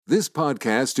This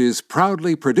podcast is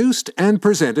proudly produced and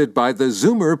presented by the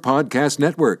Zoomer Podcast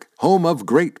Network, home of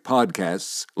great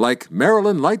podcasts like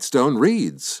Marilyn Lightstone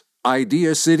Reads,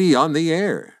 Idea City on the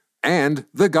Air, and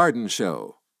The Garden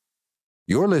Show.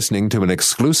 You're listening to an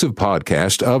exclusive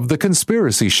podcast of The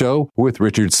Conspiracy Show with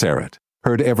Richard Syrett.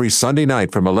 Heard every Sunday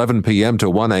night from 11 p.m. to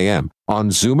 1 a.m. on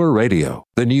Zoomer Radio,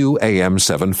 the new AM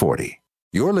 740.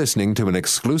 You're listening to an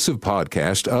exclusive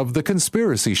podcast of The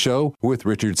Conspiracy Show with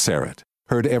Richard Syrett.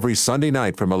 Heard every Sunday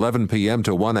night from 11 p.m.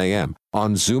 to 1 a.m.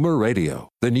 on Zoomer Radio,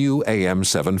 the new AM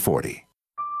 740.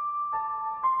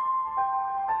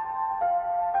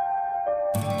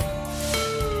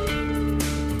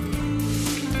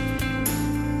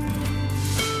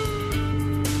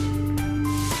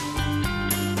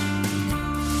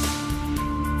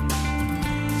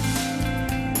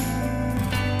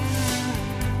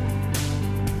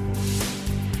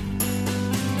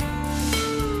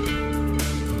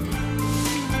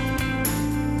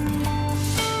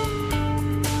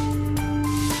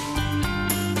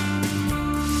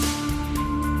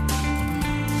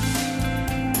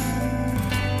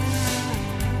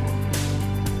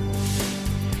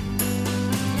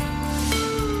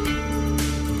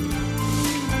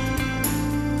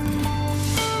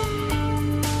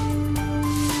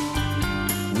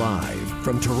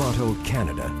 From Toronto,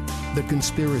 Canada, The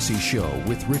Conspiracy Show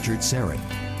with Richard Syrett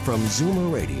from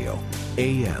Zoomer Radio,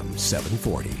 AM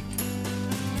 740.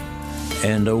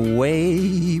 And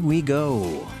away we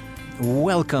go.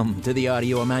 Welcome to the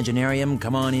Audio Imaginarium.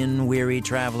 Come on in, weary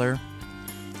traveler.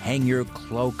 Hang your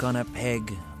cloak on a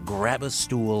peg, grab a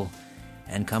stool,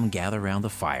 and come gather round the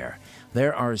fire.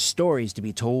 There are stories to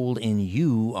be told, and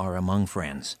you are among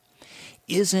friends.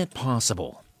 Is it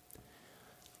possible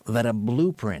that a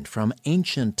blueprint from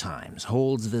ancient times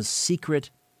holds the secret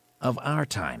of our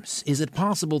times? Is it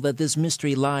possible that this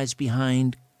mystery lies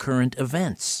behind current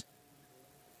events?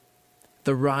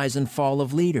 The rise and fall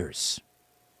of leaders,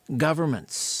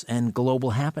 governments, and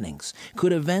global happenings.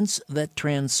 Could events that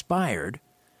transpired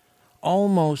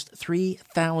almost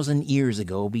 3,000 years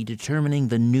ago be determining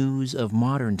the news of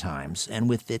modern times, and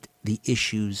with it the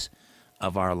issues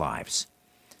of our lives?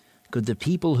 Could the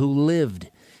people who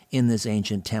lived in this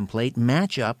ancient template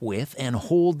match up with and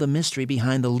hold the mystery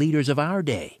behind the leaders of our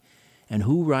day, and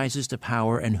who rises to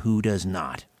power and who does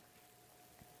not?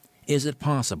 Is it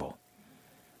possible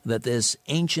that this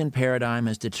ancient paradigm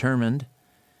has determined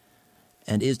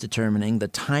and is determining the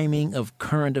timing of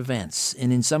current events,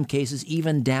 and in some cases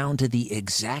even down to the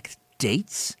exact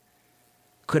dates?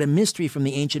 Could a mystery from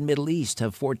the ancient Middle East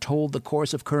have foretold the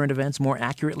course of current events more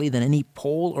accurately than any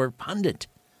poll or pundit?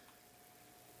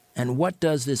 And what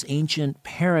does this ancient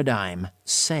paradigm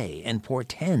say and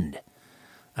portend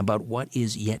about what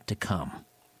is yet to come,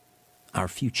 our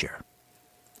future?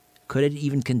 Could it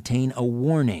even contain a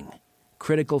warning,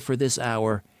 critical for this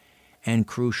hour and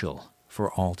crucial for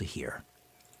all to hear?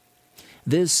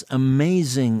 This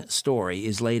amazing story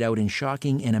is laid out in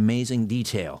shocking and amazing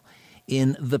detail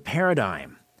in The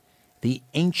Paradigm, the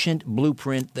ancient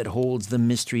blueprint that holds the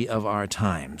mystery of our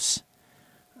times,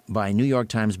 by New York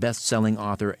Times best-selling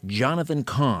author Jonathan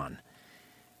Cahn.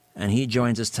 And he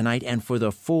joins us tonight, and for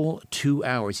the full 2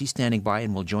 hours. He's standing by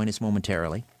and will join us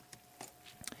momentarily.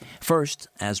 First,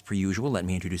 as per usual, let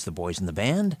me introduce the boys in the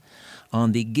band.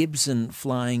 On the Gibson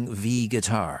Flying V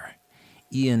guitar,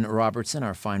 Ian Robertson,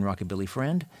 our fine rockabilly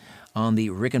friend. On the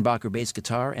Rickenbacker bass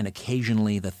guitar and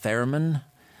occasionally the theremin,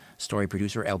 story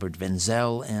producer Albert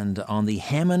Wenzel. And on the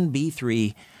Hammond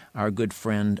B3, our good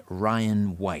friend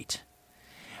Ryan White.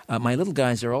 My little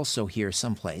guys are also here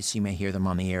someplace. You may hear them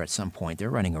on the air at some point. They're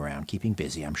running around, keeping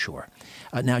busy, I'm sure.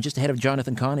 Now, just ahead of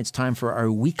Jonathan Cahn, it's time for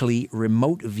our weekly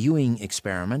remote viewing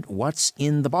experiment, What's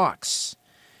in the Box?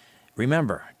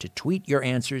 Remember to tweet your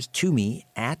answers to me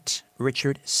at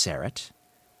Richard Syrett,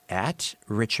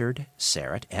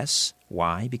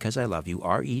 S-Y, because I love you,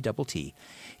 R-E-T-T.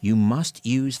 You must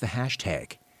use the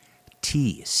hashtag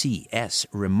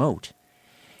TCSRemote.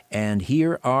 And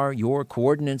here are your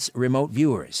coordinates, remote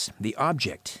viewers. The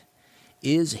object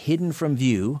is hidden from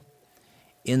view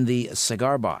in the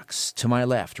cigar box to my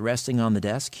left, resting on the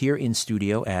desk here in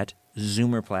studio at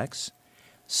Zoomerplex,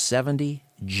 70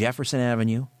 Jefferson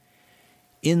Avenue,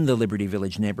 in the Liberty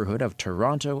Village neighborhood of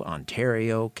Toronto,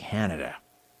 Ontario, Canada.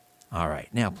 All right,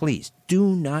 now please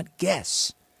do not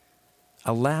guess.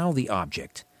 Allow the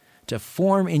object to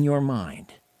form in your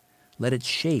mind. Let its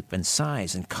shape and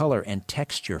size and color and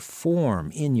texture form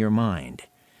in your mind.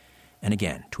 And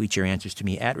again, tweet your answers to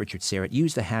me at Richard Syrett.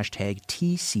 Use the hashtag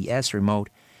TCSRemote.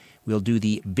 We'll do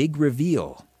the big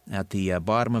reveal at the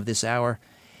bottom of this hour.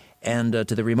 And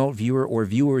to the remote viewer or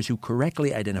viewers who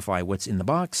correctly identify what's in the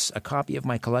box, a copy of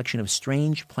my collection of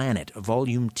Strange Planet,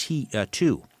 Volume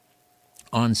 2,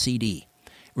 on CD.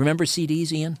 Remember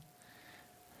CDs, Ian?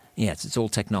 Yeah, it's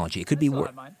old technology. It could be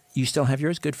worse. You still have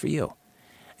yours? Good for you.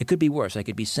 It could be worse. I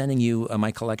could be sending you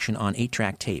my collection on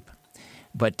 8-track tape.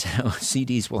 But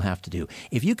CDs will have to do.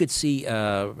 If you could see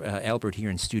Albert here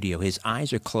in studio, his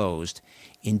eyes are closed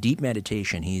in deep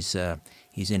meditation. He's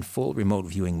in full remote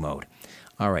viewing mode.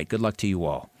 All right, good luck to you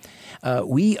all.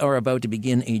 We are about to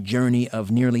begin a journey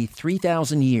of nearly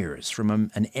 3,000 years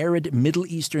from an arid Middle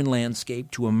Eastern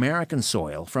landscape to American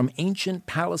soil, from ancient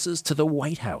palaces to the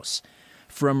White House,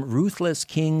 from ruthless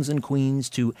kings and queens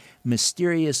to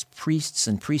mysterious priests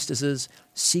and priestesses,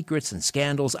 secrets and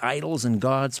scandals, idols and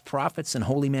gods, prophets and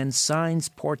holy men, signs,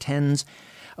 portends,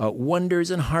 wonders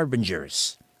and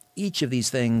harbingers. Each of these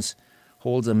things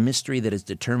holds a mystery that has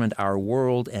determined our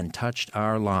world and touched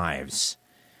our lives.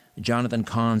 Jonathan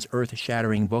Cahn's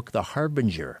earth-shattering book, The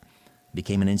Harbinger,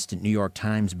 became an instant New York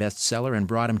Times bestseller and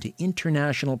brought him to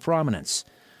international prominence,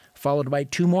 followed by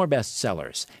 2 more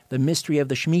bestsellers, The Mystery of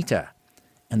the Shemitah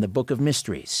and The Book of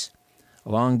Mysteries.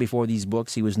 Long before these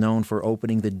books, he was known for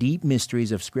opening the deep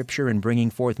mysteries of Scripture and bringing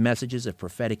forth messages of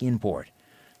prophetic import.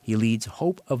 He leads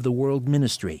Hope of the World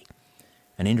Ministry,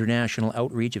 an international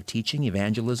outreach of teaching,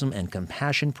 evangelism, and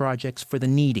compassion projects for the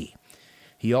needy.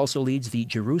 He also leads the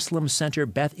Jerusalem Center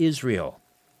Beth Israel,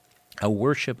 a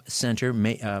worship center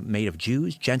made of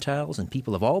Jews, Gentiles, and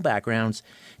people of all backgrounds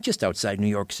just outside New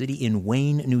York City in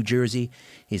Wayne, New Jersey.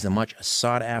 He's a much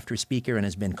sought-after speaker and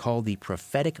has been called the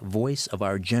prophetic voice of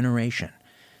our generation.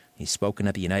 He's spoken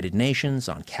at the United Nations,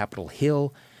 on Capitol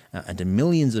Hill, and to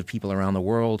millions of people around the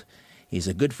world. He's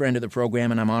a good friend of the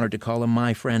program, and I'm honored to call him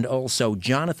my friend also.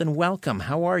 Jonathan, welcome.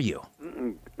 How are you?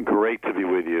 Great to be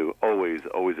with you. Always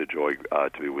a joy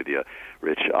to be with you,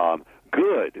 Rich.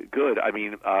 Good. I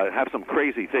mean, have some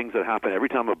crazy things that happen every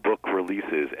time a book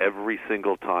releases. Every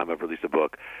single time I've released a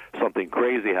book, something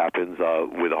crazy happens.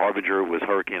 With Harbinger, it was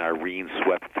Hurricane Irene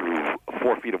swept through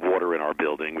 4 feet of water in our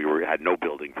building. We had no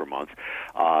building for months.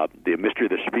 The Mystery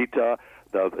of the Shemitah.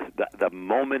 The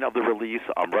moment of the release,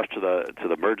 I'm rushed to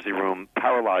the emergency room,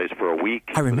 paralyzed for a week.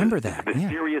 I remember that.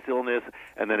 Mysterious illness,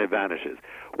 and then it vanishes.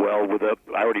 Well,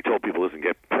 I already told people, listen,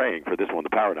 get praying for this one, the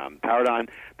Paradigm. Paradigm,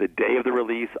 the day of the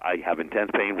release, I have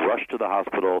intense pain, rushed to the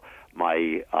hospital.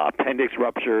 My appendix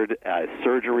ruptured,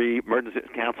 surgery, emergency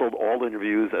canceled, all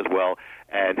interviews as well.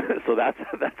 And so that's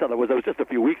how that was. That was just a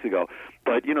few weeks ago.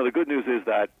 But the good news is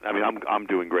that I'm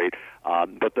doing great.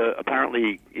 But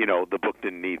apparently the book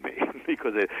didn't need me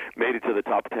because it made it to the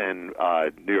top 10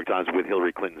 New York Times with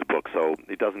Hillary Clinton's book. So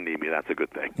it doesn't need me. That's a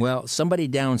good thing. Well, somebody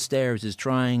downstairs is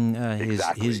trying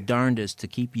his darndest to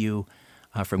keep you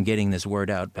from getting this word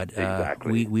out, but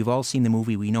we've all seen the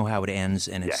movie. We know how it ends,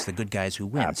 and it's the good guys who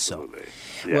win. Absolutely.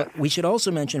 So, well, we should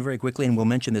also mention very quickly, and we'll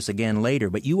mention this again later,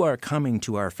 but you are coming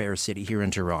to our fair city here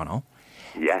in Toronto.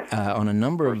 Yes. On a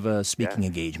number of speaking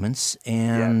engagements,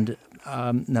 and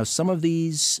now some of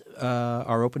these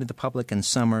are open to the public, and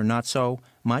some are not so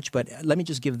much. But let me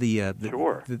just give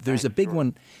there's a big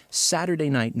one Saturday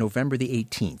night, November the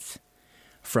 18th.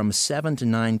 From 7 to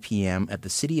 9 p.m. at the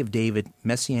City of David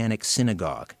Messianic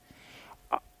Synagogue.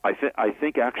 I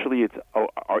think actually it's.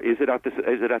 Is it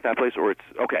at that place or it's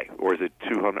okay or is it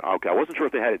 200? Okay, I wasn't sure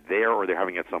if they had it there or they're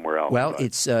having it somewhere else. Well,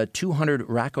 it's 200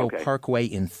 Racco Parkway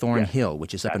in Thornhill,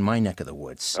 which is up in my neck of the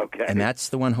woods. Okay, and that's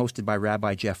the one hosted by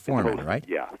Rabbi Jeff Foreman, right?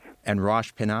 Yeah. And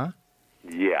Rosh Pinah.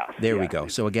 Yes. There we go.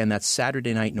 So again, that's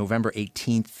Saturday night, November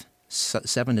 18th,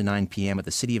 7 to 9 p.m. at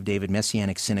the City of David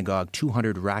Messianic Synagogue,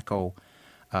 200 Racco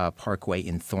Parkway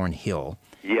in Thornhill.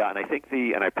 Yeah, and I think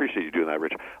and I appreciate you doing that,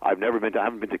 Rich. I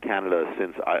haven't been to Canada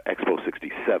since Expo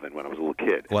 67 when I was a little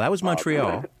kid. Well, that was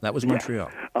Montreal.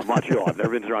 Montreal. Montreal. I've never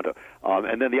been to Toronto.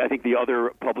 And then I think the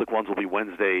other public ones will be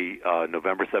Wednesday,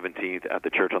 November 17th at the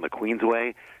church on the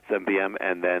Queensway, 7 p.m.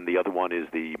 And then the other one is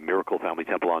the Miracle Family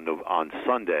Temple on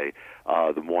Sunday,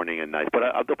 the morning and night. But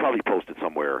they'll probably post it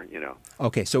somewhere,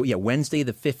 Okay, so Wednesday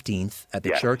the 15th at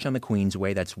the church on the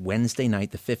Queensway. That's Wednesday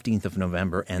night, the 15th of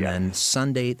November. And then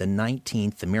Sunday the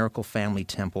 19th, the Miracle Family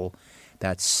Temple.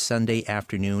 That's Sunday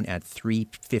afternoon at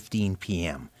 3:15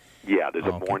 p.m. Yeah, there's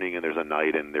a morning and there's a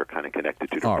night, and they're kind of connected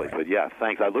to the place. Right. But yeah,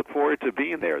 thanks. I look forward to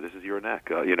being there. This is your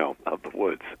neck, of the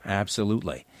woods.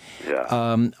 Absolutely.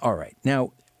 Yeah. All right.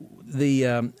 Now,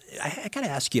 I got to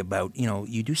ask you about,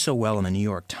 you do so well in the New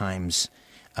York Times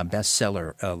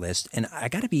bestseller list, and I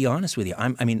got to be honest with you.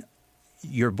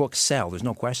 Your books sell, there's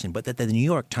no question, but that the New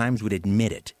York Times would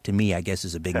admit it, to me, I guess,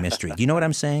 is a big mystery. Do you know what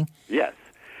I'm saying? Yes.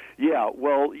 Yeah,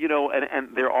 well,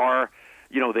 and there are,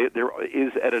 there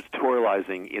is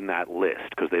editorializing in that list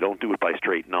because they don't do it by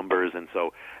straight numbers, and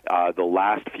so the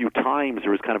last few times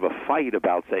there was kind of a fight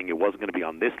about saying it wasn't going to be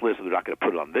on this list, or they're not going to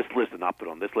put it on this list and not put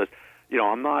it on this list.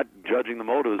 I'm not judging the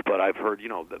motives, but I've heard,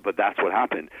 but that's what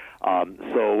happened.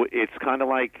 So it's kind of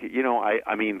like,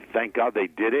 I mean, thank God they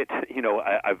did it.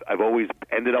 I've always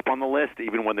ended up on the list,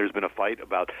 even when there's been a fight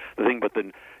about the thing. But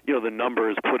the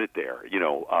numbers put it there.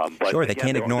 But sure, they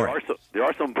can't ignore it. There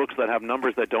are some books that have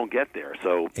numbers that don't get there.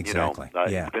 So exactly.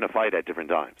 It's been a fight at different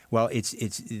times. Well, this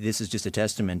is just a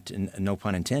testament, and no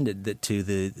pun intended, that to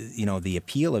the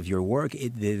appeal of your work.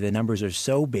 The numbers are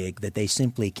so big that they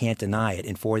simply can't deny it,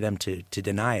 and for them to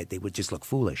deny it, they would just look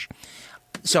foolish.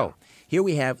 So here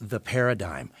we have the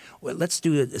paradigm. Well, let's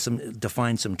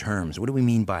define some terms. What do we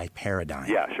mean by paradigm?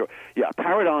 Yeah, sure. Yeah,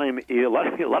 paradigm. A lot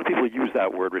of people use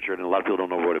that word, Richard, and a lot of people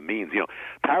don't know what it means.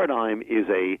 Paradigm is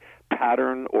a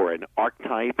pattern or an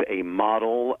archetype, a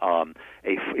model.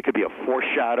 It could be a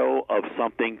foreshadow of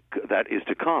something that is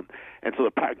to come. And so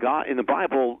God in the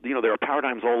Bible, there are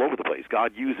paradigms all over the place.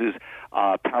 God uses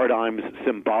paradigms,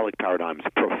 symbolic paradigms,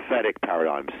 prophetic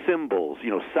paradigms, symbols,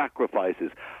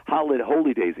 sacrifices,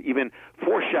 holy days, even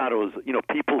foreshadows,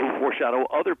 people who foreshadow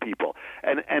other people.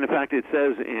 And in fact, it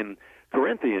says in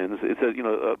Corinthians, it says,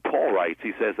 Paul writes,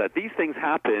 he says that these things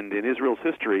happened in Israel's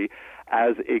history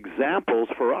as examples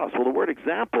for us. Well, the word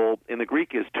example in the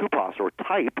Greek is tupos, or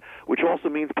type, which also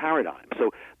means paradigm.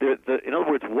 So, in other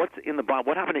words, what's in the Bible,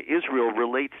 what happened to Israel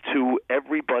relates to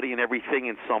everybody and everything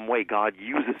in some way. God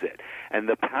uses it. And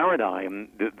the paradigm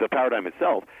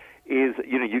itself is,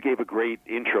 you gave a great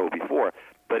intro before,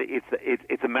 but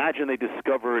it's imagine they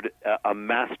discovered a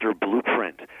master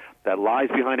blueprint that lies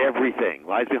behind everything,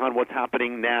 lies behind what's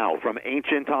happening now, from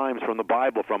ancient times, from the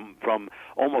Bible, from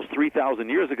almost 3,000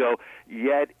 years ago.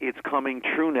 Yet it's coming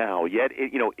true now. Yet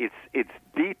it's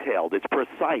detailed, it's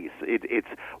precise. It's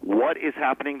what is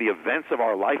happening, the events of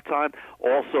our lifetime,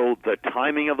 also the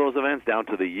timing of those events down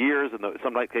to the years, and in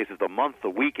some cases the month, the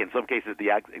week, in some cases the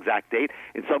exact date,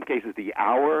 in some cases the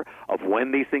hour of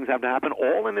when these things have to happen.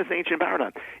 All in this ancient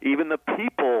paradigm. Even the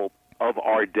people of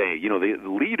our day, the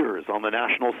leaders on the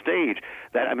national stage,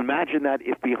 that imagine that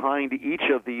if behind each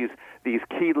of these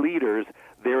key leaders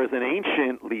there is an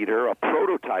ancient leader, a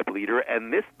prototype leader,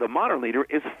 and the modern leader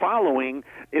is following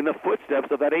in the footsteps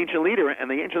of that ancient leader, and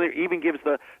the ancient leader even gives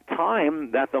the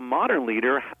time that the modern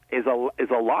leader is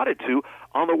allotted to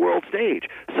on the world stage.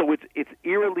 So it's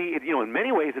eerily, in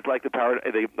many ways it's like the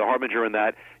harbinger in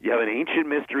that you have an ancient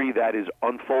mystery that is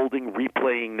unfolding,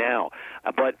 replaying now.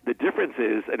 But the difference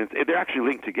is, and they're actually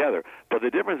linked together, but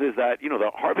the difference is that,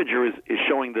 the harbinger is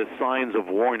showing the signs of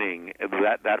warning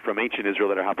that from ancient Israel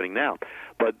that are happening now.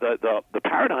 But the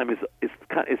paradigm is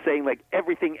saying, like,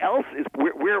 everything else is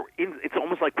it's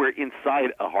almost like we're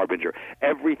inside a harbinger.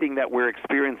 Everything that we're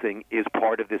experiencing is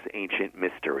part of this ancient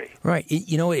mystery. Right.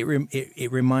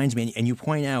 It reminds me, and you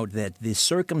point out that the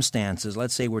circumstances,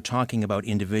 let's say we're talking about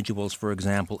individuals, for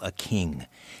example, a king,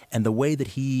 and the way that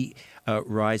he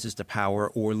rises to power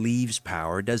or leaves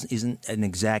power isn't an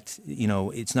exact,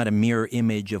 it's not a mirror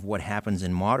image of what happens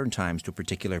in modern times to a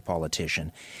particular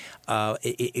politician.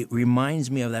 It reminds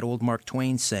me of that old Mark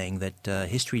Twain saying that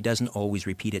history doesn't always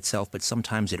repeat itself, but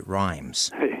sometimes it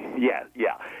rhymes. Yeah.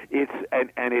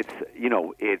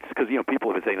 It's because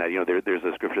people have been saying that there's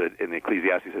a scripture in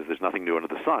Ecclesiastes says there's nothing new under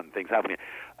the sun, things happening,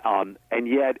 and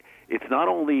yet it's not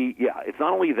only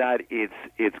that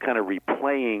it's kind of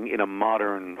replaying in a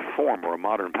modern form or a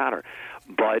modern pattern,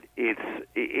 but it's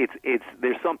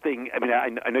there's something. I mean,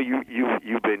 I know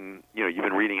you've been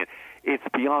reading it. It's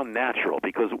beyond natural,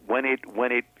 because when it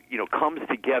comes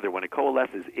together, when it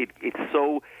coalesces, it gets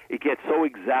so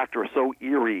exact or so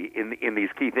eerie in these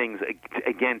key things,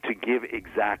 again, to give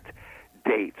exact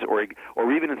dates, or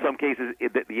even in some cases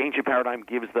the ancient paradigm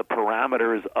gives the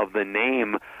parameters of the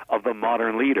name of the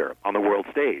modern leader on the world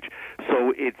stage.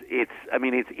 So it's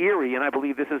eerie, and I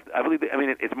believe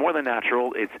it's more than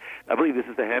natural. I believe this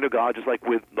is the hand of God, just like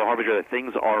with the harbinger, that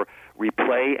things are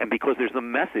replay, and because there's a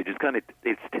message,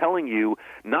 it's telling you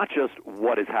not just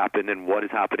what has happened and what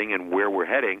is happening and where we're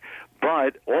heading,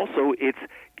 but also it's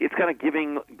kind of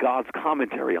giving God's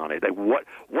commentary on it. Like, what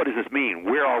does this mean?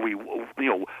 Where are we?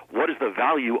 What is the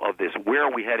value of this? Where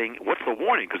are we heading? What's the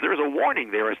warning? Because there's a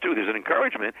warning there as too. There's an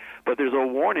encouragement, but there's a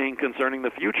warning concerning the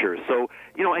future. So,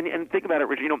 and think about it,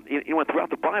 Richard. Throughout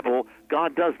the Bible,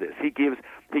 God does this. He gives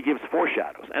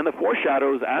foreshadows, and the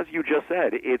foreshadows, as you just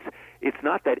said, it's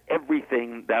not that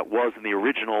everything that was in the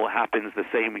original happens the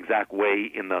same exact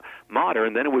way in the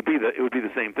modern. Then it would be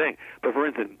the same thing. But for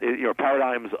instance,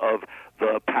 paradigms of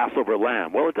the Passover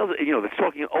lamb. Well, it doesn't. It's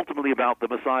talking ultimately about the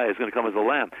Messiah is going to come as a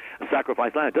lamb, a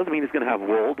sacrificed lamb. It doesn't mean it's going to have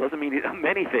wool. Doesn't mean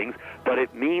many things, but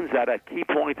it means that at key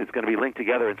points it's going to be linked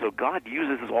together. And so God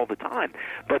uses this all the time.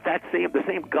 But the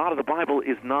same God of the Bible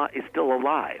is still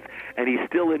alive, and He's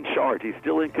still in charge. He's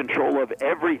still in control of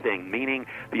everything, meaning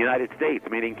the United States,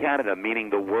 meaning Canada, meaning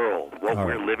the world, what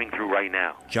we're living through right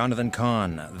now. Jonathan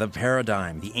Cahn, The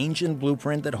Paradigm, the ancient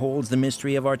blueprint that holds the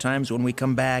mystery of our times. When we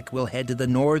come back, we'll head to the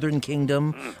northern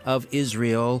kingdom of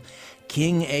Israel,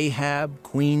 King Ahab,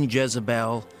 Queen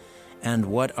Jezebel, and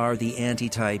what are the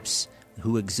antitypes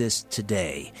who exist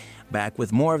today. Back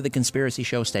with more of The Conspiracy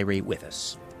Show. Stay right with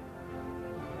us.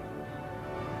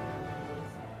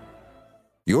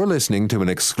 You're listening to an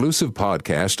exclusive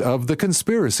podcast of The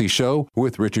Conspiracy Show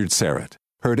with Richard Serrett.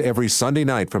 Heard every Sunday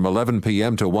night from 11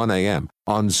 p.m. to 1 a.m.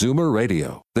 on Zoomer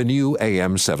Radio, the new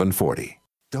AM 740.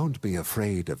 Don't be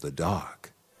afraid of the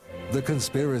dark. The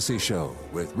Conspiracy Show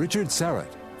with Richard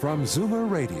Serrett from Zoomer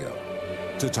Radio.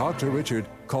 To talk to Richard,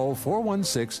 call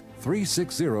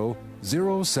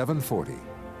 416-360-0740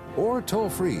 or toll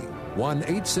free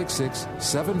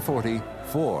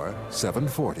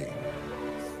 1-866-740-4740.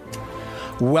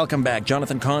 Welcome back.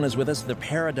 Jonathan Cahn is with us. The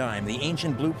Paradigm, the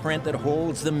ancient blueprint that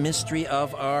holds the mystery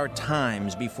of our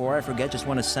times. Before I forget, just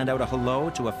want to send out a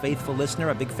hello to a faithful listener,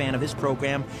 a big fan of his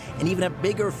program, and even a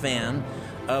bigger fan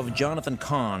of Jonathan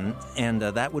Cahn, and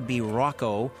that would be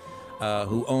Rocco,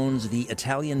 who owns the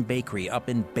Italian Bakery up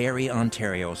in Barrie,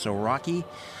 Ontario. So, Rocky,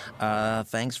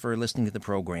 thanks for listening to the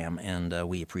program, and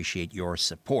we appreciate your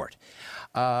support.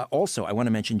 Also, I want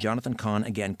to mention Jonathan Cahn,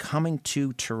 again, coming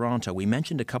to Toronto. We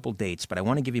mentioned a couple dates, but I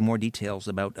want to give you more details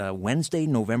about Wednesday,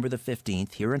 November the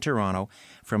 15th, here in Toronto,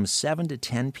 from 7 to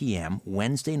 10 p.m.,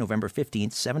 Wednesday, November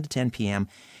 15th, 7 to 10 p.m.,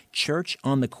 Church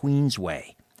on the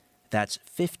Queensway. That's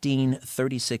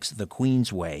 1536 the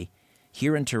Queensway,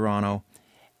 here in Toronto.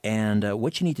 And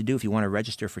what you need to do if you want to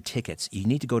register for tickets, you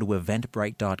need to go to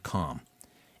eventbrite.com.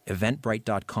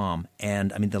 Eventbrite.com,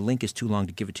 and I mean the link is too long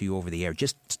to give it to you over the air.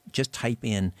 Just type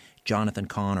in Jonathan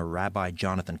Cahn or Rabbi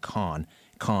Jonathan Cahn,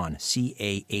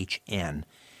 C-A-H-N,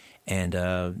 and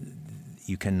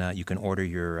you can order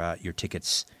your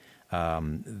tickets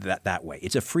that way.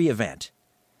 It's a free event.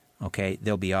 Okay,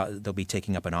 they'll be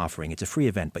taking up an offering. It's a free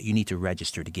event, but you need to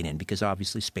register to get in because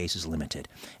obviously space is limited.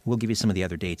 We'll give you some of the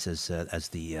other dates as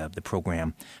the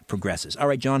program progresses. All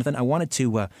right, Jonathan, I wanted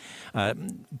to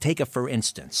take a for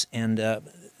instance, and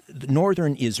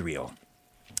northern Israel,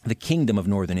 the kingdom of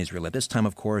northern Israel. At this time,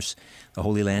 of course, the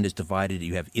Holy Land is divided.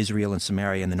 You have Israel and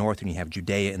Samaria in the north, and you have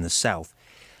Judea in the south.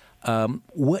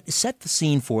 Set the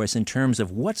scene for us in terms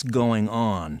of what's going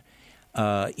on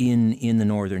in the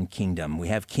northern kingdom. We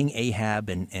have King Ahab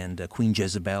and Queen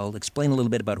Jezebel. Explain a little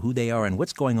bit about who they are and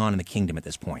what's going on in the kingdom at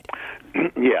this point.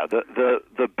 Yeah,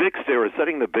 the big stage, we're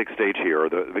setting the big stage here.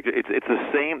 It's the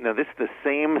same. Now, this is the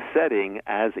same setting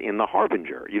as in the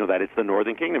Harbinger. That it's the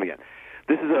northern kingdom again.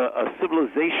 This is a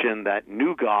civilization that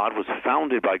knew God, was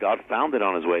founded by God, founded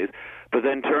on His ways, but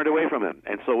then turned away from Him.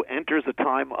 And so enters a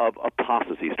time of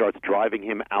apostasy, starts driving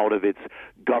him out of its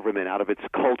government, out of its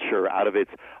culture, out of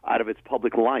its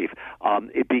public life.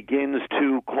 It begins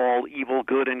to call evil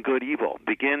good and good evil,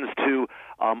 begins to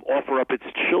offer up its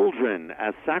children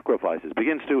as sacrifices,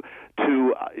 begins to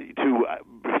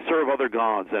serve other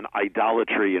gods and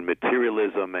idolatry and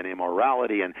materialism and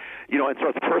immorality, and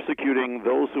starts persecuting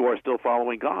those who are still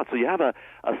following God. So you have a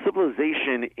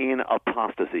civilization in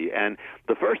apostasy. And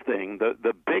the first thing,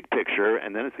 the big picture,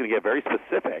 and then it's going to get very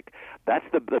specific, that's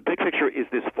the big picture is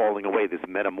this falling away, this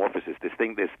metamorphosis, this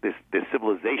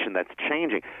civilization that's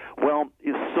changing. Well,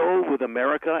 so with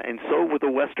America and so with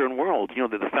the Western world.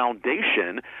 The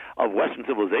foundation of Western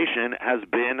civilization has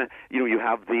been, you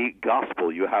have the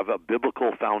gospel, you have a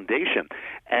biblical foundation.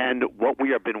 And what we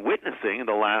have been witnessing in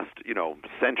the last,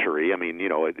 century,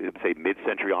 say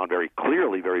mid-century on very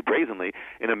clearly, very brazenly,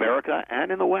 in America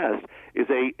and in the West, is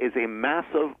a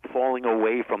massive falling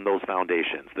away from those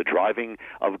foundations, the driving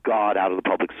of God out of the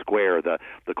public square, the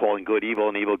calling good evil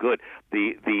and evil good,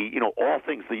 the all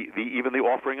things, even the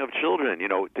offering of children,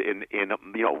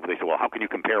 they say, well, how can you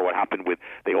compare what happened with,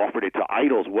 they offered it to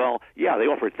idols? Well, yeah, they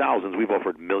offered thousands, we've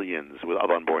offered millions of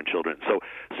unborn children. So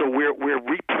we're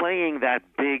replaying that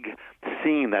big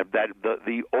scene,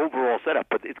 the overall setup,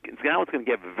 but now it's going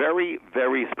to get very,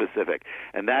 very specific,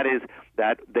 and that is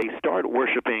that they start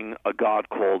worshiping a god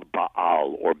called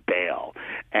Baal or Baal,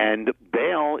 and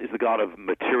Baal is the god of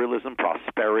materialism,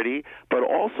 prosperity, but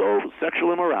also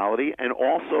sexual immorality, and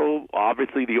also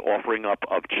obviously the offering up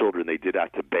of children. They did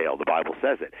that to Baal. The Bible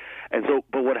says it. And so,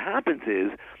 but what happens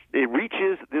is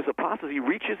this apostasy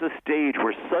reaches a stage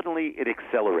where suddenly it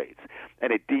accelerates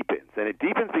and it deepens. And it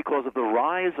deepens because of the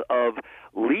rise of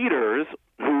leaders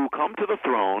who come to the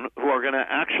throne, who are going to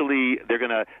they're going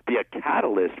to be a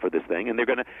catalyst for this thing, and they're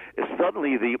going to,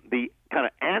 suddenly the kind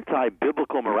of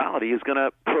anti-biblical morality is going to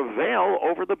prevail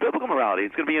over the biblical morality.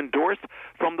 It's going to be endorsed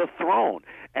from the throne,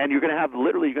 and you're going to have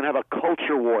a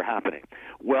culture war happening.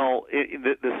 Well,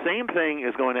 the same thing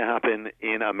is going to happen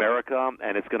in America,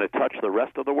 and it's going to touch the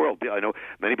rest of the world. I know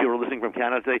many people are listening from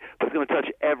Canada today, but it's going to touch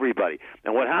everybody.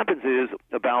 And what happens is,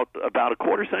 about a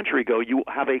quarter century ago, you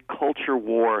have a culture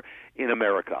war in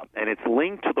America, and it's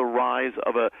linked to the rise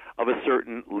of a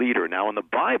certain leader. Now, in the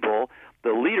Bible,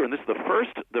 the leader, and this is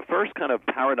the first kind of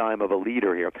paradigm of a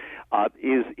leader here,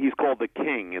 he's called the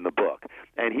king in the book,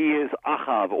 and he is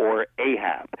Ahav or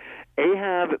Ahab.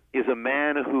 Ahab is a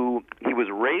man who he was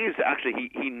raised. Actually,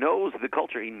 he knows the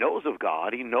culture. He knows of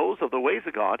God. He knows of the ways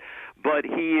of God, but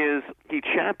he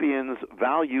champions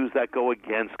values that go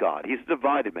against God. He's a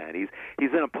divided man.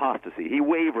 He's an apostasy. He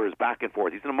wavers back and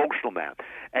forth. He's an emotional man,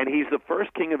 and he's the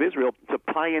first king of Israel to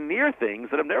pioneer things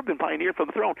that have never been pioneered from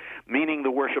the throne, meaning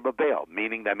the worship of Baal.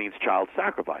 Meaning that means child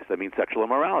sacrifice. That means sexual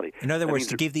immorality. In other words,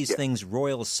 to give these things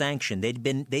royal sanction.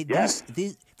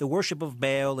 The worship of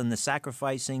Baal and the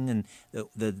sacrificing and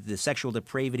the sexual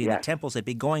depravity in the temples had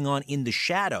been going on in the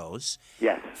shadows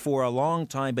for a long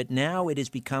time, but now it has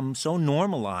become so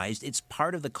normalized, it's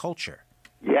part of the culture.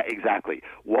 Yeah, exactly.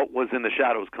 What was in the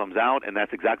shadows comes out, and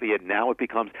that's exactly it. Now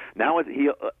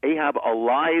Ahab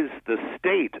allies the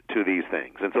state to these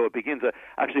things, and so it begins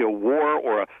actually a war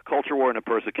or a culture war and a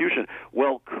persecution.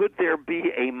 Well, could there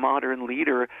be a modern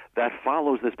leader that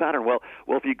follows this pattern? Well,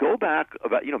 if you go back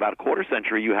about a quarter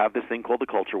century, you have this thing called the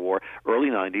culture war, early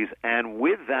 90s, and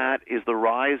with that is the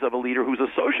rise of a leader who's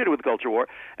associated with the culture war,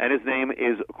 and his name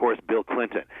is, of course, Bill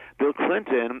Clinton. Bill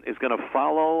Clinton is going to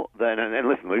follow that, and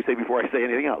listen, let me say before I say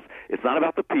anything else, it's not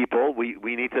about the people. We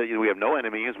need to, we have no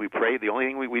enemies. We pray. The only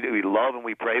thing we love and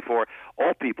we pray for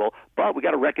all people, but we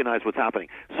got to recognize what's happening.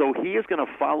 So he is going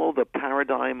to follow the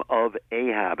paradigm of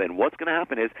Ahab, and what's going to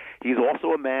happen is he's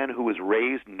also a man who was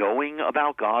raised knowing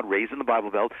about God, raised in the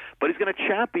Bible Belt, but he's going to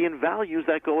champion values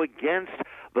that go against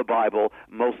the Bible.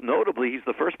 Most notably, he's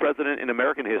the first president in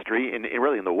American history,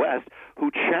 really in the West,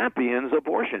 who champions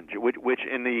abortion, which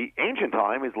in the ancient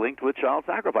time is linked with child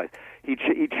sacrifice. He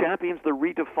champions the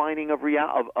redefining of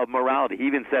morality. He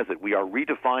even says it. We are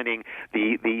redefining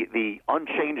the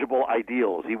unchangeable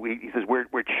ideals. He says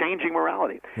we're changing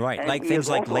morality. Right, and like things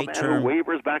like late term.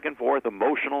 Wavers back and forth,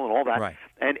 emotional and all that. Right.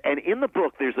 And in the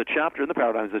book, there's a chapter in the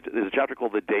Paradigms. There's a chapter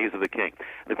called The Days of the King.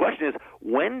 The question is,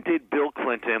 when did Bill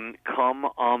Clinton come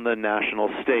on the national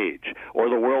stage or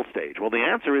the world stage? Well, the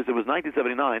answer is it was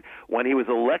 1979 when he was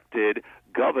elected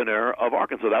governor of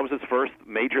Arkansas. That was his first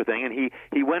major thing, and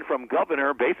he went from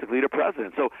governor basically to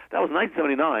president. So that was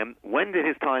 1979. When did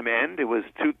his time end? It was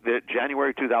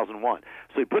January 2001.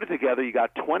 So you put it together, you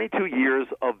got 22 years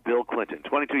of Bill Clinton,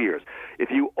 22 years. If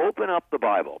you open up the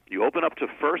Bible, you open up to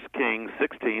 1 Kings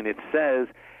 16, it says,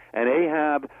 and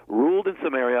Ahab ruled in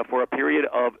Samaria for a period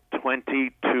of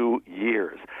 22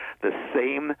 years. The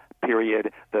same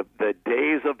period, the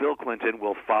days of Bill Clinton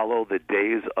will follow the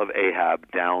days of Ahab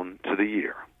down to the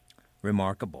year.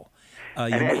 Remarkable.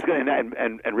 And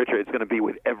Richard, it's going to be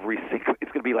with every single.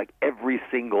 It's going to be like every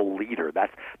single leader.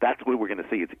 That's what we're going to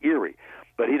see. It's eerie.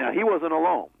 But he wasn't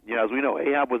alone. As we know,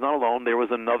 Ahab was not alone. There was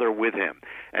another with him.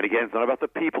 And again, it's not about the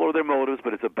people or their motives,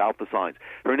 but it's about the signs.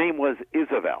 Her name was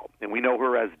Isabel, and we know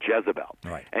her as Jezebel.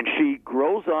 Right. And she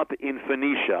grows up in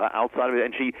Phoenicia, outside of it,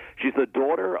 and she's the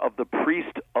daughter of the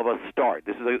priest of Astarte.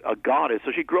 This is a goddess.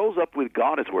 So she grows up with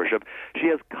goddess worship. She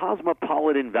has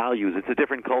cosmopolitan values. It's a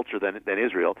different culture than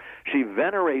Israel. She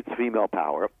venerates female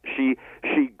power. She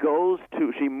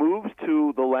moves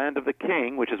to the land of the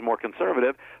king, which is more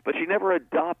conservative, but she never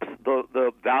adopts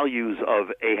the values of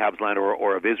Ahab's land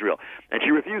or of Israel. And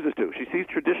she refuses to. She sees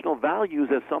traditional values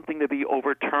as something to be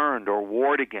overturned or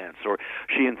warred against, or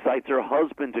she incites her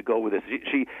husband to go with this.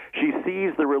 She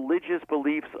sees the religious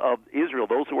beliefs of Israel,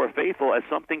 those who are faithful, as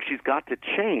something she's got to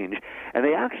change. And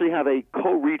they actually have a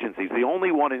co-regency. It's the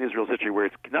only one in Israel's history where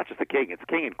it's not just the king, it's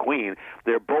king and queen.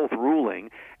 They're both ruling.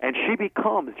 And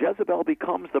Jezebel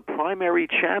becomes the primary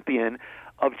champion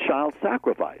of child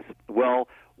sacrifice. Well,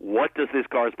 what does this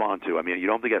correspond to? I mean, you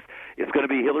don't have to guess. It's going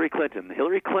to be Hillary Clinton.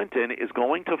 Hillary Clinton is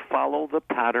going to follow the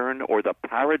pattern or the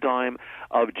paradigm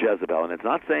of Jezebel. And it's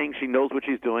not saying she knows what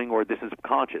she's doing or this is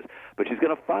conscious, but she's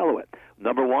going to follow it.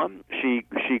 Number one, she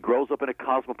grows up in a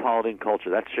cosmopolitan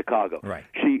culture. That's Chicago. Right.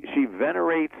 She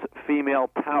venerates female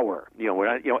power.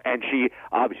 And she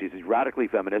obviously is radically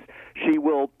feminist. She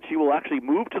will actually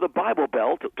move to the Bible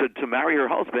Belt to marry her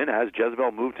husband, as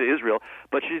Jezebel moved to Israel.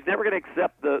 But she's never going to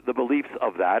accept the beliefs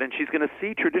of that, and she's going to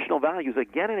see traditional values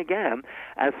again and again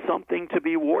as something to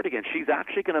be warred against. She's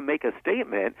actually going to make a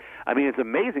statement. I mean, it's an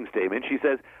amazing statement. She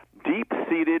says,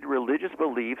 deep-seated religious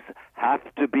beliefs have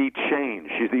to be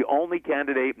changed. She's the only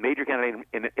major candidate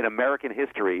in American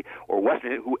history or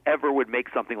Western who ever would make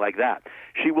something like that.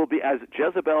 She will be, as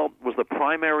Jezebel was the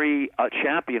primary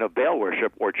champion of Baal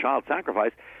worship or child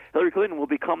sacrifice, Hillary Clinton will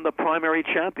become the primary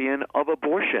champion of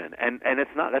abortion, and that's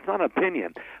not an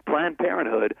opinion. Planned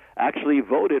Parenthood actually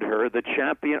voted her the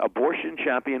abortion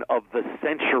champion of the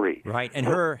century. Right, and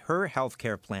her health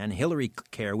care plan, Hillary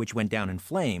Care, which went down in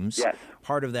flames, yes.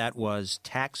 Part of that was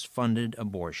tax-funded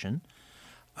abortion,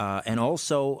 and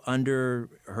also under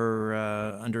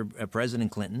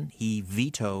President Clinton, he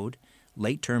vetoed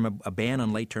a ban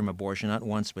on late-term abortion, not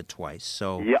once but twice.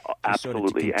 So yeah,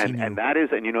 absolutely, and that is,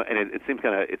 and it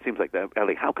seems like that.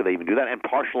 Like, how could they even do that? And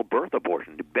partial birth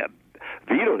abortion,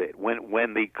 vetoed it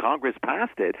when the Congress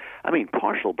passed it. I mean,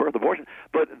 partial birth abortion.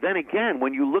 But then again,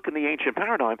 when you look in the ancient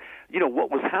paradigm,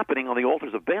 what was happening on the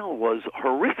altars of Baal was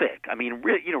horrific. I mean,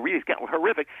 really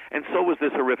horrific, and so was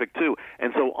this horrific too.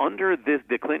 And so under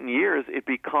the Clinton years,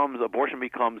 abortion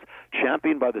becomes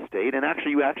championed by the state, and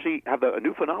you actually have a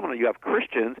new phenomenon. You have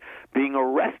Christians being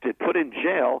arrested, put in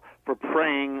jail for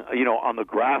praying, on the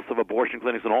grass of abortion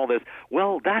clinics and all this.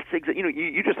 Well, that's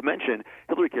you just mentioned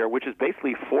Hillary Care, which is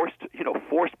basically forced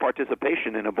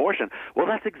participation in abortion. Well,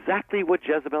 that's exactly what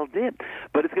Jezebel did.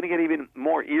 But it's going to get even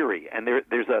more eerie. And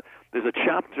there's a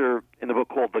chapter in the book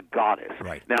called The Goddess.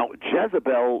 Right. Now,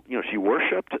 Jezebel, she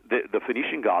worshipped the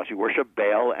Phoenician gods. She worshipped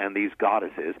Baal and these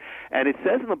goddesses. And it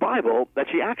says in the Bible that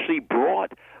she actually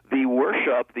brought the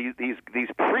worship, these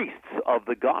priests of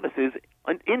the goddesses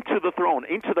into the throne,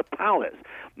 into the palace.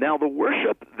 Now, the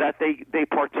worship that they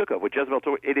partook of, what Jezebel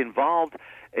told, it involved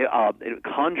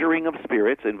conjuring of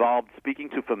spirits, involved speaking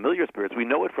to familiar spirits. We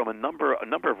know it from a number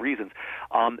of reasons,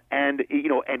 and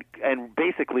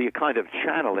basically a kind of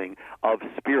channeling of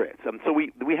spirits. So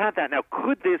we have that. Now,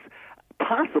 could this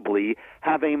possibly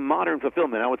have a modern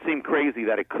fulfillment? Now, it would seem crazy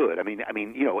that it could. I mean,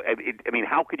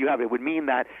 how could you have it? It would mean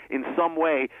that in some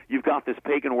way you've got this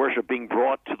pagan worship being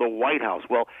brought to the White House.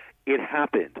 Well, it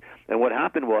happened, and what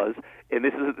happened was, and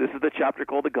this is the chapter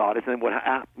called The Goddess. And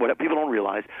what people don't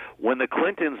realize, when the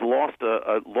Clintons lost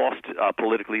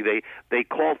politically, they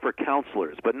called for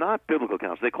counselors, but not biblical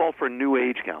counselors. They called for New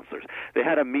Age counselors. They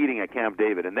had a meeting at Camp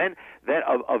David, and then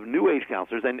of New Age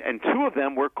counselors, and two of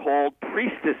them were called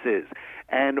priestesses.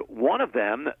 And one of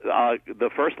them, the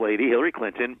First Lady, Hillary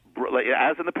Clinton,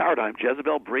 as in the paradigm,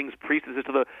 Jezebel brings priestesses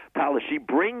to the palace. She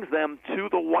brings them to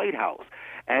the White House.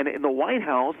 And in the White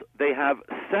House, they have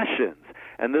sessions.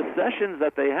 And the sessions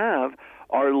that they have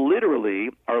are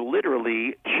literally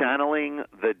channeling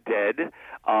the dead,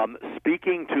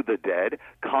 speaking to the dead,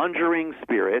 conjuring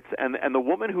spirits, and the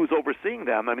woman who's overseeing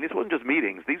them, I mean, this wasn't just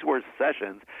meetings, these were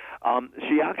sessions.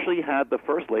 She actually had the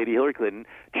First Lady, Hillary Clinton,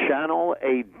 channel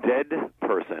a dead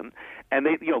person, and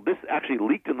this actually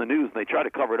leaked in the news, and they tried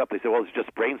to cover it up. They said, well, it's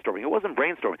just brainstorming. It wasn't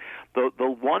brainstorming.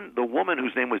 The woman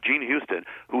whose name was Jean Houston,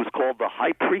 who was called the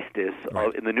High Priestess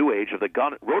in the New Age of the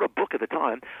God, wrote a book at the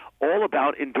time all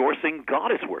about endorsing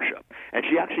goddess worship. And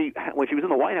she actually, when she was in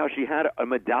the White House, she had a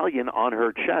medallion on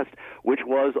her chest, which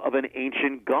was of an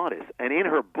ancient goddess. And in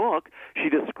her book, she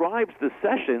describes the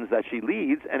sessions that she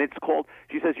leads, and it's called,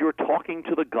 she says, you're talking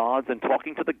to the gods and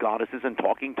talking to the goddesses and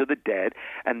talking to the dead,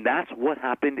 and that's what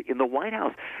happened in the White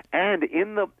House. And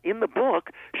in the book,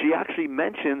 she actually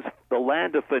mentions the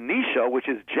land of Phoenicia, which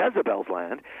is Jezebel's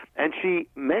land, and she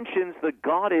mentions the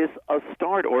goddess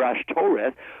Astarte or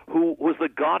Ashtoreth, who was the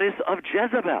goddess of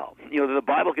Jezebel. The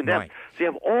Bible condemns. Right. So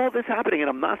you have all this happening, and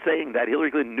I'm not saying that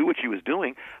Hillary Clinton knew what she was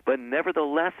doing, but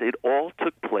nevertheless, it all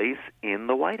took place in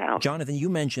the White House. Jonathan, you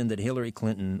mentioned that Hillary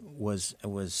Clinton was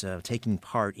taking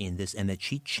part in this, and that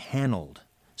she channeled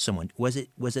someone. Was it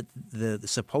the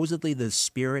supposedly the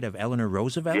spirit of Eleanor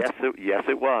Roosevelt? Yes,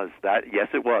 it was. Yes,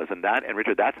 it was. And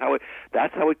Richard, that's how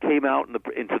it came out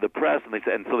into the press.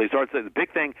 And so they started saying the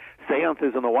big thing,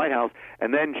 seances in the White House,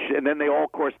 and then they all,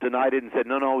 of course, denied it and said,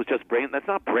 no, it was just That's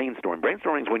not brainstorming.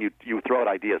 Brainstorming is when you throw out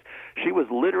ideas. She was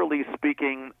literally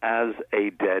speaking as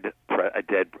a dead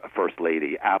First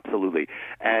Lady, absolutely.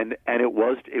 And it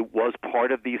was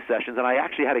part of these sessions. And I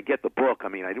actually had to get the book. I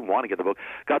mean, I didn't want to get the book.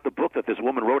 Got the book that this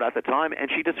woman wrote wrote at the time,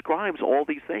 and she describes all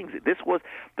these things. This was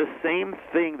the same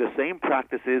thing, the same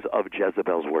practices of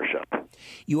Jezebel's worship.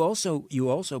 You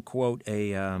also quote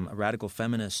a radical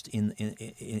feminist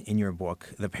in your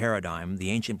book, The Paradigm,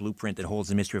 the ancient blueprint that holds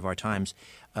the mystery of our times,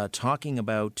 talking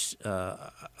about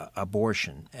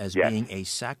abortion as being a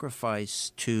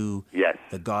sacrifice to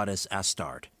the goddess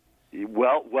Astarte.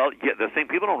 Well, yeah. The thing,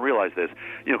 people don't realize this,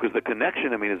 because the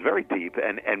connection, is very deep,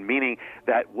 and meaning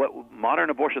that what modern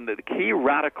abortion, the key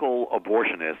radical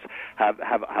abortionists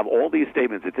have all these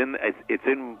statements. It's in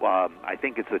I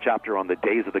think it's the chapter on the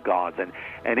days of the gods, and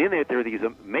in it there are these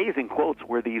amazing quotes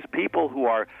where these people who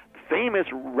are famous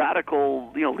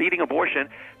radical, leading abortion,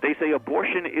 they say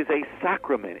abortion is a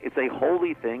sacrament. It's a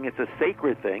holy thing. It's a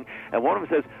sacred thing. And one of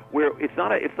them says, it's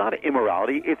not an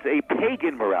immorality. It's a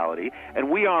pagan morality, and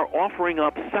we are offering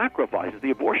up sacrifices.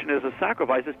 The abortion is a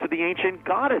sacrifices to the ancient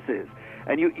goddesses.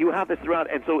 And you have this throughout.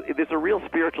 And so there's a real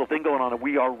spiritual thing going on, and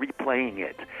we are replaying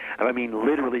it.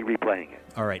 Literally replaying it.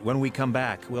 All right. When we come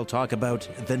back, we'll talk about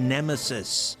the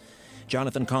nemesis.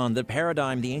 Jonathan Cahn, The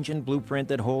Paradigm, the ancient blueprint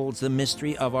that holds the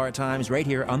mystery of our times, right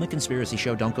here on The Conspiracy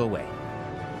Show. Don't go away.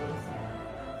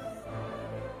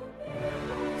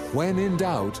 When in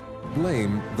doubt,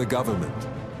 blame the government.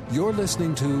 You're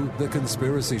listening to The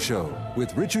Conspiracy Show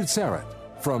with Richard Syrett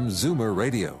from Zoomer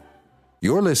Radio.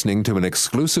 You're listening to an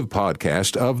exclusive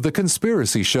podcast of The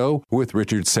Conspiracy Show with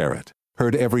Richard Syrett.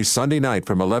 Heard every Sunday night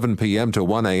from 11 p.m. to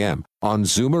 1 a.m. on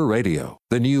Zoomer Radio,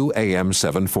 the new AM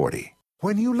 740.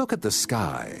 When you look at the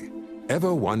sky,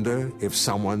 ever wonder if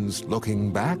someone's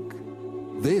looking back?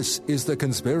 This is The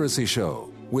Conspiracy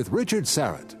Show with Richard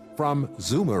Syrett from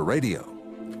Zoomer Radio.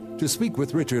 To speak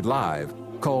with Richard live,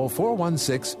 call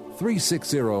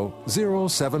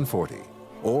 416-360-0740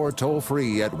 or toll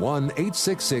free at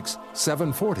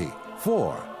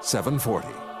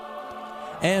 1-866-740-4740.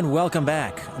 And welcome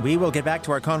back. We will get back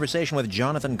to our conversation with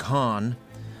Jonathan Cahn.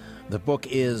 The book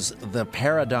is The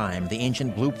Paradigm, the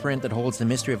ancient blueprint that holds the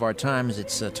mystery of our times.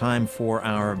 It's time for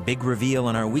our big reveal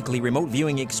on our weekly remote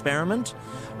viewing experiment.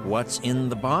 What's in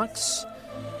the box?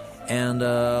 And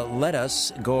let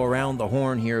us go around the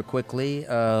horn here quickly.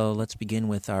 Let's begin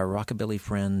with our rockabilly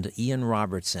friend, Ian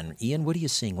Robertson. Ian, what are you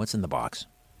seeing? What's in the box?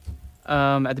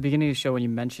 At the beginning of the show, when you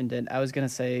mentioned it, I was going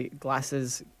to say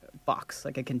glasses box,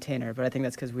 like a container, but I think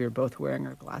that's because we were both wearing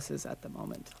our glasses at the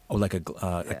moment. Oh, like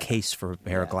a case for a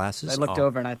pair of glasses? I looked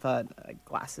over and I thought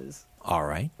glasses. All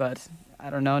right. But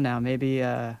I don't know now. Maybe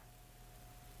a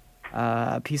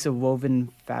piece of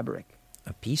woven fabric.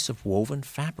 A piece of woven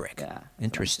fabric. Yeah.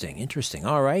 Interesting.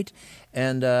 All right.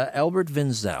 And Albert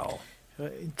Vinzel.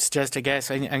 It's just a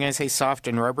guess. I'm going to say soft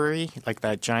and rubbery, like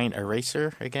that giant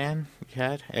eraser again you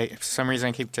had. For some reason,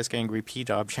 I keep just getting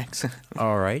repeat objects.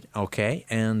 All right. Okay.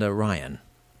 And Ryan.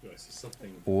 I see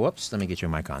something. Whoops. Let me get your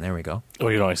mic on. There we go.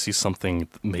 Oh, I see something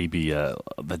maybe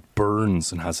that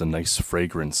burns and has a nice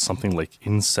fragrance, something like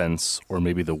incense or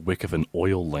maybe the wick of an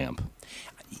oil lamp.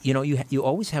 You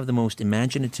always have the most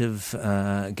imaginative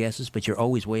guesses, but you're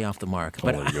always way off the mark.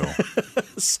 But, there you go.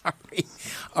 Sorry.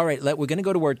 All right, we're going to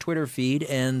go to our Twitter feed,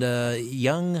 and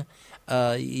young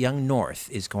North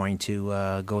is going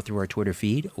to go through our Twitter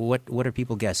feed. What are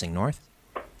people guessing, North?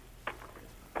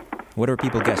 What are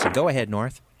people guessing? Go ahead,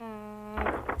 North.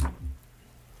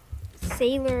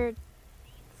 Sailor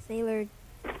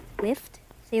Twift.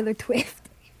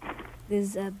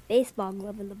 There's a baseball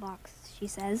glove in the box, she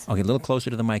says. Okay, a little closer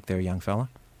to the mic there, young fella.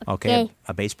 Okay.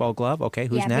 A baseball glove. Okay,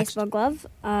 who's next? Yeah, baseball glove.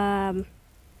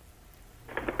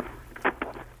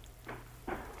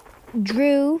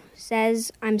 Drew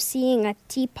says, I'm seeing a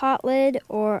teapot lid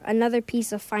or another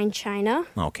piece of fine china.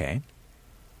 Okay.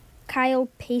 Kyle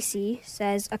Pacey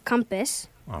says a compass.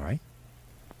 All right.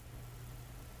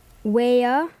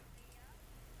 Wea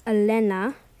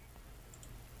Elena,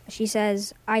 she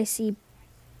says, I see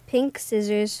pink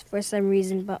scissors for some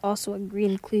reason, but also a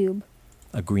green cube.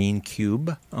 A green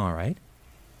cube. All right.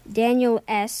 Daniel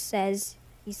S. says,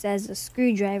 he says a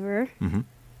screwdriver. Mm-hmm.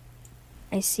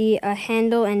 I see a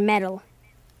handle and metal.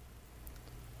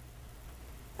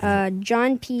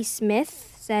 John P.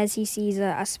 Smith says he sees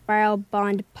a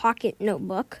spiral-bound pocket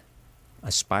notebook.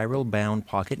 A spiral-bound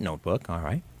pocket notebook. All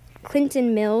right.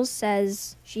 Clinton Mills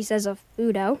says, she says a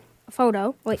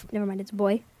photo. Wait, never mind, it's a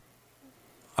boy.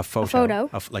 A photo.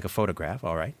 Like a photograph.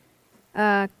 All right.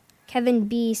 Kevin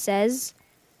B. says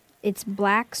it's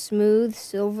black, smooth,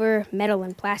 silver, metal,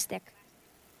 and plastic.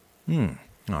 All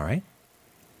right.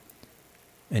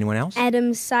 Anyone else?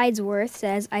 Adam Sidesworth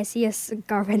says, I see a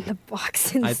cigar in the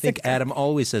box. I think Adam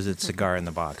always says it's cigar in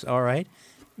the box. All right.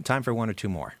 Time for one or two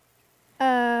more.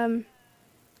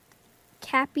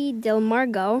 Cappy Del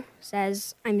Margo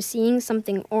says, I'm seeing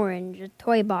something orange, a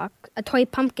toy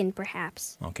pumpkin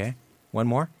perhaps. Okay. One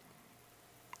more.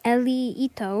 Eli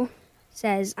Ito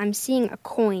says, I'm seeing a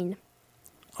coin.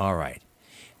 All right.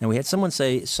 Now, we had someone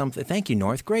say something. Thank you,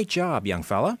 North. Great job, young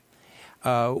fella.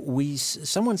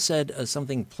 Someone said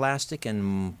something plastic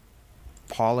and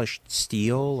polished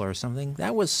steel or something.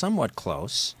 That was somewhat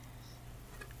close.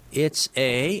 It's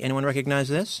anyone recognize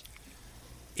this?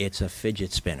 It's a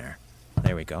fidget spinner.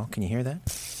 There we go. Can you hear that?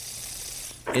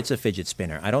 It's a fidget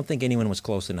spinner. I don't think anyone was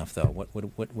close enough, though.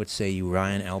 What say you,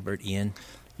 Ryan, Albert, Ian?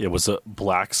 It was a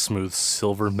black, smooth,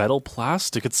 silver metal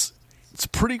plastic. It's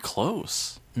pretty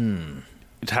close.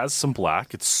 It has some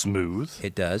black. It's smooth.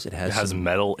 It does. It has some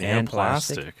metal and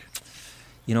plastic.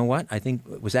 You know what? I think,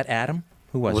 was that Adam?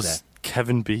 Who was that?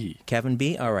 Kevin B. Kevin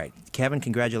B? All right. Kevin,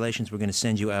 congratulations. We're going to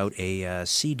send you out a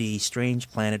CD, Strange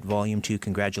Planet Volume 2.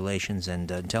 Congratulations. And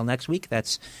until next week,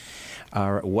 that's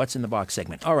our What's in the Box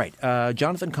segment. All right.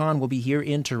 Jonathan Cahn will be here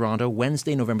in Toronto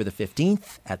Wednesday, November the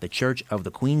 15th at the Church of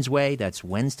the Queensway. That's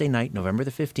Wednesday night, November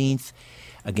the 15th.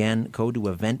 Again, go to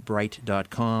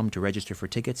eventbrite.com to register for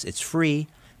tickets. It's free,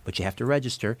 but you have to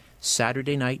register.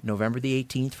 Saturday night, November the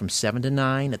 18th from 7 to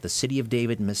 9 at the City of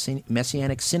David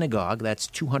Messianic Synagogue. That's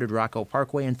 200 Rocco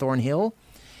Parkway in Thornhill.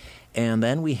 And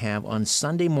then we have on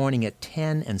Sunday morning at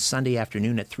 10 and Sunday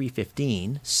afternoon at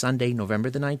 3:15, Sunday, November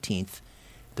the 19th,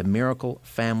 the Miracle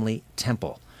Family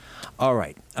Temple. All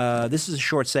right. This is a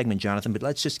short segment, Jonathan, but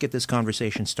let's just get this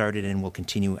conversation started and we'll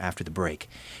continue after the break.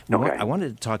 Okay. I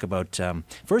wanted to talk about,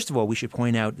 first of all, we should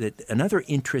point out that another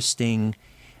interesting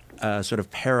sort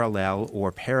of parallel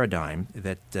or paradigm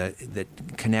that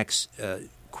connects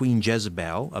Queen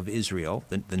Jezebel of Israel,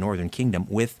 the Northern Kingdom,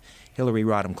 with Hillary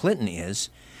Rodham Clinton is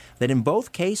that in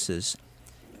both cases,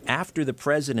 after the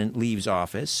president leaves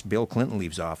office, Bill Clinton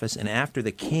leaves office, and after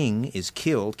the king is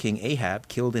killed, King Ahab,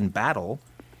 killed in battle,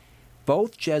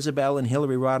 both Jezebel and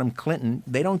Hillary Rodham Clinton,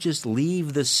 they don't just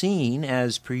leave the scene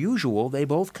as per usual. They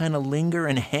both kind of linger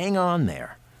and hang on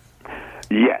there.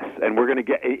 Yes, and we're going to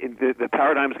get the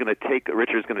paradigm is going to take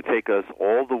Richard's going to take us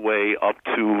all the way up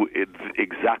to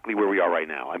exactly where we are right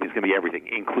now. I mean, it's going to be everything,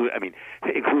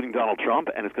 including Donald Trump,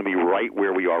 and it's going to be right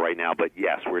where we are right now. But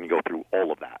yes, we're going to go through all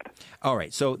of that. All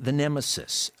right. So the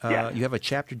Nemesis. Yes. You have a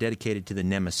chapter dedicated to the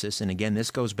Nemesis, and again,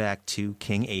 this goes back to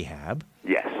King Ahab.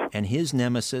 Yes. And his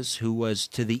nemesis, who was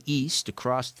to the east,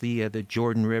 across the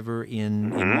Jordan River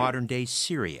in modern-day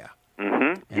Syria.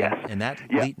 Mm-hmm. Yes. And that.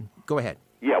 Yeah. Go ahead.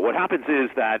 Yeah, what happens is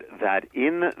that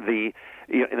in the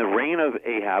reign of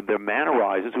Ahab, the man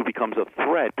arises who becomes a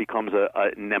threat, becomes a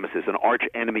nemesis, an arch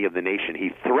enemy of the nation. He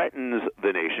threatens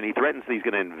the nation. He threatens that he's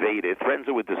going to invade it, threatens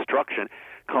it with destruction,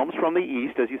 comes from the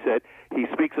east, as you said. He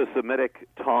speaks a Semitic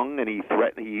tongue, and he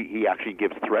actually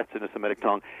gives threats in a Semitic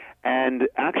tongue. And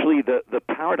actually, the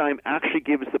paradigm actually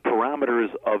gives the parameters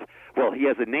of, well, he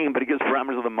has a name, but he gives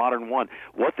parameters of the modern one.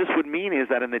 What this would mean is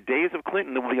that in the days of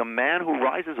Clinton, there will be a man who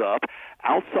rises up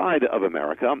outside of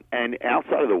America and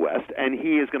outside of the West, and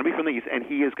he is going to be from the East, and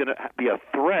he is going to be a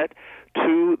threat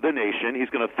to the nation. He's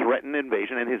going to threaten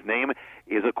invasion, and his name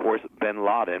is, of course, bin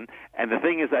Laden. And the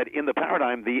thing is that in the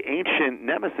paradigm, the ancient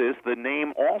nemesis, the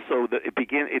name also, the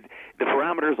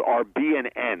parameters are B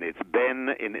and N. It's Ben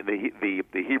in the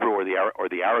Hebrew or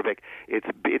the Arabic. It's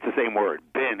the same word,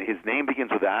 bin. His name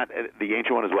begins with that, the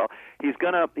ancient one as well. He's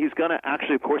gonna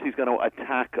actually, of course, he's going to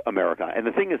attack America. And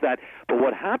the thing is that, but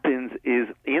what happens is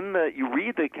you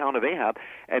read the account of Ahab,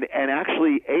 and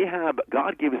actually Ahab,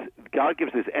 God gives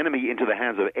this enemy into the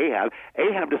hands of Ahab.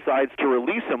 Ahab decides to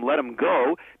release him, let him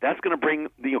go. That's going to bring,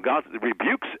 God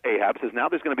rebukes Ahab, says now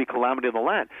there's going to be calamity in the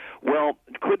land. Well,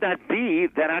 could that be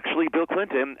that actually Bill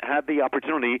Clinton had the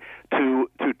opportunity to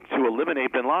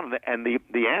eliminate bin Laden? And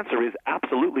the answer is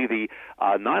absolutely. The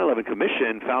 9/11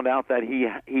 Commission found out that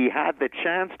he had the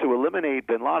chance to eliminate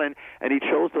bin Laden, and he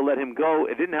chose to let him go.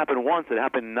 It didn't happen once; it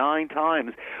happened 9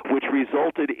 times, which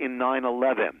resulted in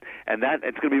 9/11. And that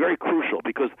it's going to be very crucial,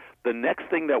 because the next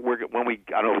thing that when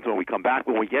we come back,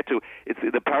 when we get to,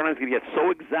 the paradigm is going to get so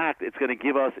exact, it's going to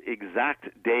give us exact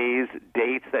days,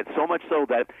 dates, that so much so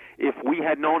that if I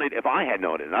had known it,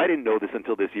 and I didn't know this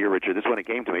until this year, Richard, this is when it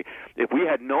came to me, if we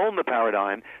had known the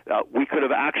paradigm, we could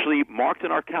have actually marked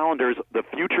in our calendars the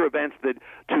future events that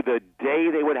to the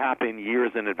day they would happen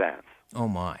years in advance. Oh,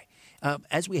 my.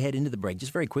 As we head into the break,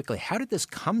 just very quickly, how did this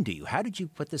come to you? How did you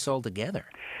put this all together?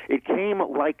 It came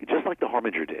just like The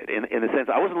Harbinger did, in the sense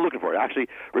I wasn't looking for it. Actually,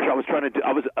 Rich, I was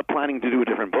planning to do a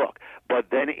different book, but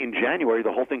then in January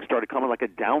the whole thing started coming like a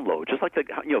download, just like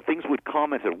things would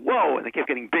come and said whoa, and they kept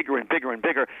getting bigger and bigger and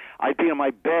bigger. I'd be on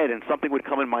my bed and something would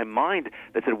come in my mind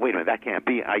that said, wait a minute, that can't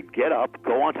be. I'd get up,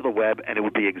 go onto the web, and it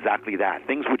would be exactly that.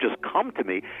 Things would just come to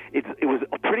me. It was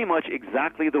pretty much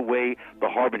exactly the way The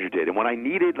Harbinger did. And when I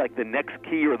needed like the next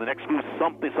key or the next clue,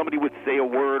 somebody would say a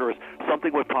word or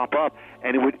something would pop up,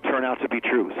 and it would turn out to be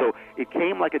true. So it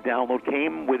came like a download,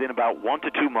 came within about 1 to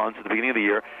 2 months at the beginning of the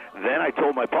year. Then I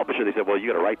told my publisher, they said, well, you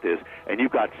got to write this, and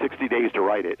you've got 60 days to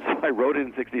write it. So I wrote it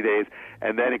in 60 days,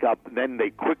 and then they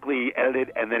quickly edited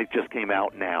it, and then it just came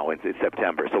out now. It's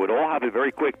September. So it all happened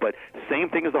very quick, but same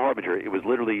thing as The Harbinger. It was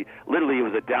literally it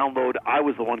was a download. I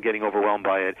was the one getting overwhelmed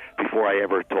by it before I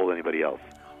ever told anybody else.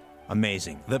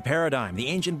 Amazing. The Paradigm, the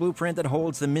ancient blueprint that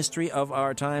holds the mystery of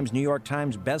our times. New York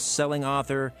Times best-selling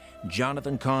author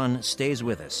Jonathan Cahn stays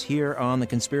with us here on The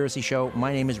Conspiracy Show.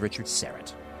 My name is Richard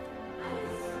Syrett.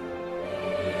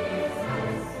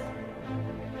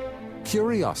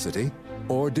 Curiosity,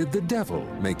 or did the devil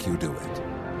make you do it?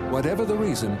 Whatever the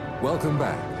reason, welcome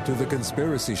back to The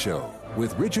Conspiracy Show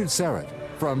with Richard Syrett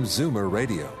from Zoomer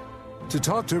Radio. To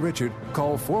talk to Richard,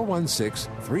 call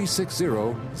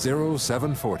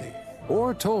 416-360-0740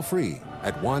 or toll free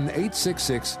at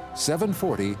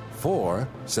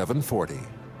 1-866-740-4740.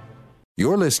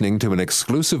 You're listening to an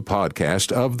exclusive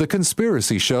podcast of The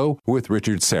Conspiracy Show with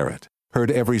Richard Syrett.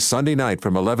 Heard every Sunday night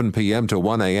from 11 p.m. to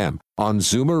 1 a.m. on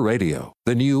Zoomer Radio,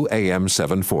 the new AM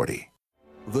 740.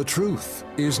 The truth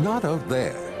is not out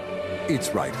there.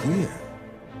 It's right here.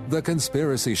 The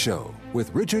Conspiracy Show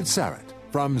with Richard Syrett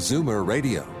from Zoomer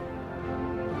Radio.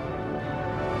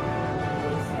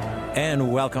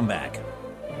 And welcome back.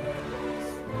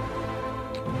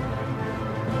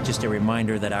 Just a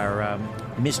reminder that our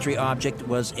mystery object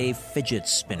was a fidget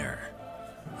spinner.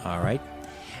 All right.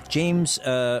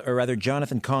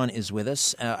 Jonathan Cahn is with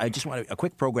us. I just want a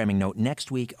quick programming note. Next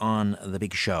week on The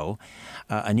Big Show,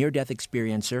 a near-death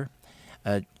experiencer,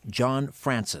 John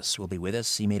Francis, will be with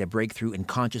us. He made a breakthrough in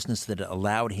consciousness that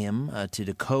allowed him to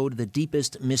decode the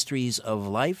deepest mysteries of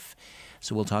life.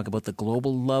 So we'll talk about the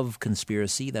global love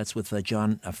conspiracy. That's with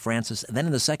John Francis. And then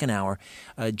in the second hour,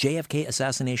 JFK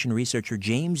assassination researcher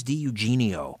James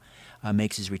DiEugenio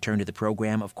makes his return to the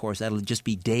program. Of course, that'll just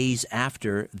be days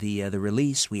after the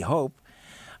release, we hope,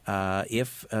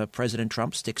 if President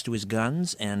Trump sticks to his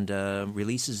guns and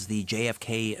releases the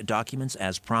JFK documents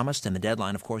as promised. And the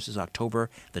deadline, of course, is October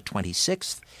the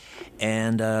 26th.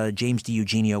 And James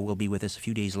DiEugenio will be with us a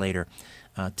few days later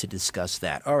to discuss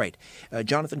that. All right.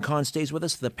 Jonathan Cahn stays with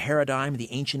us. The Paradigm, the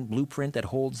ancient blueprint that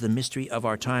holds the mystery of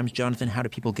our times. Jonathan, how do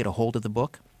people get a hold of the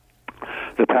book?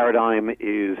 The Paradigm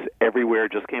is everywhere,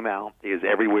 just came out, is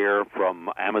everywhere from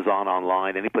Amazon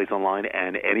online, any place online,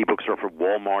 and any bookstore from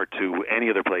Walmart to any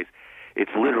other place.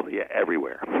 It's literally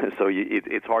everywhere, so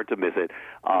it's hard to miss it.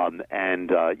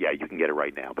 You can get it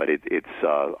right now, but it's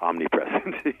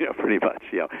omnipresent, pretty much.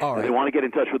 All right. If you want to get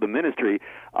in touch with the ministry,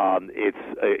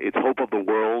 it's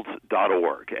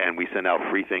hopeoftheworld.org, and we send out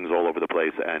free things all over the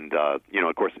place. And of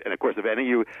course, if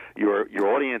any of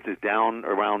your audience is down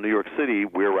around New York City,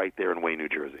 we're right there in Wayne, New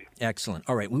Jersey. Excellent.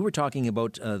 All right, we were talking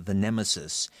about the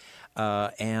Nemesis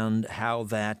and how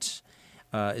that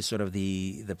is sort of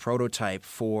the prototype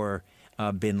for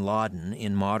bin Laden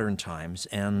in modern times,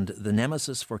 and the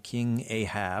nemesis for King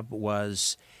Ahab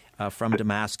was from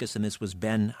Damascus, and this was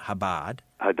Ben Hadad.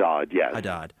 Hadad, yes.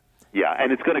 Hadad. Yeah,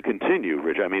 and it's going to continue,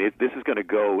 Rich. I mean, this is going to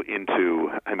go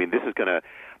into. I mean, this is going to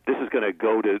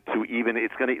go to even.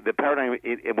 It's going to the paradigm.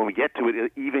 When we get to it,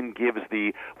 it even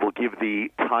will give the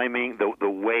timing,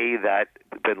 the way that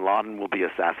bin Laden will be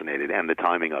assassinated, and the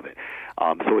timing of it.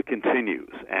 So it continues,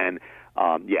 and.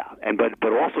 But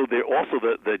also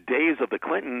the days of the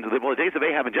Clintons, the days of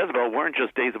Ahab and Jezebel weren't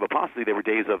just days of apostasy; they were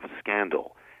days of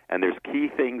scandal. And there's key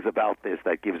things about this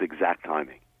that gives exact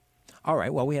timing. All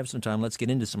right. Well, we have some time. Let's get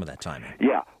into some of that timing.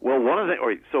 Yeah. Well, one of the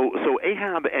so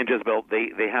Ahab and Jezebel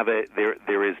they have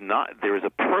there is a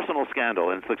personal scandal,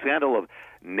 and it's the scandal of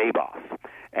Naboth,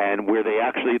 and where they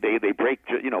break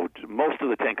most of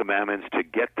the Ten Commandments to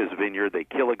get this vineyard. They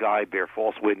kill a guy, bear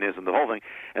false witness, and the whole thing.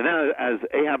 And then as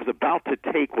Ahab is about to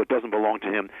take what doesn't belong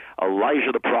to him,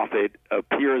 Elijah the prophet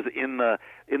appears in the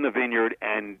vineyard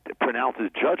and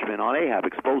pronounces judgment on Ahab,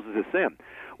 exposes his sin.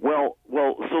 Well,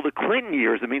 so the Clinton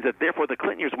years, it means that therefore the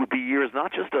Clinton years would be years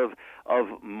not just of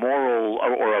moral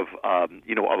or of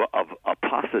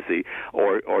apostasy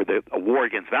or a war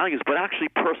against values, but actually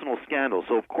personal scandals.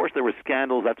 So of course there were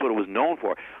scandals. That's what it was known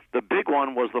for. The big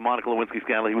one was the Monica Lewinsky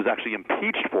scandal. He was actually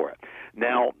impeached for it.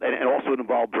 Now, and also it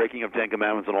involved breaking of Ten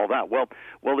Commandments and all that. Well,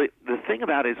 the thing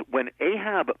about it is when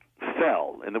Ahab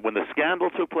fell, and when the scandal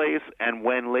took place, and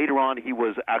when later on he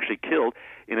was actually killed,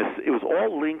 it was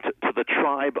all linked to the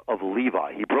tribe of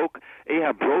Levi.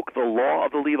 Ahab broke the law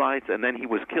of the Levites, and then he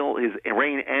was killed. His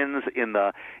reign ends in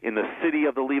the city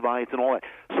of the Levites and all that.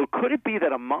 So could it be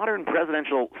that a modern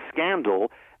presidential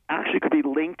scandal actually could be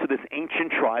linked to this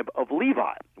ancient tribe of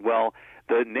Levi? Well,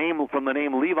 from the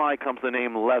name Levi comes the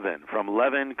name Levin. From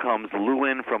Levin comes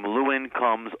Lewin. From Lewin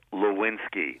comes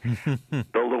Lewinsky. The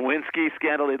Lewinsky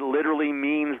scandal, it literally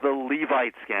means the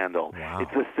Levite scandal. Wow.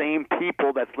 It's the same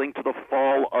people that's linked to the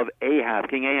fall of Ahab,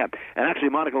 King Ahab. And actually,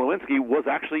 Monica Lewinsky was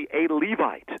actually a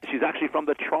Levite. She's actually from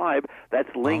the tribe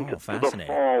that's linked to the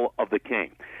fall of the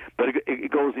king. But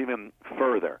it goes even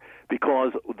further,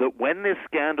 because when this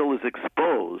scandal is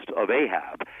exposed of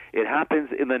Ahab, it happens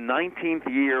in the 19th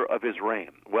year of his reign.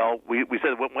 Well, we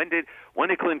said, when did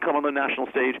Clinton come on the national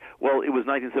stage? Well, it was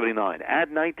 1979.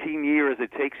 Add 19 years,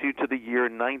 it takes you to the year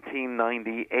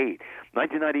 1998.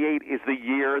 1998 is the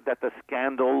year that the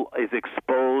scandal is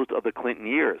exposed of the Clinton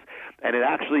years. And it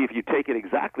actually, if you take it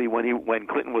exactly when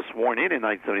Clinton was sworn in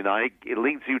 1979, it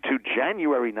links you to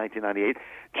January 1998.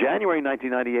 January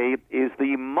 1998 is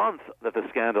the month that the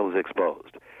scandal is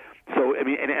exposed. So, I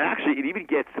mean, and actually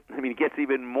it gets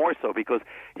even more so, because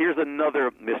here's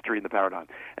another mystery in the paradigm,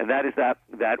 and that is that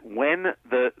when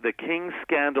the King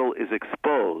scandal is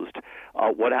exposed,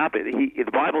 what happened?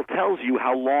 The Bible tells you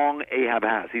how long Ahab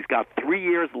has. He's got 3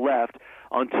 years left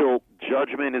until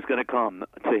judgment is going to come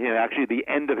to him, actually the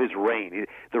end of his reign.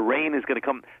 The reign is going to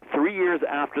come 3 years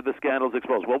after the scandal is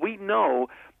exposed. Well, we know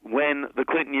when the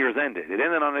Clinton years ended. It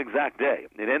ended on an exact day.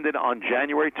 It ended on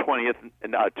January 20th,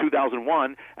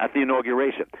 2001, at the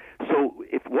inauguration. So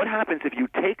what happens if you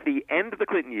take the end of the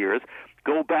Clinton years,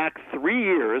 go back 3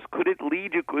 years, could it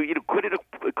lead you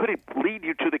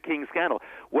to the King scandal?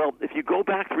 Well, if you go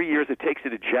back 3 years, it takes you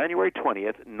to January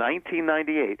 20th,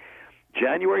 1998.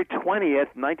 January 20th,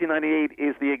 1998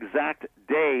 is the exact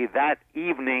day, that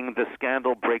evening, the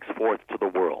scandal breaks forth to the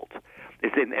world.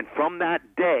 And from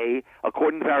that day,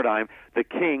 according to the paradigm, the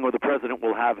king or the president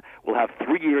will have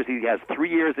 3 years. He has 3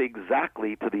 years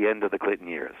exactly to the end of the Clinton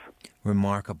years.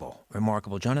 Remarkable.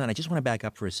 Jonathan, I just want to back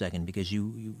up for a second, because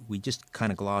we just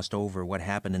kind of glossed over what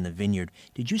happened in the vineyard.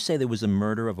 Did you say there was a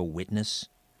murder of a witness?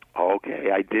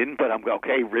 Okay, I didn't, but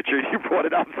okay, Richard, you brought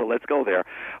it up, so let's go there.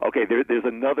 Okay, there's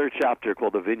another chapter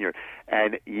called the Vineyard,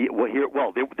 and there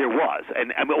was,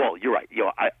 and well, you're right.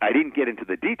 I didn't get into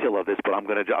the detail of this, but I'm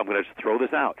gonna just throw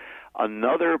this out.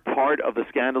 Another part of the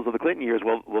scandals of the Clinton years,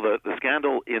 the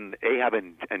scandal in Ahab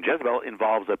and Jezebel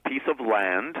involves a piece of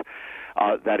land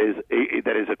that is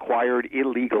acquired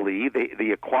illegally.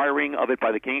 The acquiring of it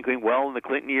by the king and queen. Well, in the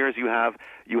Clinton years, you have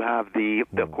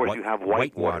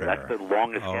Whitewater. That's the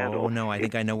longest scandal. Oh no, I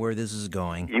think I know where this is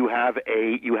going. You have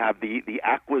the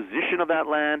acquisition of that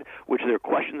land, which there are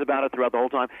questions about it throughout the whole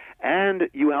time, and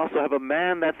you also have a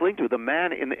man that's linked to it. The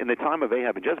man in the time of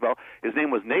Ahab and Jezebel, his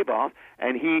name was Naboth,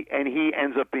 and he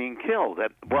ends up being killed.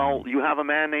 You have a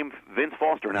man named Vince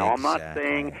Foster. Now,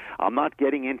 Exactly. I'm not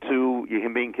getting into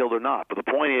him being killed or not, but the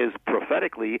point is,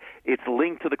 prophetically, it's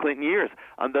linked to the Clinton years.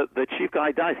 The chief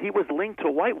guy dies. He was linked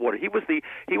to Whitewater. He was the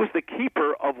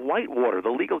keeper of Whitewater,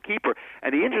 the legal keeper.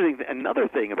 And another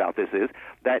thing about this is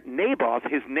that Naboth,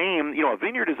 his name, a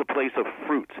vineyard is a place of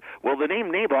fruits. Well, the name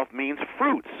Naboth means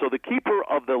fruits. So the keeper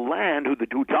of the land who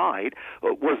died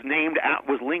was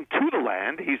linked to the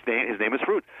land. His name is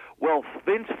Fruits. Well,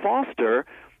 Vince Foster,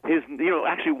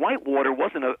 actually Whitewater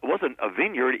wasn't a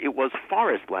vineyard, it was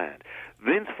forest land.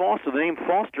 Vince Foster, the name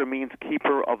Foster means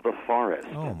keeper of the forest.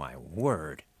 Oh my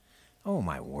word.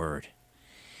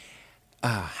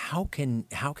 How can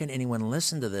anyone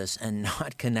listen to this and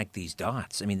not connect these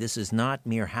dots? I mean, this is not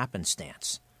mere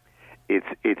happenstance.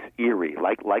 It's eerie,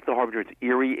 like the Harbinger. It's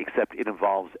eerie, except it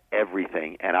involves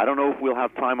everything. And I don't know if we'll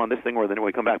have time on this thing or then when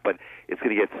we come back, but it's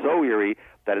going to get so eerie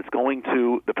that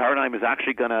the paradigm is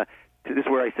actually going to. This is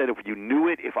where I said, if you knew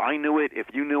it, if I knew it, if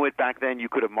you knew it back then, you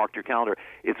could have marked your calendar.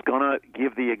 It's going to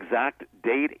give the exact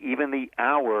date, even the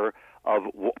hour of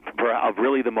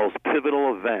really the most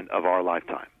pivotal event of our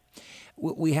lifetime.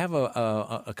 We have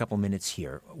a couple minutes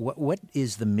here. What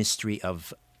is the mystery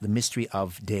of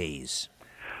days?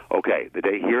 Okay, the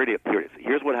day here it is.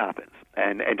 Here's what happens.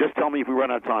 And just tell me if we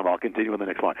run out of time. I'll continue in the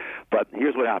next one. But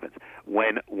here's what happens: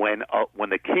 when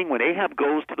Ahab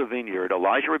goes to the vineyard,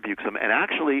 Elijah rebukes him, and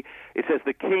actually it says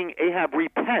the king Ahab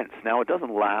repents. Now it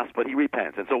doesn't last, but he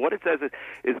repents. And so what it says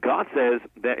is God says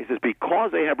that he says,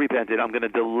 because Ahab repented, I'm going to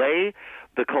delay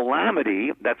the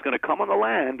calamity that's going to come on the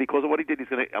land because of what he did.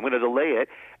 I'm going to delay it,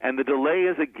 and the delay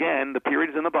is, again, the period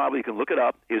is in the Bible. You can look it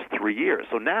up. Is 3 years.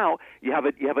 So now you have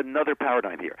another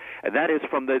paradigm here, and that is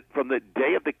from the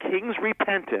day of the king's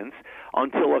repentance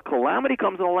until a calamity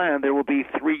comes on the land, there will be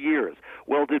 3 years.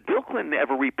 Well, did Bill Clinton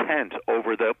ever repent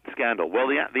over the scandal? Well,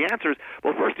 the answer is,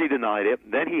 well, first he denied it,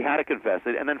 then he had to confess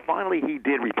it, and then finally he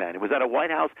did repent. It was at a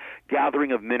White House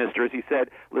gathering of ministers. He said,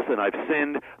 listen, I've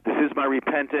sinned. This is my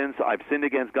repentance. I've sinned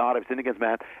against God. I've sinned against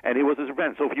man. And it was his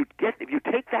repentance. So if you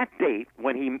take that date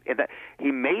when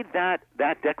he made that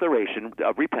declaration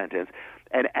of repentance,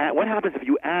 and what happens if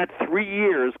you add 3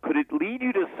 years? Could it lead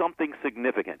you to something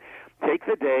significant? Take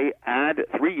the day, add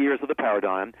 3 years of the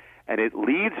paradigm, and it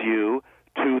leads you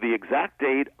to the exact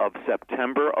date of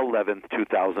September 11th,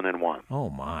 2001. Oh,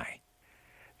 my.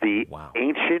 The Wow.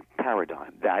 ancient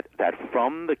paradigm that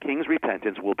from the king's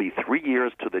repentance will be 3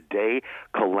 years to the day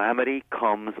calamity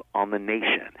comes on the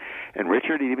nation. And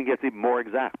Richard, it even gets even more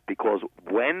exact, because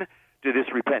when did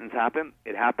this repentance happen?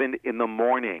 It happened in the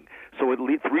morning. So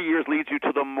 3 years leads you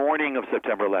to the morning of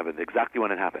September 11th, exactly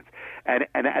when it happens. And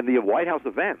the White House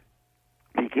event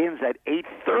begins at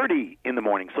 8:30 in the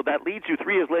morning. So that leads you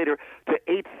 3 years later to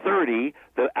 8:30,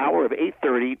 the hour of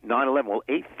 8:30, 9/11. Well,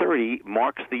 8:30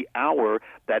 marks the hour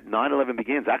that 9/11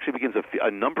 begins. Actually begins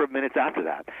a number of minutes after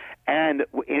that. And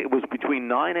it was between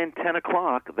 9 and 10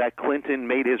 o'clock that Clinton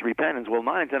made his repentance. Well,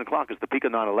 9 and 10 o'clock is the peak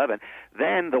of 9/11.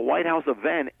 Then the White House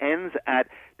event ends at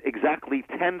exactly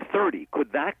 10:30.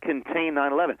 Could that contain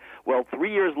 9/11? Well,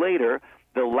 3 years later,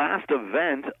 the last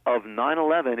event of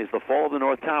 9/11 is the fall of the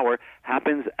North Tower,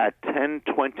 happens at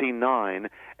 10:29,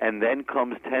 and then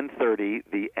comes 10:30,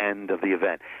 the end of the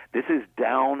event. This is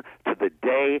down to the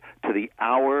day, to the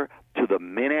hour, to the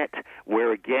minute,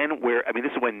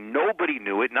 this is when nobody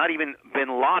knew it, not even bin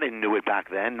Laden knew it back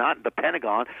then, not the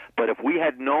Pentagon, but if we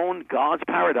had known God's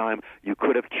paradigm, you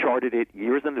could have charted it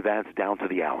years in advance down to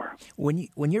the hour.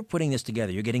 When you're putting this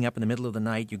together, you're getting up in the middle of the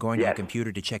night, you're going to Yes. your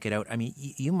computer to check it out. I mean,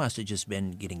 you must have just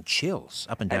been getting chills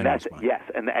up and down And your that's spine. yes,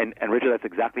 and Richard, that's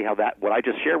exactly how what I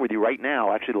just shared with you right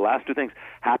now. Actually, the last two things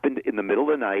happened in the middle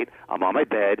of the night. I'm on my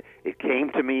bed. It came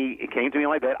to me on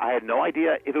my bed. I had no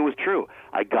idea if it was true.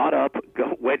 I got up,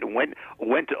 went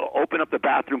to open up the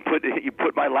bathroom, put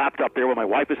my laptop there while my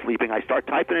wife is sleeping. I start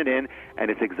typing it in, and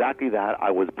it's exactly that.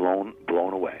 I was blown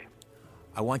away.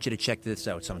 I want you to check this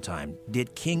out sometime.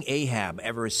 Did King Ahab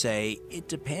ever say, it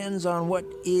depends on what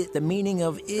the meaning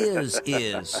of is?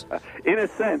 In a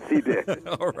sense, he did.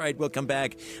 All right, we'll come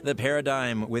back. The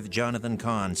Paradigm with Jonathan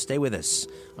Cahn. Stay with us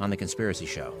on The Conspiracy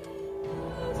Show.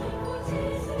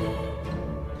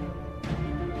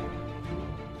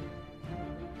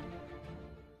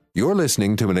 You're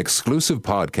listening to an exclusive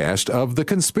podcast of The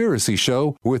Conspiracy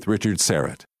Show with Richard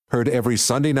Serrett. Heard every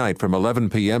Sunday night from 11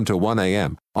 p.m. to 1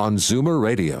 a.m. on Zoomer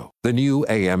Radio, the new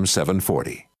AM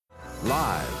 740.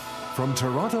 Live from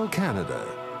Toronto, Canada,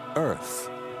 Earth.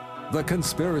 The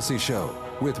Conspiracy Show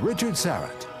with Richard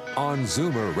Serrett on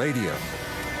Zoomer Radio.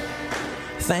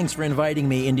 Thanks for inviting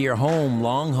me into your home,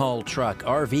 long-haul truck,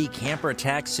 RV, camper,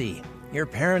 taxi, your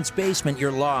parents' basement,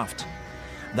 your loft,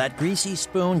 that greasy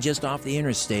spoon just off the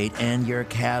interstate, and your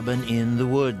cabin in the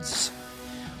woods.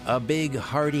 A big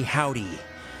hearty howdy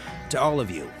to all of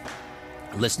you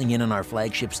listening in on our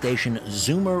flagship station,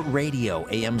 Zoomer Radio,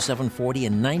 AM 740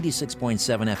 and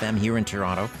 96.7 FM here in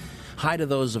Toronto. Hi to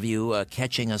those of you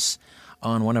catching us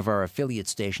on one of our affiliate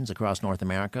stations across North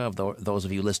America. Those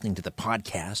of you listening to the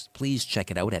podcast, please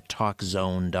check it out at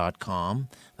TalkZone.com.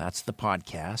 That's the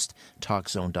podcast,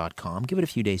 TalkZone.com. Give it a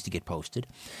few days to get posted.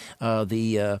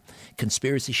 The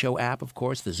Conspiracy Show app, of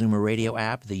course, the Zoomer Radio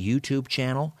app, the YouTube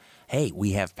channel. Hey,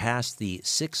 we have passed the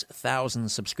 6,000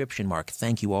 subscription mark.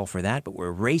 Thank you all for that. But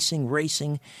we're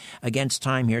racing against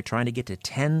time here, trying to get to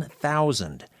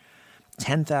 10,000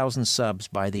 subs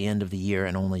by the end of the year,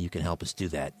 and only you can help us do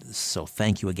that. So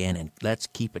thank you again, and let's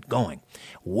keep it going.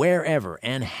 Wherever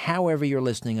and however you're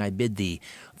listening, I bid thee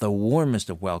the warmest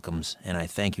of welcomes, and I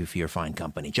thank you for your fine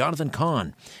company. Jonathan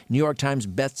Cahn, New York Times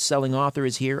best-selling author,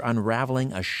 is here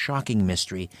unraveling a shocking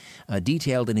mystery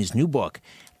detailed in his new book,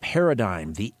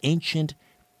 Paradigm, the ancient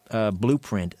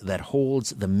blueprint that holds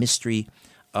the mystery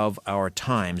of our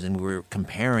times. And we're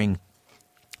comparing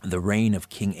the reign of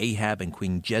King Ahab and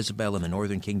Queen Jezebel in the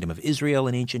northern kingdom of Israel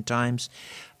in ancient times,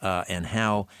 and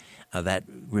how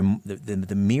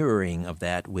the mirroring of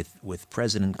that with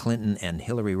President Clinton and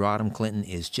Hillary Rodham Clinton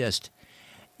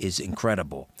is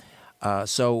incredible.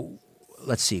 So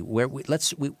let's see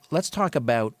let's talk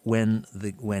about when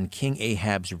King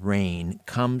Ahab's reign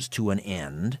comes to an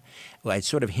end. Well, I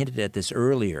sort of hinted at this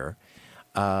earlier,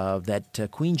 that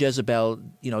Queen Jezebel,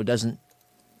 doesn't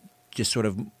just sort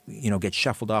of, get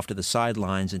shuffled off to the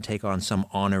sidelines and take on some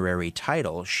honorary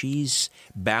title. She's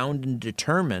bound and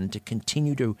determined to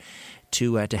continue to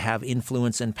have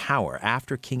influence and power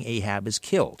after King Ahab is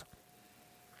killed.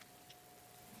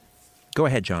 Go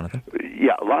ahead, Jonathan.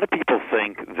 Yeah, a lot of people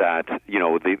think that,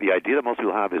 the idea that most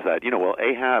people have is that,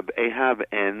 Ahab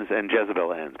ends and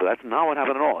Jezebel ends. But that's not what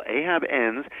happened at all. Ahab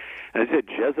ends, and as I said,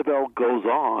 Jezebel goes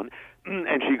on,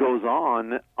 and she goes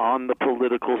on the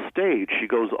political stage. She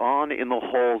goes on in the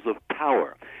halls of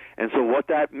power. And so what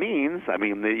that means, I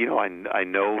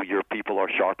know your people are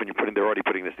sharp and they're already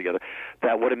putting this together,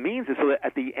 that what it means is so that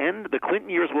at the end, the Clinton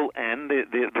years will end,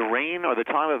 the reign or the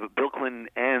time of Bill Clinton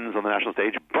ends on the national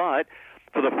stage, but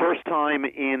for the first time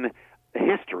in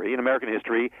history, in American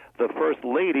history, the First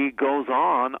Lady goes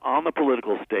on the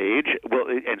political stage. Well,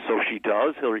 and so she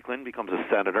does. Hillary Clinton becomes a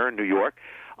senator in New York.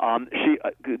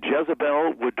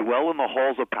 Jezebel would dwell in the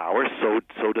halls of power,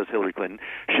 so does Hillary Clinton.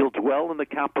 She'll dwell in the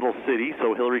capital city,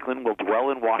 so Hillary Clinton will dwell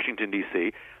in Washington,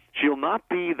 D.C. She's not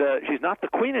the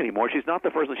queen anymore. She's not the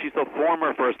first lady. She's the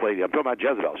former first lady. I'm talking about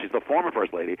Jezebel. She's the former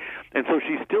first lady. And so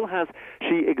she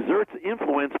exerts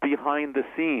influence behind the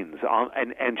scenes,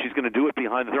 and she's going to do it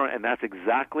behind the throne, and that's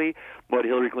exactly what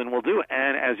Hillary Clinton will do.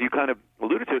 And as you kind of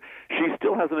alluded to, she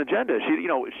still has an agenda.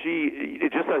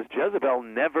 It just as Jezebel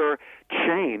never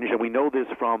changed, and we know this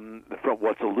from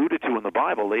what's alluded to in the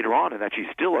Bible later on, and that she's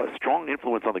still a strong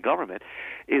influence on the government,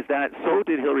 is that so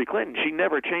did Hillary Clinton. She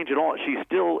never changed at all. She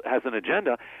still has an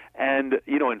agenda, and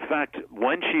in fact,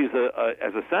 when she's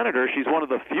as a senator, she's one of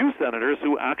the few senators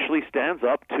who actually stands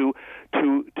up to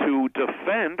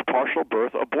defend partial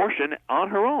birth abortion on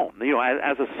her own,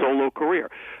 as a solo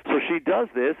career. So she does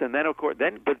this, and then of course,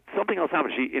 but something else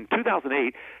happens. In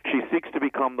 2008, she seeks to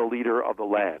become the leader of the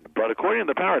land, but according to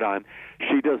the paradigm,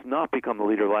 she does not become the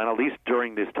leader of the land. At least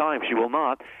during this time, she will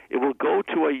not. It will go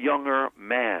to a younger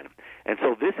man. And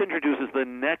so this introduces the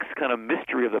next kind of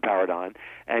mystery of the paradigm,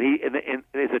 and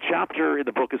there's a chapter in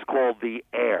the book is called The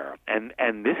Heir, and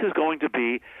this is going to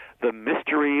be the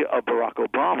mystery of Barack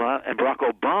Obama, and Barack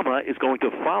Obama is going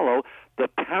to follow the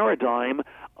paradigm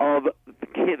of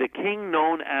the king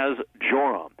known as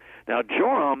Joram. Now,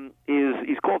 Joram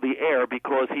he's called the heir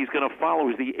because he's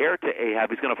the heir to Ahab.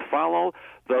 He's going to follow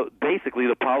basically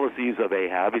the policies of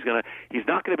Ahab. He's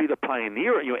not going to be the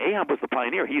pioneer. Ahab was the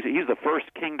pioneer. He's the first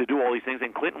king to do all these things,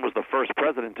 and Clinton was the first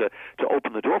president to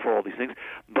open the door for all these things.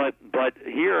 But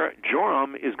here,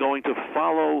 Joram is going to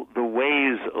follow the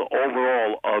ways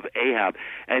overall of Ahab,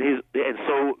 and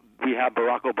so we have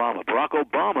Barack Obama. Barack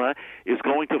Obama is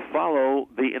going to follow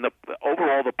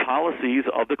overall the policies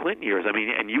of the Clinton years. I mean,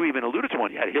 and you even alluded to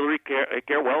one. You had Hillary Care.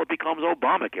 Well, it becomes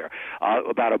Obamacare.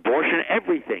 About abortion,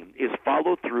 everything is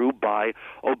followed through by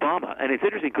Obama. And it's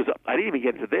interesting because I didn't even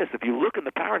get into this. If you look in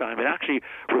the paradigm, it actually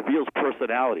reveals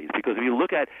personalities. Because if you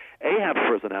look at Ahab's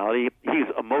personality, he's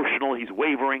emotional, he's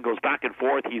wavering, goes back and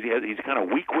forth. He's kind of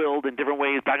weak-willed in different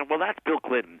ways. Well, that's Bill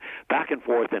Clinton, back and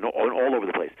forth and all over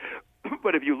the place.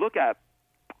 But if you look at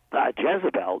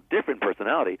Jezebel, different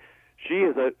personality. She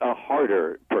is a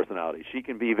harder personality. She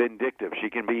can be vindictive. She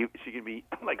can be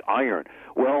like iron.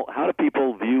 Well, how do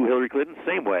people view Hillary Clinton?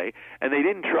 Same way, and they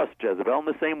didn't trust Jezebel in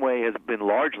the same way has been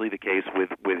largely the case with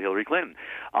Hillary Clinton.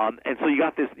 And so you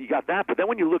got that. But then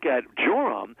when you look at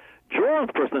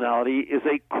Joram's personality is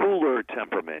a cooler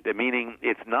temperament, meaning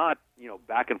it's not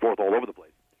back and forth all over the place.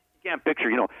 You can't picture,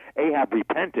 Ahab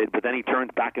repented, but then he turns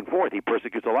back and forth. He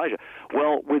persecutes Elijah.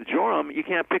 Well, with Joram, you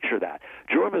can't picture that.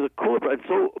 Joram is a cooler, and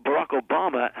so Barack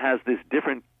Obama has this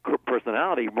different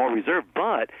personality, more reserved.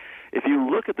 But if you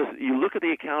look at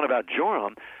the account about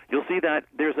Joram, you'll see that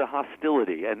there's a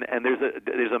hostility, and there's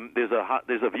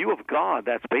a view of God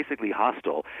that's basically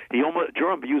hostile.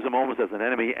 Joram views him almost as an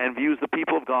enemy, and views the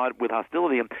people of God with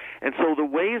hostility. And so the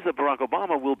ways of Barack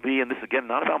Obama will be, and this again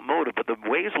not about motive, but the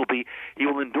ways will be, he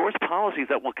will endorse policies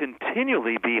that will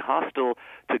continually be hostile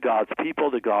to God's people,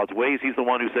 to God's ways. He's the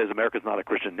one who says America's not a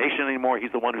Christian nation anymore.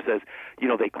 He's the one who says,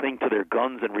 they cling to their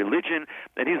guns and religion,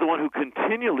 and he's the one who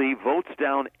continually votes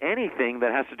down anything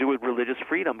that has to do with religious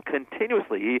freedom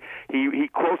continuously. He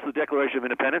quotes the Declaration of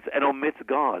Independence and omits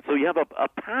God. So you have a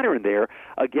pattern there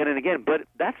again and again. But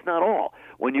that's not all.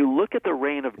 When you look at the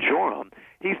reign of Joram,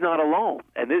 he's not alone.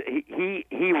 And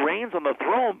he reigns on the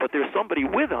throne, but there's somebody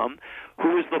with him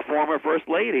who is the former First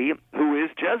Lady, who is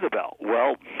Jezebel.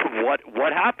 Well,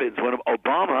 what happens when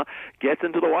Obama gets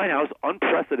into the White House?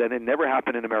 Unprecedented, never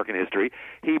happened in American history.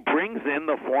 He brings in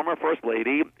the former First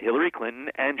Lady, Hillary Clinton,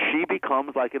 and she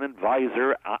becomes like an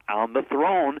advisor on the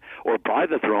throne or by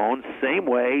the throne, same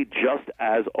way just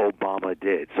as Obama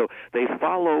did. So they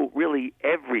follow really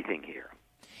everything here.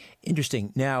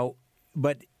 Interesting. Now,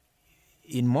 but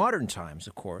in modern times,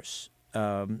 of course,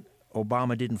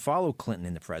 Obama didn't follow Clinton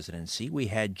in the presidency. We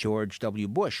had George W.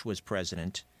 Bush was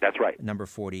president. That's right. Number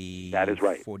 40. That is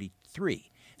right.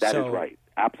 43. That is right.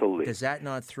 Absolutely. Does that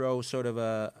not throw sort of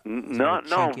a no?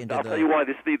 I'll tell you why.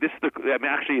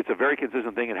 Actually, it's a very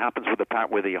consistent thing. It happens with the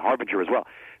Harbinger as well.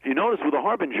 If you notice with the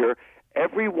Harbinger,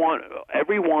 everyone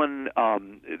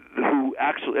who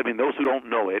actually, those who don't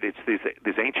know it, it's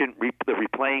this ancient the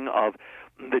replaying of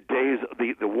the days,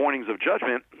 the warnings of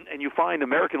judgment, and you find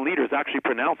American leaders actually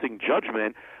pronouncing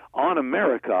judgment on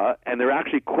America, and they're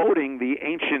actually quoting the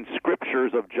ancient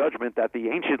scriptures of judgment that the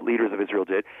ancient leaders of Israel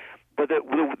did. But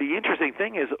the interesting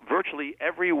thing is virtually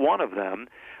every one of them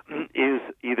is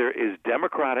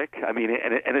democratic. And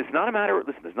it's not a matter.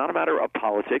 Listen, it's not a matter of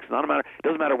politics. It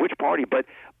doesn't matter which party. But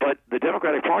the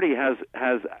Democratic Party has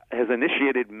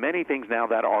initiated many things now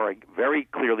that are very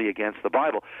clearly against the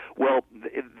Bible. Well,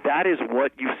 that is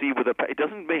what you see with it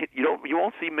doesn't make you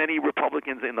won't see many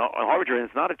Republicans in the Harbinger, and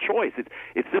it's not a choice.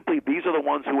 It's simply these are the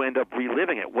ones who end up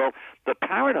reliving it. Well, the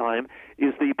paradigm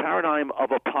is the paradigm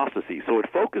of apostasy. So it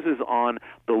focuses on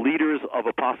the leaders of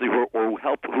apostasy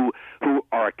who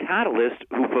are a catalyst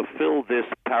who fulfill this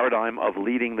paradigm of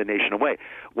leading the nation away.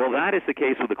 Well, that is the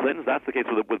case with the Clintons. That's the case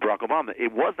with Barack Obama.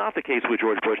 It was not the case with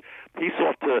George Bush. He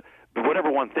sought to,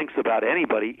 whatever one thinks about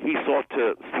anybody, he sought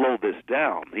to slow this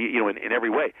down, in every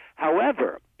way.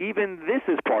 However, even this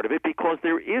is part of it because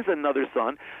there is another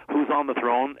son who's on the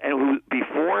throne and who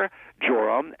before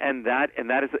Joram, and that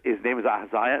is his name is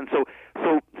Ahaziah, and so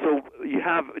you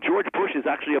have George Bush is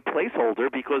actually a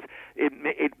placeholder because it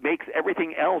makes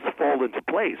everything else fall into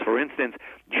place. For instance,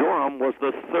 Joram was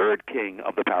the third king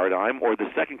of the paradigm, or the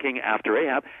second king after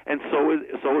Ahab, and so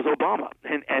is Obama,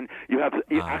 and you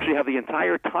actually have the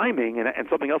entire timing, and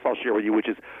something else I'll share with you, which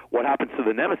is what happens to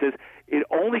the nemesis. It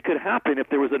only could happen if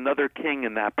there was another king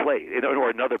in that place, or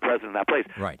another president in that place.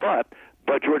 Right.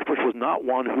 But George Bush was not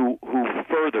one who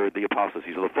furthered the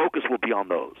apostasy, so the focus will be on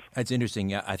those. That's interesting.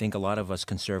 Yeah, I think a lot of us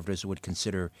conservatives would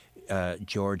consider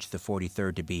George the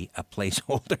 43rd to be a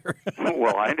placeholder.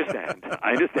 Well, I understand,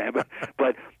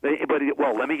 but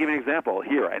let me give you an example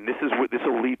here, and this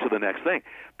will lead to the next thing,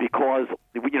 because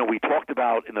we talked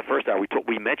about in the first hour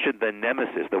we mentioned the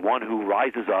nemesis, the one who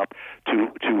rises up to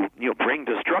bring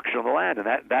destruction on the land, and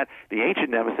that the ancient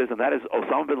nemesis, and that is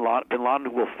Osama bin Laden,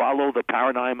 who will follow the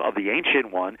paradigm of the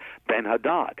ancient one,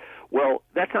 Ben-Hadad. Well,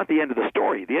 that's not the end of the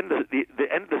story. The end of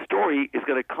the story is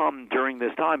going to come during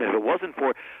this time, and if it wasn't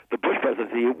for the Bush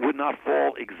presidency, it would not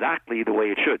fall exactly the way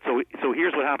it should. So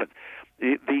here's what happens.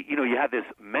 You had this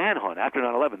manhunt after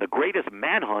 9/11, the greatest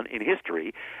manhunt in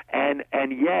history, and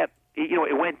yet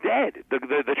it went dead.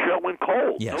 The trail went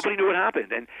cold. Yes. Nobody knew what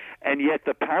happened, and yet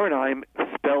the paradigm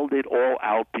spelled it all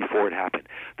out before it happened.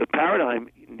 The paradigm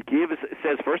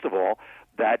says first of all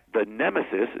that the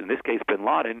nemesis, in this case bin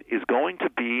Laden, is going to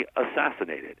be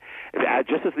assassinated,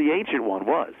 just as the ancient one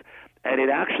was. And it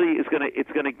actually is going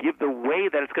to give the way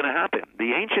that it's going to happen.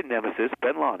 The ancient nemesis,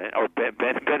 bin Laden, or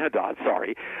Ben-Hadad,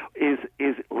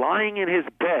 is lying in his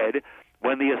bed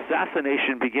when the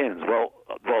assassination begins. Well,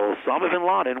 Osama bin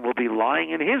Laden will be lying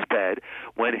in his bed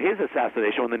when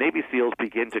the Navy SEALs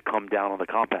begin to come down on the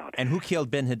compound. And who killed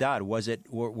Ben-Hadad? Was it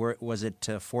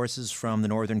forces from the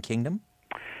Northern Kingdom?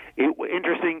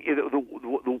 Interesting. It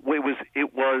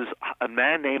was a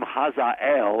man named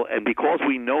Hazael, and because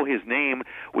we know his name,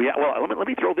 let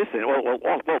me throw this in.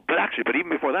 But even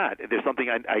before that, there's something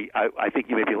I think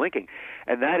you may be linking,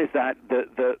 and that is that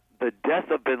the death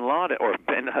of bin Laden or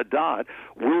Ben-Hadad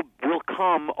will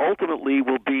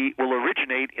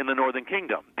originate in the Northern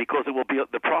Kingdom, because it will be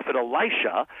the prophet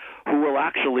Elisha who will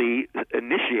actually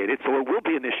initiate it. So it will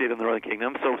be initiated in the Northern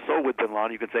Kingdom. So with bin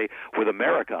Laden, you could say with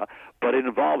America, but it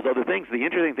involves other things. The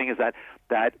interesting thing is that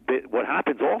what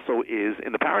happens also is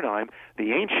in the paradigm,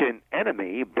 the ancient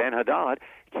enemy Ben-Hadad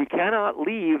he cannot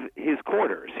leave his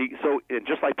quarters. And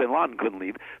just like bin Laden couldn't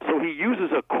leave, so he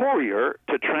uses a courier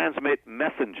to transmit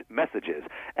messages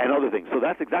and other things. So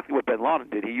that's exactly what bin Laden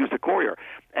did. He used a courier,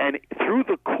 and through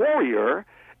the courier,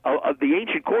 the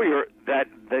ancient courier, that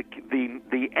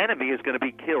the enemy is going to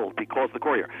be killed because of the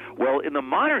courier. Well, in the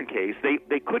modern case,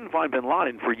 they couldn't find bin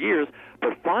Laden for years,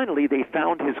 but finally they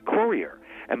found his courier.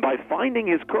 And by finding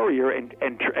his courier and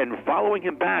following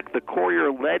him back, the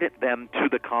courier led them to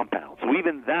the compound. So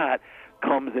even that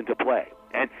comes into play.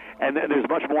 And then there's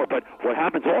much more. But what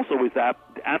happens also is that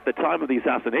at the time of the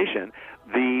assassination,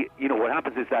 what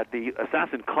happens is that the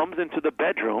assassin comes into the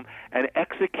bedroom and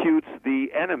executes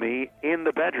the enemy in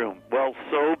the bedroom. Well,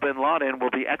 so bin Laden will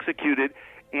be executed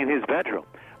in his bedroom.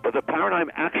 But the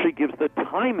paradigm actually gives the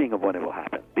timing of when it will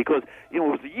happen, because it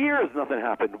was years nothing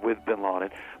happened with bin Laden,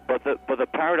 but the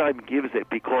paradigm gives it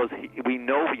because we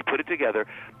know he put it together.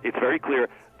 It's very clear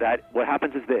that what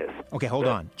happens is this. Okay, hold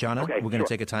on, Jonna. Okay, we're going to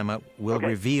take a time out. We'll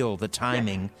reveal the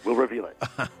timing. Yes, we'll reveal it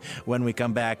when we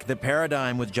come back. The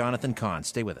Paradigm with Jonathan Cahn.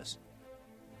 Stay with us.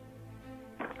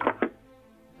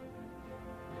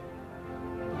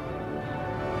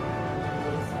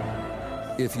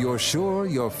 If you're sure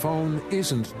your phone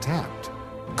isn't tapped,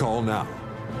 call now.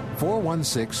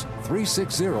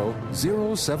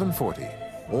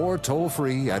 416-360-0740 or toll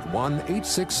free at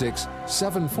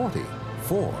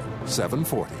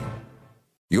 1-866-740-4740.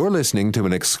 You're listening to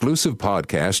an exclusive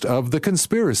podcast of The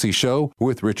Conspiracy Show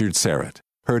with Richard Serrett.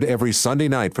 Heard every Sunday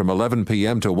night from 11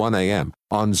 p.m. to 1 a.m.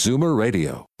 on Zoomer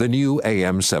Radio, the new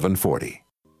AM 740.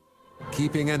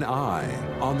 Keeping an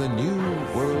eye on the new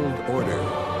world order.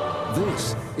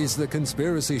 This is The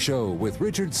Conspiracy Show with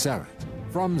Richard Serrett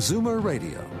from Zoomer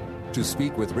Radio. To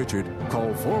speak with Richard,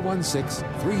 call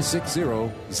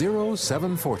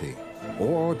 416-360-0740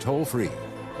 or toll free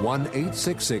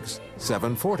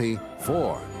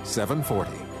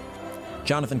 1-866-740-4740.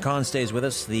 Jonathan Cahn stays with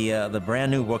us. The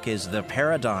brand new book is The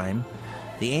Paradigm,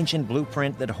 the ancient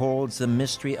blueprint that holds the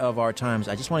mystery of our times.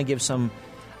 I just want to give some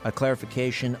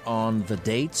clarification on the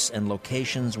dates and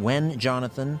locations when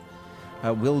Jonathan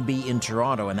will be in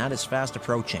Toronto, and that is fast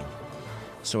approaching.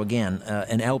 So again,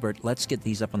 and Albert, let's get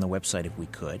these up on the website if we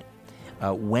could.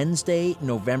 Wednesday,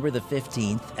 November the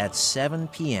 15th at 7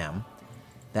 p.m.,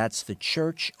 that's the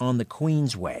Church on the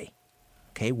Queensway.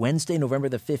 Okay, Wednesday, November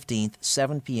the 15th,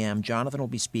 7 p.m., Jonathan will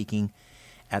be speaking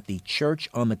at the Church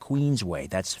on the Queensway.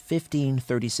 That's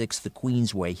 1536 the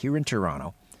Queensway here in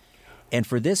Toronto. And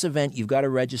for this event, you've got to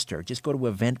register. Just go to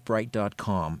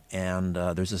eventbrite.com, and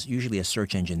there's usually a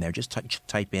search engine there. Just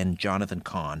type in Jonathan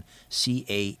Cahn,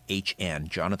 C-A-H-N,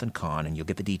 Jonathan Cahn, and you'll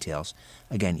get the details.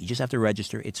 Again, you just have to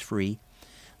register. It's free.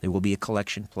 There will be a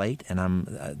collection plate, and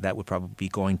that would probably be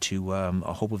going to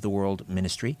a Hope of the World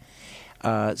ministry.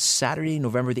 Saturday,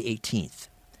 November the 18th.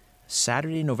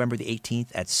 Saturday, November the 18th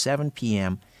at 7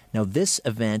 p.m. Now, this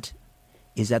event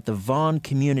is at the Vaughan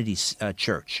Community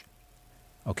Church.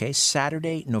 Okay,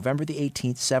 Saturday, November the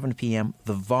 18th, 7 p.m.,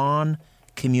 the Vaughan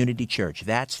Community Church.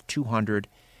 That's 200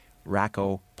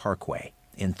 Racco Parkway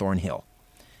in Thornhill.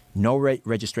 No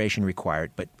registration required,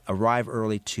 but arrive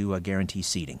early to guarantee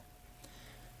seating.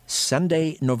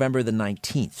 Sunday, November the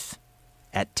 19th,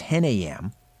 at 10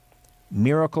 a.m.,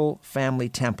 Miracle Family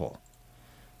Temple.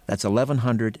 That's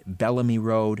 1100 Bellamy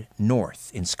Road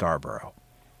North in Scarborough.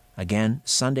 Again,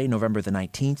 Sunday, November the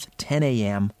 19th, 10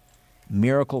 a.m.,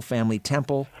 Miracle Family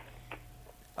Temple,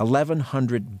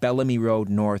 1100 Bellamy Road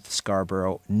North,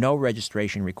 Scarborough. No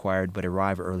registration required, but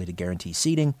arrive early to guarantee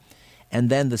seating. And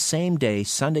then the same day,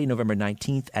 Sunday, November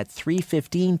 19th at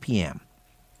 3:15 p.m.,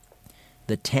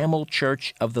 the Tamil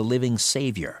Church of the Living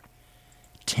Savior.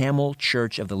 Tamil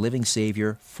Church of the Living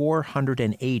Savior,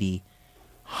 480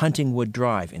 Huntingwood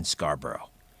Drive in Scarborough.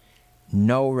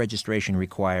 No registration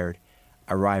required.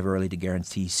 Arrive early to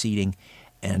guarantee seating.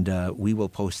 And we will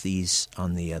post these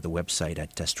on the website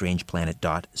at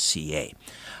strangeplanet.ca.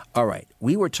 All right,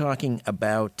 we were talking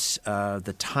about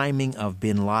the timing of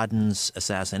bin Laden's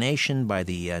assassination by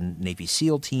the Navy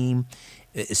SEAL team,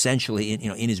 essentially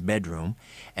in his bedroom,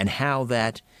 and how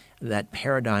that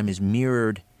paradigm is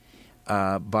mirrored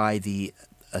by the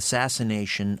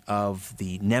assassination of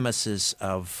the nemesis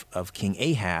of King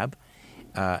Ahab,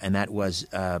 and that was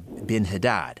bin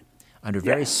Hadad. under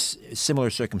very similar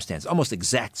circumstances, almost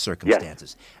exact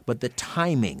circumstances. But the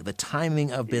timing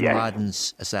of bin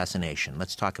Laden's assassination,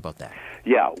 let's talk about that.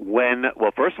 Yeah,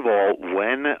 first of all,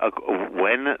 when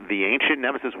the ancient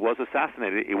nemesis was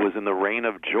assassinated, it was in the reign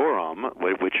of Joram,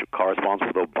 which corresponds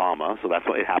with Obama. So that's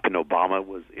what it happened. Obama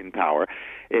was in power.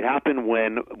 It happened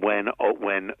when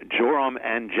Joram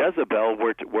and Jezebel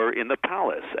were in the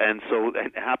palace, and so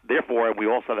therefore we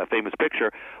all saw that famous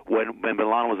picture when bin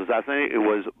Laden was assassinated. It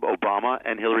was Obama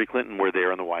and Hillary Clinton were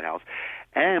there in the White House.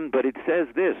 But it says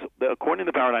this, according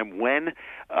to the paradigm, when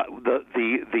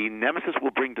the nemesis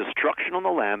will bring destruction on the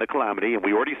land, the calamity, and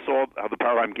we already saw how the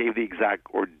paradigm gave the exact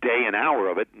or day and hour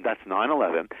of it. That's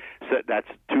 9/11. So that's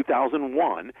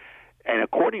 2001. And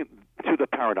according to the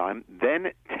paradigm,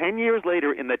 then 10 years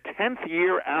later, in the 10th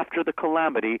year after the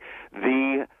calamity,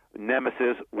 the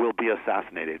nemesis will be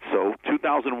assassinated. So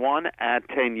 2001, add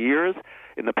 10 years.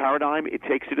 In the paradigm, it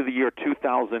takes you to the year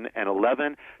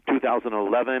 2011.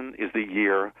 2011 is the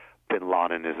year bin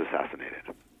Laden is assassinated.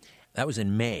 That was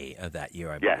in May of that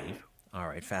year, I believe. Yes. All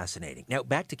right, fascinating. Now,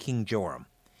 back to King Joram.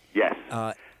 Yes.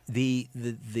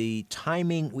 The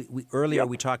timing,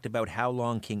 we talked about how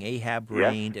long King Ahab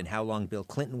reigned and how long Bill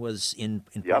Clinton was in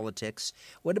politics.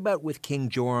 What about with King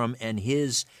Joram and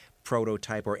his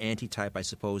prototype or antitype, I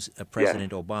suppose,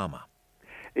 President Obama?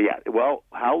 Yeah. Well,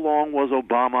 how long was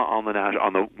Obama on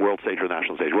the world stage or the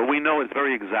national stage? Well, we know it's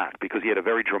very exact because he had a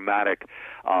very dramatic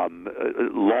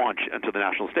launch into the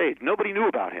national stage. Nobody knew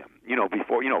about him,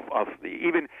 before,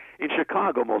 even in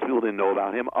Chicago, most people didn't know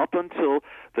about him up until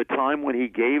the time when he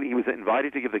was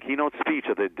invited to give the keynote speech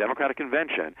at the Democratic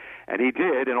Convention, and he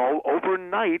did, and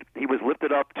overnight he was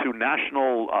lifted up to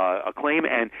national acclaim,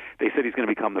 and they said he's going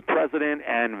to become the president,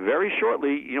 and very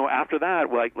shortly, after that,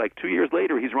 like 2 years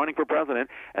later, he's running for president,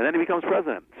 and then he becomes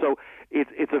president. So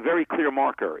it's a very clear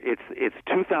marker. It's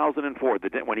 2004.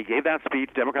 When he gave that speech,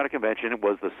 Democratic Convention, it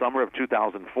was the summer of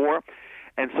 2004.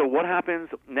 And so what happens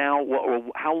now,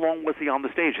 how long was he on the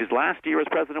stage? His last year as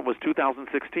president was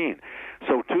 2016.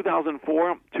 So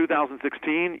 2004,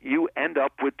 2016, you end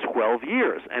up with 12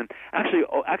 years. And actually,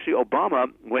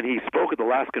 Obama, when he spoke at the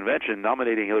last convention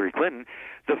nominating Hillary Clinton,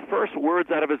 the first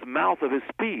words out of his mouth of his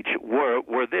speech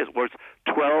was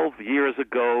 12 years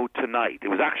ago tonight. It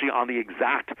was actually on the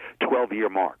exact 12-year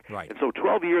mark. Right. And so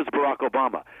 12 years Barack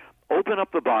Obama. Open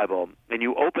up the Bible, and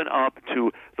you open up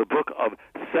to the book of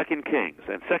 2 Kings.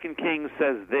 And 2 Kings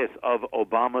says this of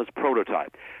Obama's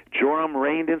prototype. Joram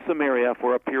reigned in Samaria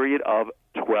for a period of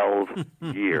 12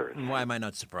 years. Why am I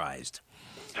not surprised?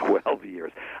 12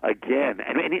 years. Again.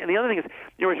 And the other thing is,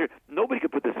 Richard, nobody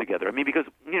could put this together. I mean, because,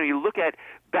 you look at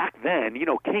back then,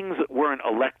 kings weren't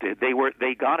elected.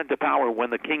 They got into power when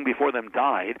the king before them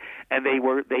died, and they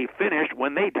finished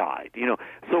when they died.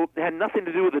 So it had nothing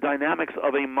to do with the dynamics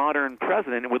of a modern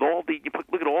president. With all the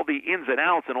look at all the ins and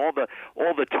outs and all the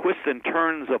twists and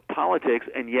turns of politics,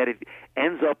 and yet it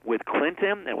ends up with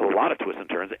Clinton, and with a lot of twists and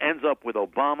turns. Ends up with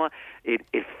Obama.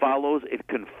 It follows. It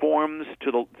conforms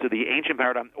to the ancient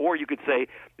paradigm, or you could say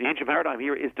the ancient paradigm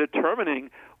here is determining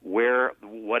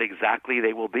what exactly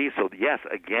they will be. So yes,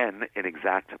 again, an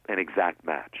exact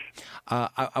match.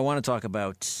 I want to talk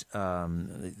about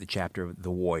the chapter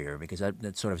 "The Warrior" because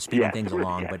that's sort of speeding things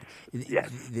along. Yes.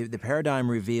 But the paradigm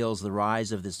reveals the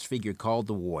rise of this figure called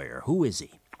the Warrior. Who is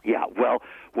he? Yeah,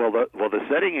 the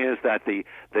setting is that the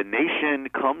nation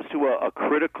comes to a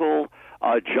critical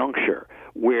juncture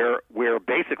where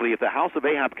basically if the House of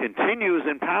Ahab continues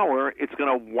in power, it's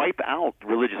going to wipe out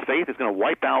religious faith. It's going to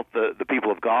wipe out the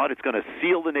people of God. It's going to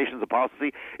seal the nation's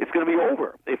apostasy. It's going to be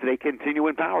over if they continue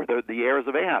in power, the heirs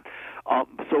of Ahab.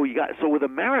 So with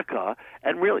America,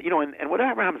 and really, and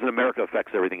whatever happens in America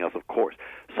affects everything else, of course.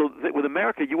 So with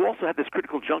America, you also had this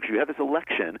critical juncture. You had this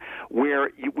election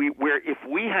where if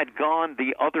we had gone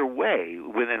the other way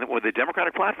with the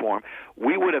Democratic platform,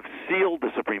 we would have sealed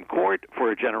the Supreme Court for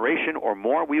a generation or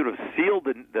more. We would have sealed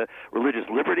the religious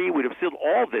liberty. We'd have sealed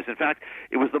all of this. In fact,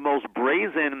 it was the most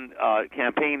brazen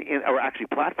campaign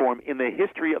platform in the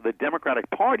history of the Democratic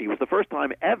Party. It was the first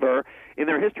time ever in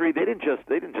their history they didn't just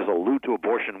allude to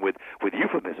abortion with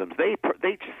euphemisms.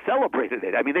 They celebrated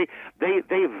it. I mean,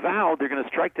 they vowed they're going to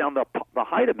strike down the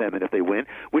Hyde Amendment if they win,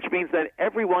 which means that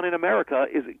everyone in America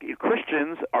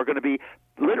Christians are going to be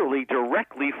literally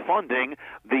directly funding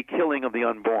the killing of the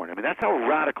unborn. I mean, that's how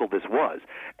radical this was.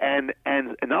 And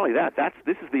not only that,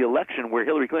 this is the election where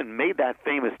Hillary Clinton made that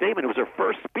famous statement. It was her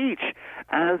first speech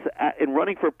in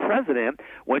running for president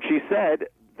when she said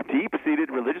deep-seated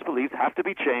religious beliefs have to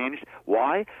be changed.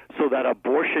 Why? So that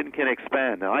abortion can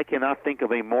expand. Now, I cannot think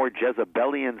of a more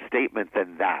Jezebelian statement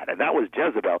than that. And that was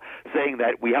Jezebel saying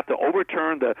that we have to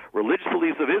overturn the religious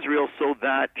beliefs of Israel so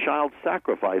that child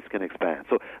sacrifice can expand.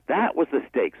 So that was the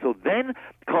stake. So then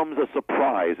comes a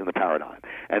surprise in the paradigm.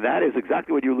 And that is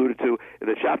exactly what you alluded to.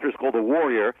 The chapter is called The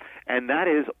Warrior, and that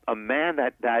is a man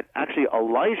that actually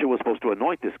Elijah was supposed to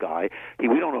anoint this guy.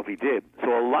 We don't know if he did.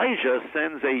 So Elijah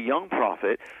sends a young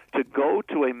prophet to go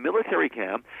to a military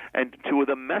camp and with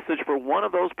a message for one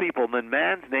of those people. And the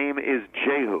man's name is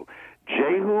Jehu.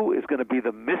 Jehu is going to be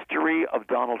the mystery of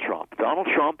Donald Trump. Donald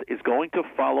Trump is going to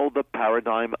follow the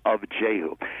paradigm of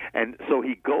Jehu. And so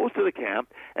he goes to the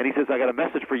camp, and he says, I got a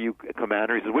message for you,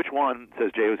 Commander. He says, which one?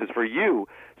 Says Jehu. He says, for you.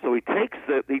 So he takes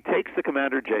the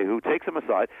Commander Jehu, takes him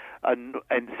aside, and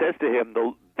says to him,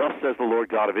 thus says the Lord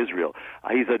God of Israel.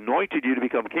 He's anointed you to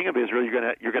become king of Israel.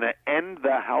 You're going to end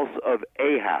the house of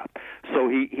Ahab. So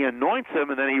he anoints him,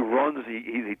 and then he runs.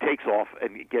 He takes off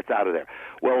and gets out of there.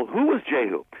 Well, who was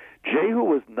Jehu? Jehu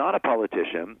was not a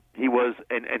politician. He was,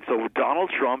 and so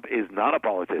Donald Trump is not a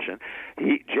politician.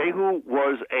 Jehu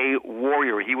was a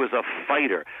warrior. He was a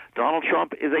fighter. Donald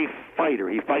Trump is a fighter.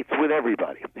 He fights with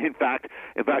everybody. In fact,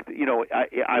 you know,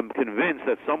 I'm convinced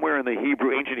that somewhere in the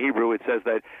ancient Hebrew, it says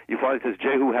that you find it says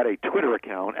Jehu had a Twitter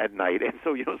account at night, and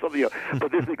so you know something.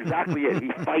 But this is exactly it.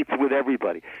 He fights with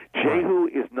everybody. Jehu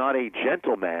is not a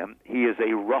gentleman. He is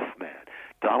a rough man.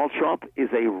 Donald Trump is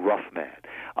a rough man.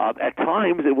 At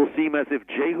times, it will seem as if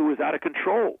Jehu is out of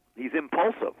control. He's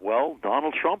impulsive. Well,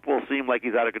 Donald Trump will seem like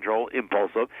he's out of control,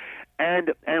 impulsive,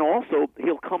 and also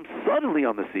he'll come suddenly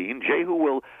on the scene. Jehu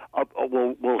will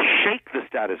shake the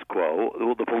status quo,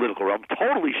 the political realm,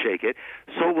 totally shake it.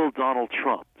 So will Donald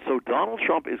Trump. So Donald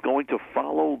Trump is going to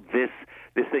follow this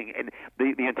thing and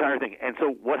the entire thing. And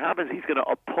so what happens? He's going to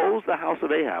oppose the House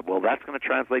of Ahab. Well, that's going to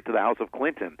translate to the House of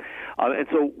Clinton. And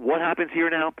so what happens here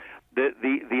now?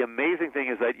 The amazing thing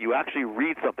is that you actually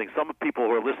read something. Some people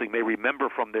who are listening may remember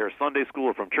from their Sunday school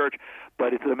or from church,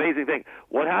 but it's an amazing thing.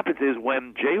 What happens is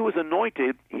when Jehu is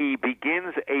anointed, he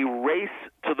begins a race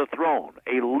to the throne,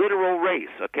 a literal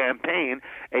race, a campaign,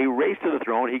 a race to the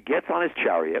throne. He gets on his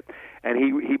chariot, and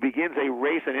he begins a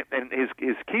race, and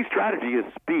his key strategy is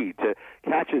speed, to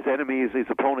catch his enemies, his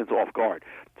opponents off guard.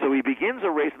 So he begins a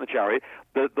race in the chariot.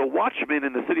 The watchman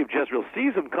in the city of Jezreel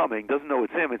sees him coming, doesn't know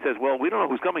it's him, and says, well, we don't know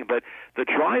who's coming, but the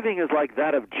driving is like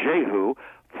that of Jehu,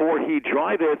 for he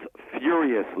driveth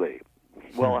furiously.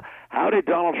 Well, how did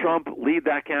Donald Trump lead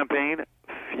that campaign?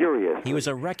 Furiously. He was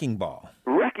a wrecking ball.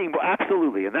 Wrecking ball,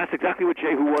 absolutely, and that's exactly what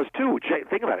Jehu was too.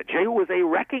 Think about it. Jehu was a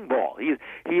wrecking ball. He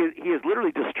is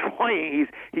literally destroying.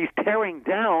 He's tearing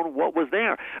down what was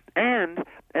there. And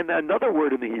another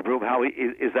word in the Hebrew of how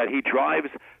is that he drives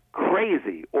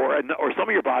crazy, or some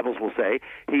of your Bibles will say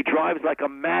he drives like a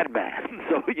madman.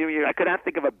 So I could not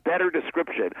think of a better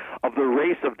description of the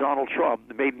race of Donald Trump.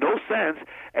 It made no sense,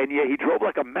 and yet he drove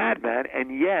like a madman,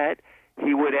 and yet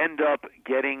he would end up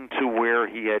getting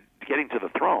to the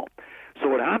throne. So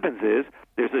what happens is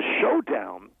there's a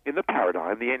showdown in the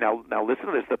paradigm. Now listen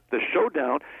to this. The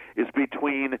showdown is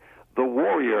between the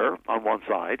warrior on one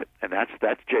side, and that's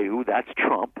Jehu, that's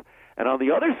Trump. And on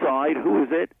the other side, who is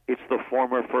it? It's the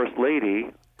former First Lady,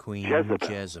 Queen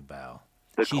Jezebel.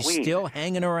 She's queen. still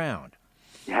hanging around.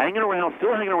 Still hanging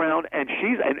around, and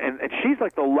she's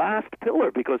like the last pillar,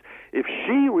 because if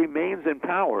she remains in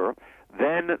power,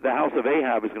 then the House of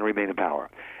Ahab is going to remain in power.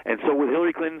 And so with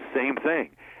Hillary Clinton, same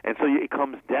thing. And so it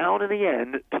comes down in the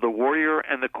end to the warrior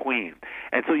and the queen.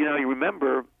 And so, you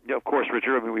remember, of course,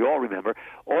 Richard, I mean, we all remember,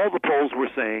 all the polls were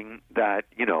saying that,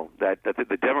 that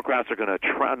the Democrats are going to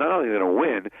not only going to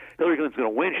win, Hillary Clinton's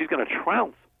going to win, she's going to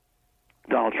trounce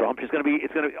Donald Trump.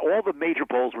 All the major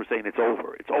polls were saying it's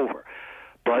over.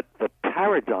 But the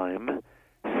paradigm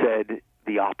said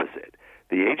the opposite.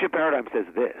 The ancient paradigm says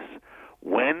this: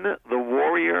 when the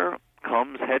warrior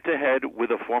comes head-to-head with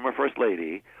a former First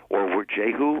Lady, or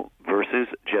Jehu versus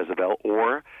Jezebel,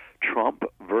 or Trump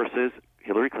versus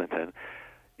Hillary Clinton,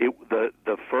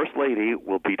 the First Lady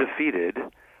will be defeated,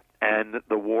 and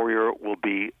the warrior will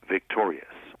be victorious.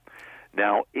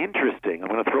 Now, interesting, I'm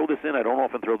going to throw this in. I don't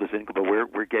often throw this in, but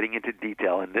we're getting into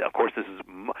detail. And, of course, this is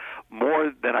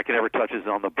more than I can ever touch is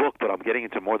on the book, but I'm getting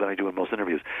into more than I do in most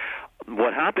interviews.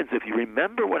 What happens, if you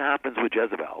remember what happens with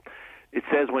Jezebel, it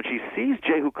says when she sees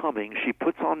Jehu coming, she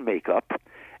puts on makeup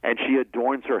and she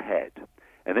adorns her head.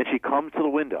 And then she comes to the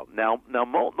window. Now, a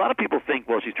lot of people think,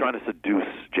 well, she's trying to seduce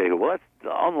Jehu. Well,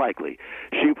 unlikely.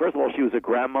 First of all, she was a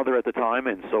grandmother at the time,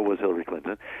 and so was Hillary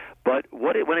Clinton. But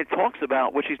when it talks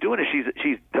about what she's doing is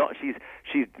she's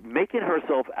making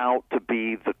herself out to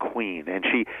be the queen, and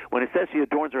when it says she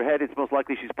adorns her head, it's most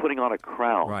likely she's putting on a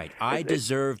crown. Right. I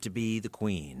deserve to be the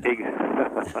queen.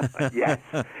 Yes,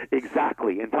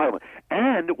 exactly. Entitlement.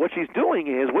 And what she's doing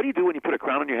is, what do you do when you put a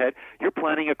crown on your head? You're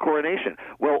planning a coronation.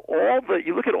 Well,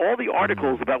 you look at all the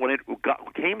articles about when it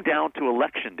came down to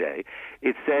Election Day,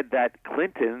 it said that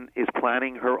Clinton is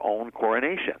planning her own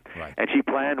coronation. Right. And she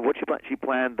planned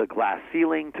the glass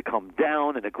ceiling to come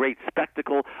down in a great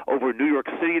spectacle over New York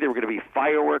City. There were going to be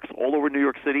fireworks all over New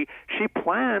York City. She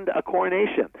planned a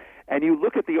coronation. And you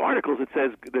look at the articles, it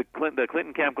says the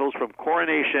Clinton camp goes from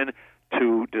coronation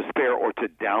to despair or to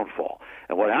downfall.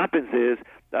 And what happens is,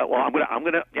 I'm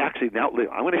going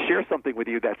to share something with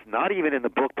you that's not even in the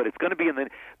book, but it's going to be in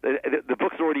the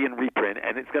book's already in reprint,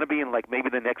 and it's going to be in like maybe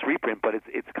the next reprint, but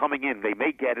it's coming in. They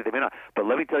may get it, they may not. But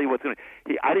let me tell you what's going to.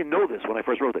 I didn't know this when I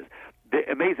first wrote this. The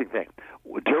amazing thing,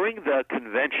 during the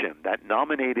convention that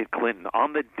nominated Clinton,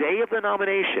 on the day of the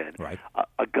nomination, right.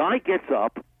 a guy gets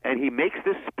up and he makes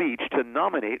this speech to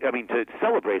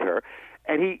celebrate her.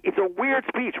 And it's a weird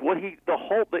speech.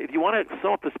 If you want to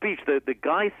sum up the speech, the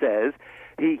guy says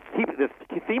the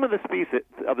theme of the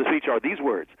speech are these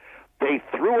words: they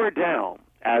threw her down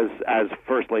as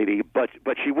first lady, but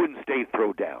she wouldn't stay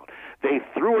thrown down. They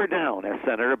threw her down as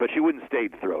senator, but she wouldn't stay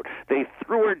thrown. They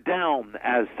threw her down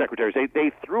as secretary.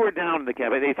 They threw her down in the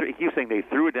cabinet. He keeps saying they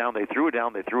threw her down. They threw her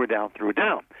down. They threw her down. Threw her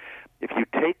down. If you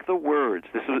take the words,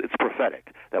 it's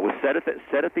prophetic, that was said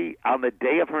on the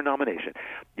day of her nomination,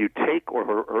 you take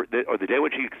or the day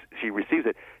when she receives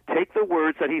it, take the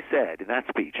words that he said in that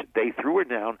speech. They threw her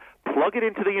down. Plug it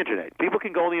into the internet. People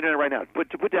can go on the internet right now.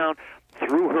 Put down,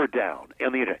 threw her down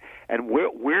on the internet, and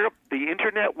where the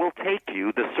internet will take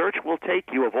you, the search will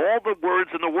take you of all the words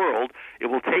in the world. It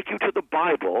will take you to the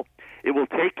Bible. It will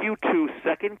take you to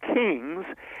 2 Kings.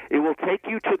 It will take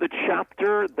you to the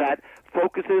chapter that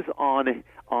focuses on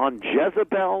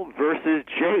Jezebel versus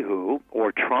Jehu,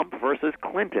 or Trump versus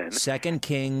Clinton. 2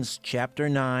 Kings chapter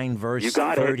 9, verse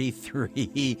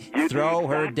 33. Throw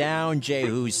her down,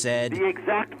 Jehu said. The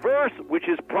exact verse, which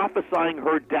is prophesying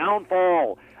her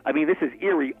downfall. I mean, this is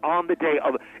eerie. On the day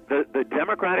of the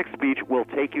Democratic speech will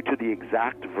take you to the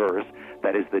exact verse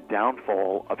that is the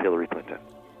downfall of Hillary Clinton.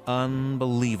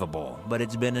 Unbelievable. But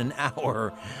it's been an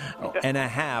hour and a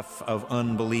half of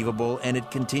unbelievable, and it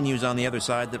continues on the other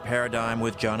side, the paradigm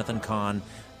with Jonathan Cahn.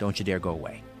 Don't you dare go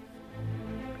away.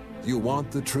 You want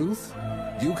the truth?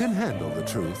 You can handle the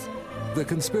truth. The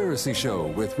Conspiracy Show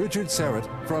with Richard Syrett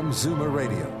from Zoomer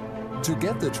Radio. To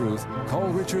get the truth, call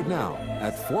Richard now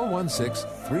at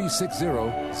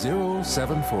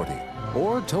 416-360-0740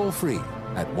 or toll free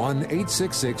at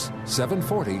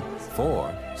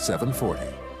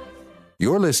 1-866-740-4740.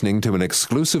 You're listening to an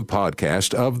exclusive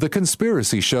podcast of The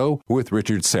Conspiracy Show with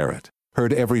Richard Syrett.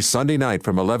 Heard every Sunday night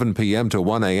from 11 p.m. to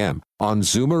 1 a.m. on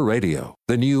Zoomer Radio,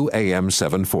 the new AM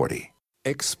 740.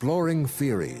 Exploring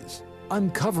theories,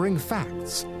 uncovering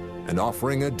facts, and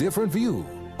offering a different view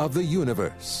of the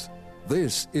universe.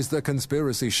 This is The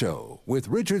Conspiracy Show with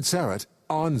Richard Syrett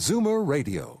on Zoomer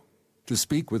Radio. To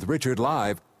speak with Richard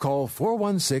live, call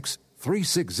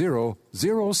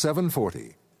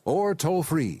 416-360-0740 or toll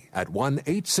free at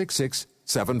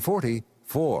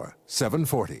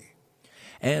 1-866-740-4740.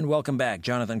 And welcome back.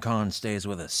 Jonathan Cahn stays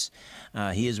with us.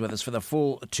 He is with us for the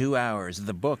full 2 hours.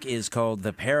 The book is called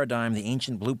The Paradigm, the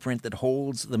Ancient Blueprint That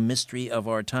Holds the Mystery of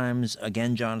Our Times.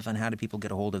 Again, Jonathan, how do people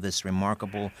get a hold of this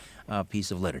remarkable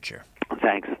piece of literature?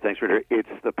 Thanks, Richard.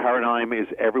 The Paradigm is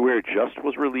everywhere. It just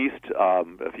was released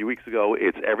a few weeks ago.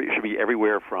 It should be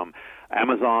everywhere from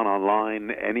Amazon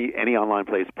online, any online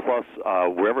place, plus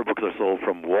wherever books are sold,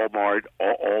 from Walmart,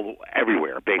 all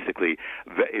everywhere. Basically,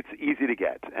 it's easy to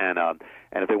get.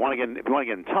 And if you want to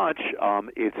get in touch,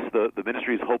 it's the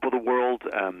ministry's Hope of the World.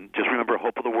 Just remember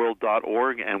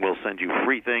hopeoftheworld.org, and we'll send you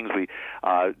free things.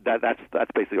 That's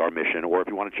basically our mission. Or if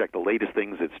you want to check the latest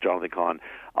things, it's Jonathan Cahn,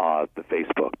 the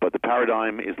Facebook. But the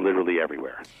Paradigm is literally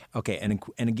everywhere. Okay, and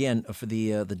again, for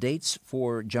the dates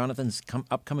for Jonathan's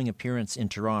upcoming appearance in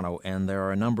Toronto, and there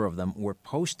are a number of them, we're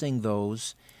posting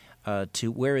those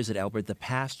to, where is it, Albert? The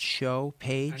past show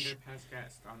page? Under past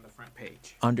guests on the front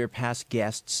page. Under past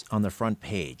guests on the front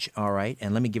page. All right,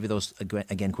 and let me give you those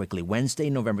again quickly.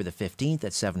 Wednesday, November the 15th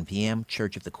at 7 p.m.,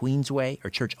 Church of the Queensway, or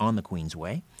Church on the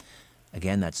Queensway.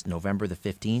 Again, that's November the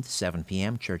 15th, 7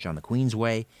 p.m., Church on the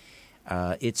Queensway.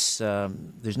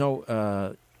 There's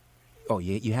no...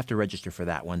 you have to register for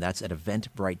that one. That's at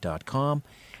eventbrite.com.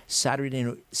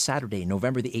 Saturday,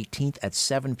 November the 18th at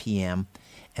 7 p.m.,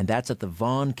 and that's at the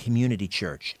Vaughan Community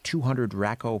Church, 200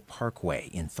 Racco Parkway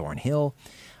in Thornhill.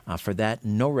 For that,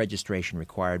 no registration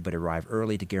required, but arrive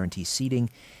early to guarantee seating.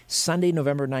 Sunday,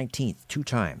 November 19th, 2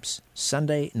 times.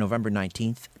 Sunday, November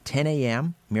 19th, 10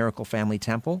 a.m., Miracle Family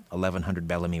Temple, 1100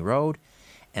 Bellamy Road.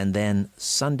 And then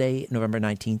Sunday, November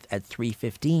 19th at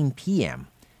 3:15 p.m.,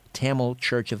 Tamil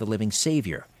Church of the Living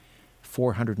Savior,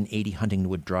 480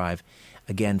 Huntingwood Drive.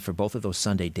 Again, for both of those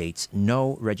Sunday dates,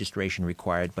 no registration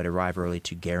required, but arrive early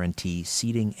to guarantee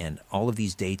seating, and all of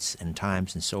these dates and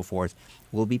times and so forth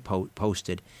will be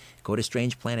posted. Go to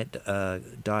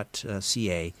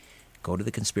strangeplanet.ca, go to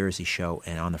The Conspiracy Show,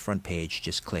 and on the front page,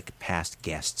 just click Past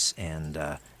Guests, and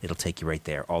it'll take you right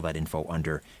there. All that info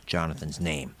under Jonathan's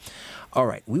name. All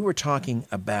right, we were talking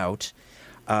about,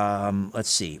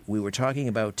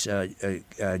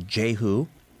 Jehu,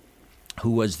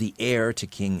 who was the heir to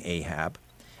King Ahab.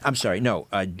 I'm sorry, no,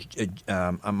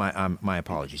 my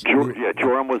apologies.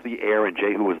 Joram was the heir and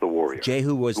Jehu was the warrior.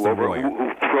 Jehu was the warrior.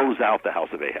 Who throws out the house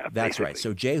of Ahab. That's basically. right.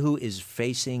 So Jehu is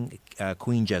facing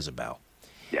Queen Jezebel.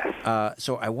 Yes.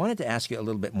 So I wanted to ask you a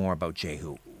little bit more about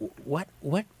Jehu. What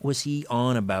was he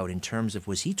on about in terms of,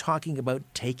 was he talking about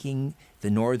taking the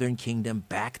northern kingdom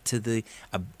back to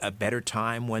a better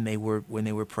time when they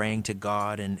were praying to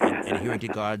God and adhering to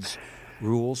God's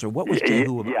rules, or what was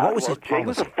Jehu about? Yeah, what was his policy?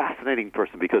 Jehu's a fascinating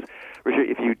person because, Richard,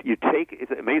 if you take,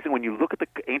 it's amazing when you look at the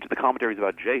commentaries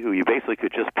about Jehu, you basically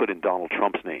could just put in Donald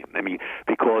Trump's name. I mean,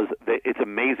 because it's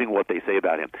amazing what they say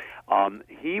about him.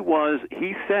 He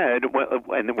said,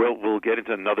 and we'll get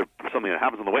into something that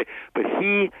happens on the way, but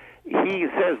he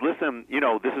says, listen,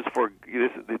 this is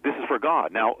for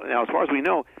God. Now, as far as we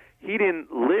know, he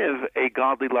didn't live a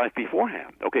godly life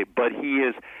beforehand. Okay, but he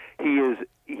is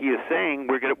saying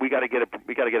we got to get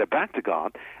it back to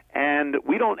God, and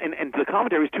we don't. And the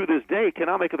commentaries to this day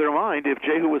cannot make up their mind if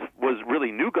Jehu was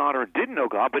really knew God or didn't know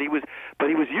God, but he was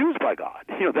used by God.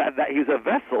 That he's a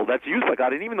vessel that's used by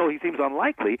God, and even though he seems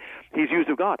unlikely, he's used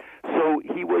of God. So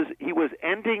he was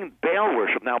ending Baal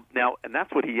worship now, and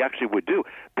that's what he actually would do.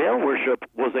 Baal worship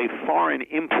was a foreign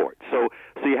import. So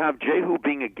you have Jehu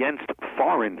being against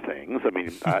foreign things. I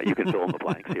mean, you can fill in the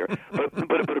blanks here, but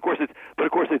of course it's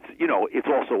it's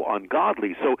also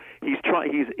ungodly. So he's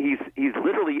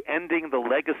literally ending the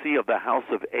legacy of the house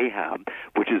of Ahab,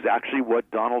 which is actually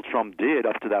what Donald Trump did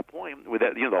up to that point, with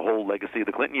that, the whole legacy of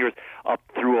the Clinton years up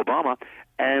through Obama.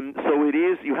 And so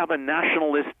you have a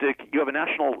nationalistic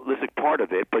part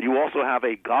of it, but you also have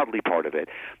a godly part of it.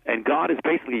 And God is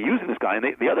basically using this guy. And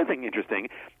the other thing interesting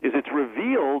is it's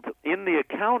revealed in the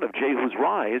account of Jehu's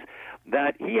rise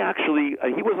that he actually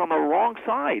he was on the wrong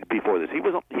side before this. He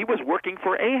was working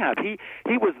for Ahab. He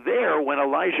was there when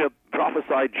Elijah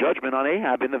prophesied judgment on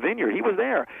Ahab in the vineyard. He was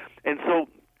there, and so.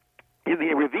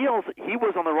 It reveals he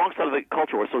was on the wrong side of the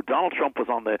culture war. So Donald Trump was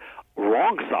on the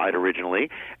wrong side originally,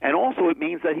 and also it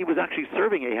means that he was actually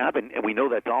serving Ahab, and we know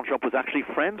that Donald Trump was actually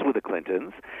friends with the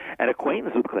Clintons and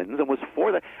acquaintance with the Clintons and was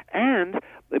for that. And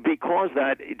because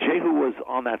that Jehu was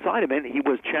on that side of it, he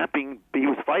was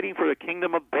fighting for the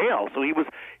kingdom of Baal. So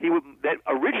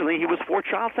originally he was for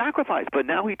child sacrifice, but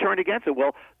now he turned against it.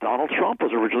 Well, Donald Trump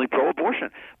was originally pro-abortion,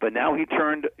 but now he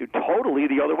turned totally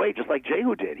the other way, just like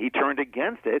Jehu did. He turned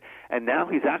against it, and now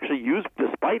he's actually used,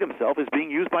 despite himself, as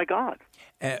being used by God.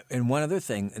 And one other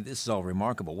thing, this is all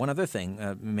remarkable, one other thing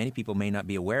many people may not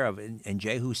be aware of, and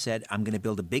Jehu said, I'm going to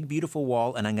build a big, beautiful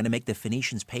wall, and I'm going to make the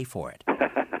Phoenicians pay for it.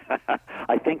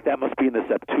 I think that must be in the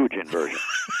Septuagint version.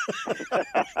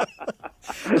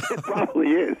 It probably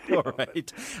is. All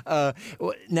right.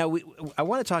 Now, I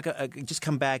want to talk, just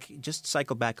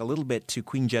cycle back a little bit to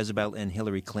Queen Jezebel and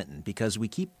Hillary Clinton, because we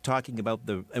keep talking about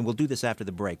and we'll do this after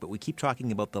the break, but we keep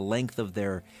talking about the length of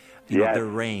their their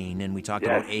reign, and we talked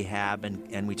about Ahab,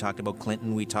 and we talked about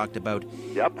Clinton, we talked about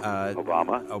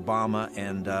Obama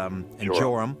and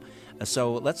Joram.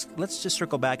 So let's just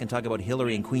circle back and talk about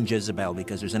Hillary and Queen Jezebel,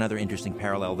 because there's another interesting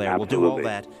parallel there. Absolutely. We'll do all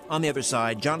that on the other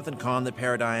side. Jonathan Cahn, The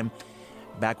Paradigm.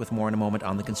 Back with more in a moment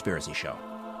on The Conspiracy Show.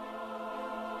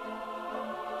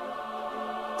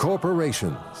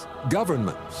 Corporations,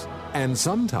 governments, and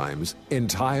sometimes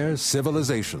entire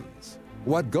civilizations.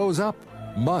 What goes up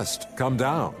must come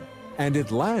down. And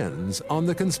it lands on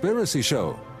The Conspiracy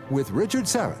Show with Richard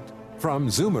Syrett from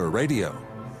Zoomer Radio.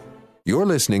 You're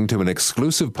listening to an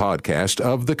exclusive podcast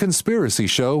of The Conspiracy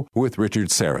Show with Richard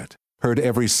Syrett. Heard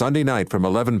every Sunday night from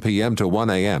 11 p.m. to 1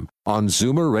 a.m. on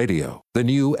Zoomer Radio, the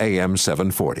new AM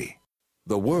 740.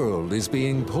 The world is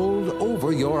being pulled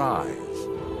over your eyes.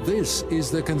 This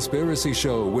is The Conspiracy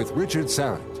Show with Richard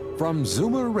Syrett from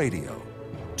Zoomer Radio.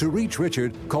 To reach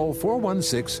Richard, call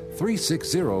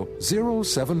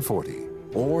 416-360-0740.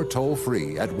 or toll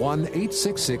free at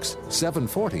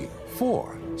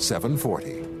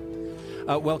 1-866-740-4740.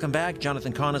 Welcome back.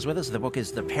 Jonathan Cahn is with us. The book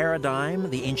is The Paradigm,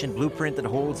 the ancient blueprint that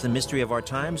holds the mystery of our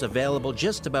times, available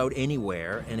just about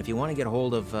anywhere. And if you want to get a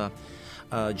hold of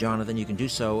Jonathan, you can do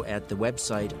so at the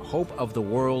website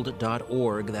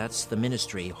hopeoftheworld.org. That's the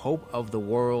ministry,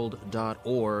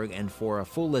 hopeoftheworld.org. And for a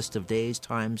full list of days,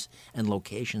 times, and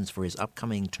locations for his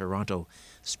upcoming Toronto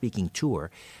speaking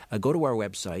tour, go to our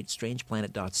website,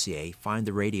 strangeplanet.ca, find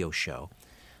the radio show,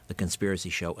 The Conspiracy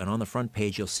Show, and on the front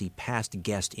page you'll see past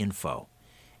guest info,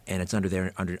 and it's under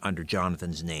there under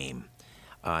Jonathan's name.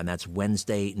 And that's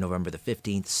Wednesday, November the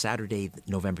 15th, Saturday,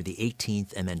 November the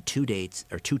 18th, and then two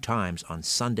times on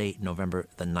Sunday, November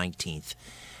the 19th.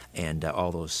 And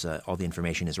all the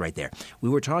information is right there. We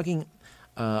were talking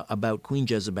about Queen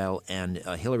Jezebel and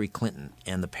Hillary Clinton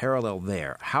and the parallel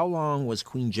there. How long was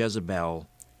Queen Jezebel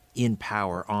in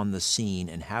power on the scene,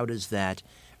 and how does that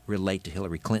relate to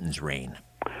Hillary Clinton's reign?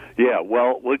 Yeah,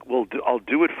 well, I'll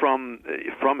do it from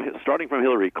starting from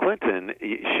Hillary Clinton.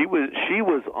 She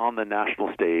was on the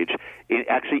national stage,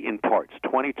 actually in parts,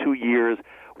 22 years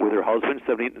with her husband,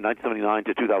 1979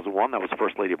 to 2001. That was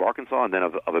First Lady of Arkansas and then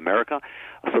of America.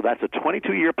 So that's a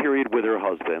 22-year period with her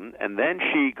husband, and then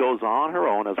she goes on her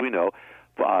own, as we know.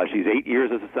 She's 8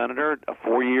 years as a senator,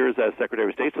 4 years as Secretary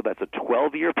of State, so that's a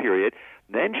 12-year period.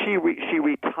 Then she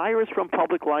retires from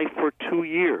public life for 2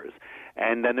 years.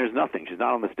 And then there's nothing. She's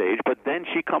not on the stage. But then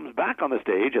she comes back on the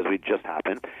stage, as we just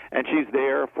happened, and she's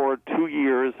there for 2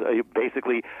 years,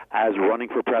 basically as running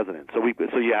for president. So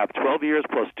you have 12 years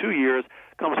plus 2 years,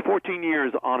 comes 14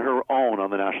 years on her own on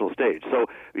the national stage. So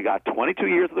we got 22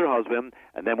 years with her husband,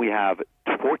 and then we have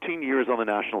 14 years on the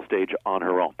national stage on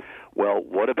her own. Well,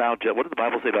 what does the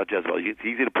Bible say about Jezebel? It's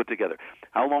easy to put together.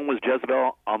 How long was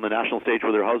Jezebel on the national stage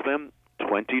with her husband?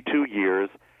 22 years.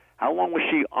 How long was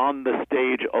she on the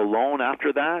stage alone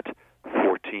after that?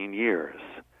 14 years.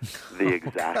 The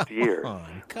exact years.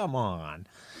 Come on.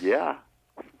 Yeah,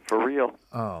 for real.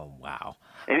 Oh, wow.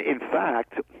 And in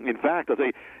fact, I'll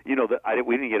say, we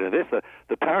didn't get into this.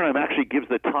 The paradigm actually gives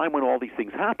the time when all these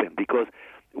things happen, because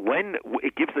when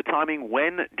it gives the timing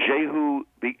when Jehu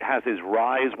has his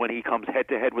rise, when he comes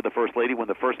head-to-head with the First Lady, when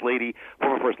the former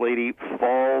First Lady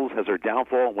falls, has her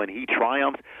downfall, when he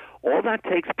triumphs, all that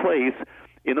takes place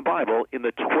in the Bible in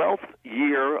the 12th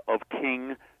year of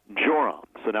King Joram.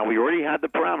 So now we already had the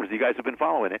parameters. You guys have been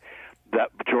following it. That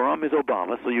Joram is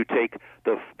Obama, so you take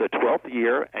the 12th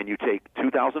year and you take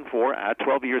 2004. At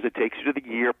 12 years, it takes you to the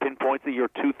year, pinpoints the year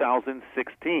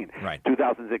 2016. Right.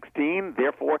 2016,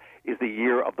 therefore, is the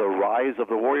year of the rise of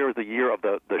the warrior, the year of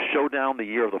the showdown, the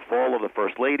year of the fall of the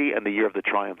First Lady, and the year of the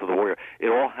triumph of the warrior. It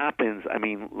all happens,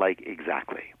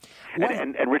 exactly.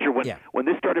 And Richard, when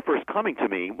this started first coming to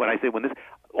me,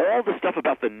 all the stuff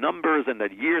about the numbers and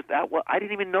the years, I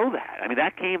didn't even know that. I mean,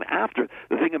 that came after.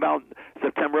 The thing about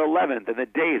September 11th and the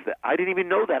days, I didn't even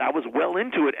know that. I was well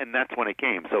into it, and that's when it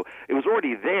came. So it was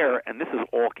already there, and this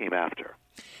all came after.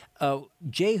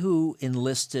 Jehu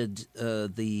enlisted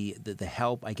the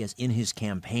help, I guess, in his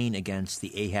campaign against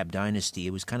the Ahab dynasty.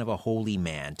 It was kind of a holy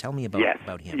man. Tell me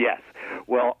about him. Yes.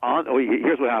 Well,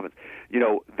 here's what happens.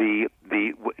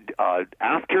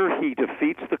 After he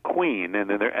defeats the queen, and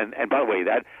by the way,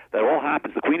 that all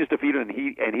happens. The queen is defeated, and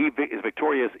he is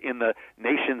victorious in the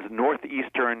nation's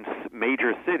northeastern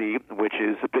major city, which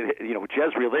is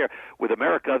Jezreel. There with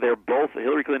America, they're both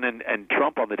Hillary Clinton and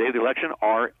Trump on the day of the election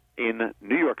are in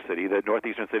New York City, the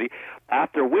northeastern city.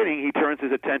 After winning, he turns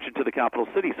his attention to the capital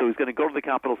city. So he's going to go to the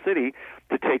capital city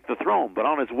to take the throne. But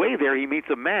on his way there, he meets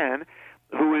a man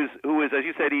who is, as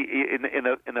you said,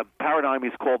 in the paradigm,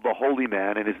 he's called the Holy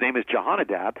Man, and his name is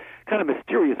Jehonadab, kind of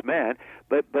mysterious man.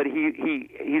 But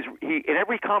he's in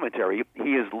every commentary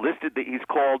he is listed that he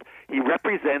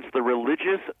represents the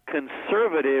religious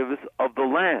conservatives of the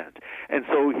land. And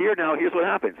so here's what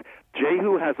happens.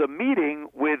 Jehu has a meeting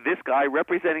with this guy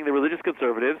representing the religious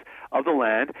conservatives of the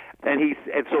land, and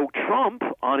so Trump,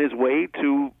 on his way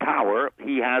to power,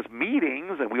 he has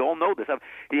meetings, and we all know this.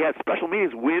 He has special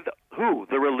meetings with who?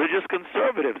 The religious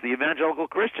conservatives, the evangelical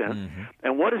Christians. Mm-hmm.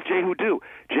 And what does Jehu do?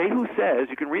 Jehu says,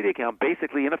 you can read the account,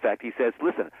 basically, in effect, he says,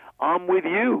 listen, I'm with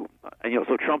you. And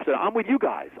so Trump said, I'm with you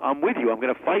guys. I'm with you. I'm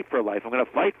going to fight for life. I'm going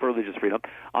to fight for religious freedom.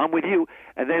 I'm with you.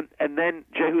 And then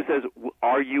Jehu says,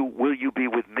 will you be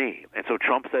with me? And so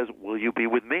Trump says, will you be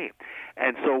with me?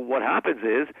 And so what happens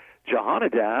is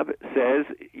Jehonadab says,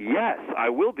 yes, I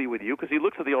will be with you, because he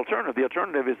looks at the alternative. The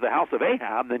alternative is the house of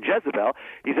Ahab, then Jezebel.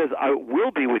 He says, I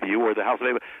will be with you, or the house of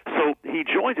Ahab. So he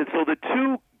joins it. So the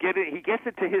two he gets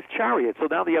into his chariot. So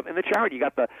now in the chariot, you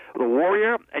got the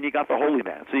warrior and you got the holy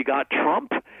man. So you got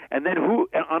Trump And then who,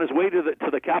 on his way to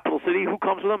the capital city, who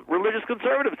comes with him? Religious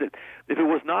conservatives. If it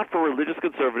was not for religious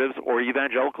conservatives or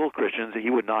evangelical Christians, he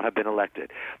would not have been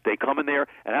elected. They come in there,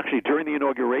 and actually during the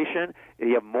inauguration,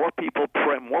 you have more people,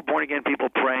 more born-again people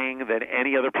praying than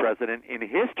any other president in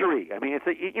history. I mean,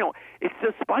 it's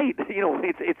despite,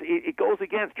 it goes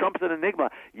against. Trump's an enigma,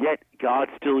 yet God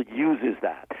still uses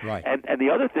that. Right. And the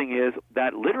other thing is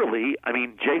that literally, I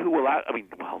mean, Jehu will,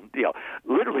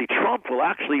 literally Trump will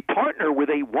actually partner with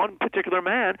one particular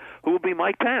man who will be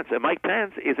Mike Pence. And Mike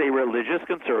Pence is a religious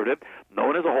conservative,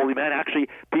 known as a holy man. Actually,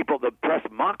 the press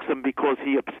mocks him because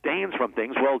he abstains from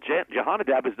things. Well,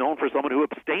 Jehonadab is known for someone who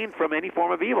abstained from any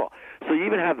form of evil. So you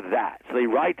even have that. So they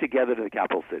ride together to the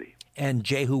capital city. And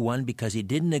Jehu won because he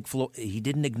didn't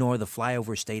ignore the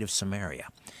flyover state of Samaria.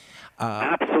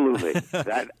 Absolutely.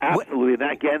 Absolutely. And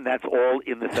again, that's all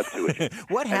in the Septuagint.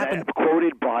 What happened?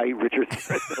 Quoted by Richard.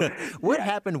 What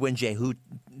happened when Jehu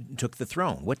took the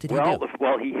throne? What did he do?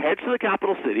 Well, he heads to the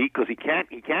capital city because he can't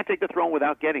take the throne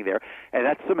without getting there, and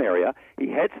that's Samaria. He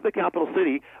heads to the capital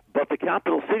city, but the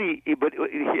capital city,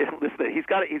 listen, he's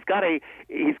got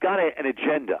an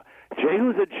agenda.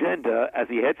 Jehu's agenda, as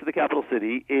he heads to the capital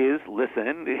city, is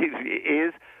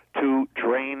to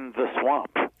drain the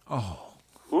swamp. Oh.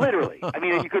 Literally. I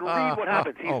mean, you can read what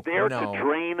happens. He's there to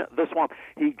drain the swamp.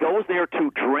 He goes there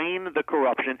to drain the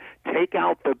corruption, take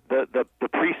out the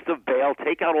priests of Baal,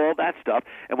 take out all that stuff.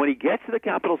 And when he gets to the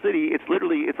capital city, it's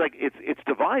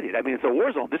divided. I mean, it's a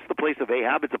war zone. This is the place of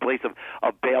Ahab. It's a place of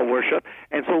Baal worship.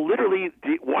 And so literally,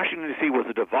 Washington, D.C. was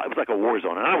it was like a war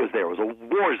zone. And I was there. It was a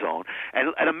war zone.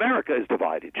 And America is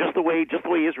divided, just the way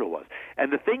Israel was.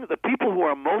 And the people who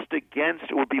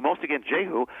would be most against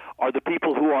Jehu are the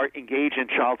people who are engaged in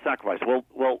child sacrifice.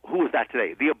 Well, who is that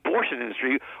today? The abortion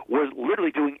industry was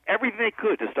literally doing everything they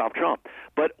could to stop Trump.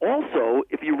 But also,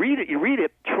 if you read it,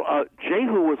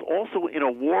 Jehu was also in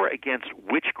a war against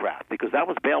witchcraft because that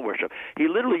was Baal worship. He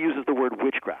literally uses the word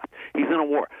witchcraft. He's in a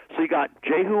war. So you got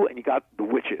Jehu and you got the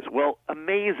witches. Well,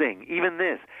 amazing. Even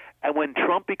this. And when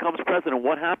Trump becomes president,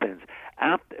 what happens?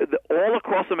 All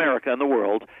across America and the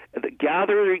world, the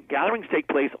gatherings take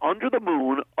place under the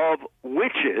moon of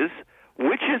witches.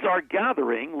 Witches are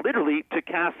gathering literally to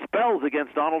cast spells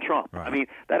against Donald Trump. Right. I mean,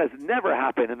 that has never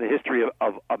happened in the history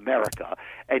of America,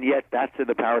 and yet that's in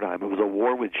the paradigm. It was a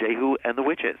war with Jehu and the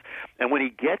witches. And when he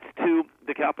gets to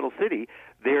the capital city,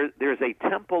 there's a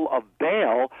temple of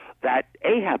Baal that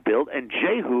Ahab built, and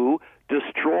Jehu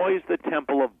destroys the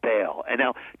temple of Baal. And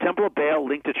now, temple of Baal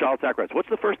linked to child sacrifice. What's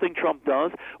the first thing Trump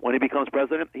does when he becomes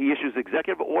president? He issues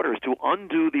executive orders to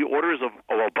undo the orders of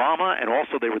Obama, and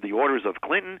also they were the orders of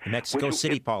Clinton. Mexico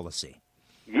City policy.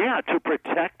 Yeah, to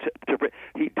protect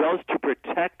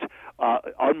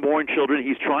unborn children.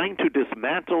 He's trying to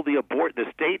dismantle the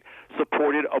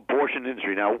state-supported abortion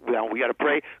industry. Now we got to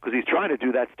pray because he's trying to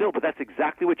do that still. But that's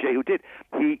exactly what Jehu did.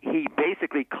 He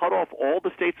basically cut off all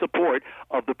the state support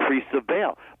of the priests of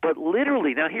Baal. But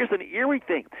literally, now here's an eerie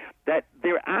thing that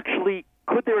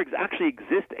could there actually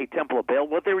exist a temple of Baal?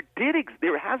 Well, there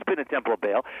has been a temple of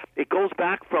Baal. It goes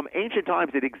back from ancient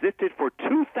times. It existed for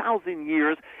 2,000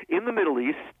 years in the Middle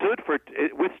East.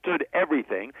 It withstood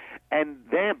everything.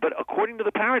 But according to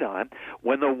the paradigm,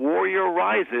 when the warrior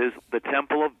rises, the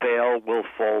temple of Baal will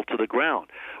fall to the ground.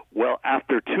 Well,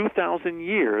 after 2,000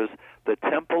 years, the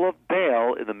temple of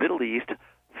Baal in the Middle East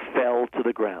fell to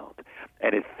the ground.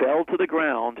 And it fell to the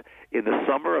ground in the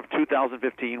summer of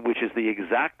 2015, which is the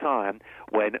exact time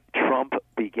when Trump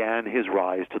began his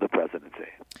rise to the presidency.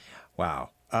 Wow.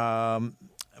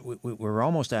 We're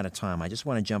almost out of time. I just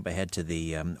want to jump ahead to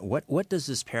the what does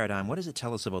this paradigm, what does it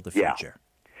tell us about the future?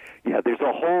 Yeah, there's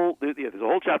a whole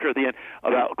chapter at the end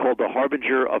called The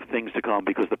Harbinger of Things to Come,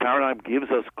 because the paradigm gives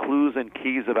us clues and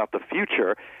keys about the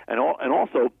future, and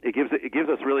also it gives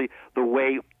us really the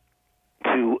way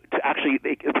to actually,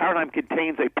 the paradigm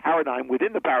contains a paradigm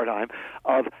within the paradigm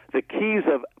of the keys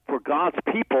for God's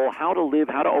people, how to live,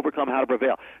 how to overcome, how to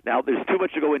prevail. Now, there's too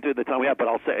much to go into in the time we have, but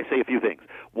I'll say a few things.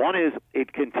 One is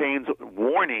it contains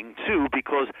warning, too,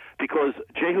 because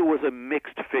Jehu was a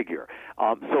mixed figure.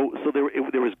 So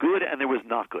there was good and there was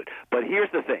not good. But here's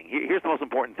the thing. Here's the most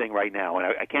important thing right now, and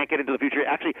I can't get into the future.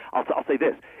 Actually, I'll say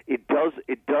this. It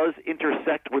does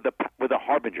intersect with the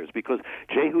harbingers, because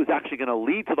Jehu is actually going to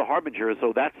lead to the harbingers.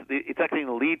 So it's actually going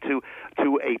to lead to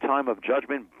a time of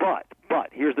judgment. But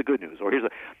here's the good news,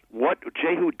 what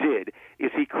Jehu did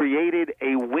is he created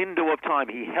a window of time.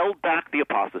 He held back the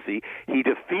apostasy. He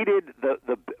defeated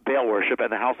the Baal worship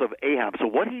and the house of Ahab. So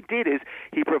what he did is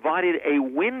he provided a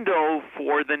window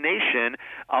for the nation.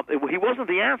 He wasn't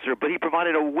the answer, but he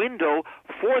provided a window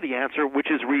before the answer, which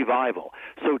is revival.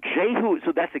 So Jehu,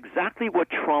 so that's exactly what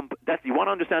Trump, you want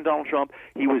to understand Donald Trump,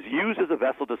 he was used as a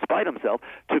vessel to spite himself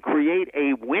to create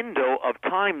a window of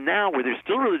time now where there's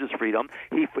still religious freedom.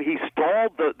 He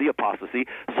stalled the apostasy,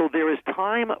 so there is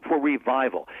time for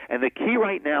revival. And the key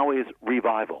right now is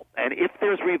revival. And if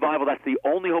there's revival, that's the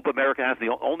only hope America has,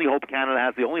 the only hope Canada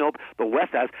has, the only hope the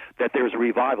West has, that there's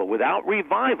revival. Without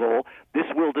revival, this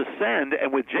will descend,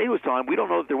 and with Jehu's time, we don't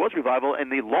know if there was revival,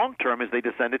 and the long term is they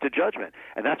descended to judgment.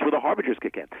 And that's where the harbingers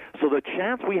kick in. So the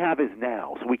chance we have is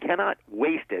now, so we cannot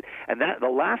waste it. And that the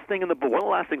last thing in the book, one of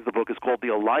the last things in the book is called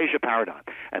the Elijah paradigm.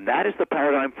 And that is the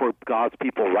paradigm for God's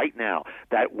people right now,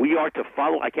 that we are to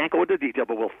follow. I can't go into detail,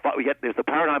 but there's the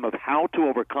paradigm of how to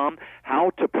overcome,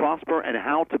 how to prosper, and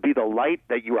how to be the light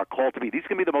that you are called to be. These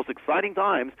can be the most exciting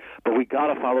times, but we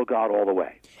got to follow God all the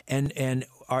way. And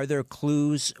are there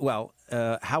clues? Well,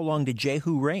 how long did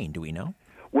Jehu reign? Do we know?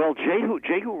 Well,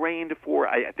 Jehu reigned for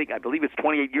I believe it's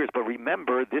 28 years. But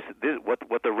remember, this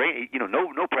what the reign.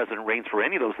 No president reigns for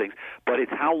any of those things. But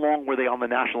it's how long were they on the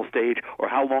national stage, or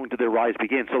how long did their rise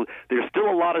begin? So there's still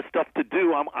a lot of stuff to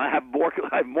do. I have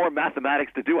more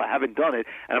mathematics to do. I haven't done it,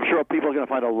 and I'm sure people are going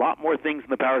to find a lot more things in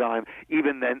the paradigm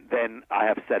even than I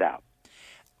have set out.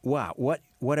 Wow,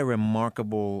 what a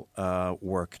remarkable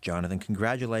work, Jonathan.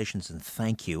 Congratulations and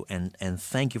thank you. And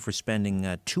thank you for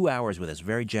spending 2 hours with us.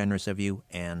 Very generous of you,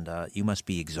 and you must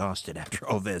be exhausted after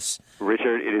all this.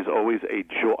 Richard, it is always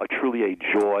truly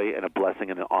a joy and a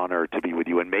blessing and an honor to be with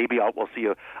you. And maybe we'll see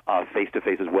you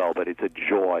face-to-face as well, but it's a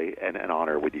joy and an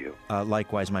honor with you.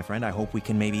 Likewise, my friend. I hope we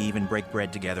can maybe even break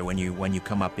bread together when you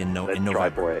come up in November. Let's try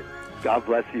for it. God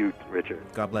bless you, Richard.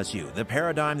 God bless you. The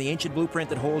Paradigm, the ancient blueprint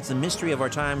that holds the mystery of our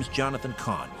times, Jonathan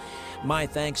Cahn. My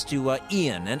thanks to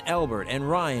Ian and Albert and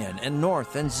Ryan and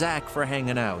North and Zach for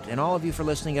hanging out, and all of you for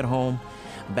listening at home.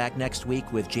 Back next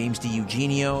week with James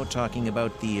DiEugenio talking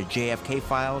about the JFK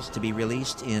files to be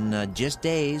released in just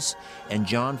days, and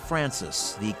John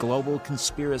Francis, the global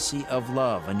conspiracy of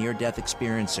love, a near-death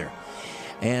experiencer.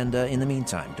 And in the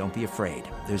meantime, don't be afraid.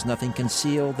 There's nothing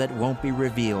concealed that won't be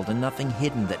revealed, and nothing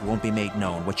hidden that won't be made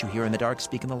known. What you hear in the dark,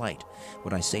 speak in the light.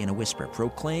 What I say in a whisper,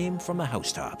 proclaim from the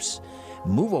housetops.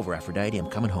 Move over, Aphrodite, I'm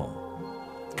coming home.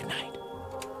 Good night.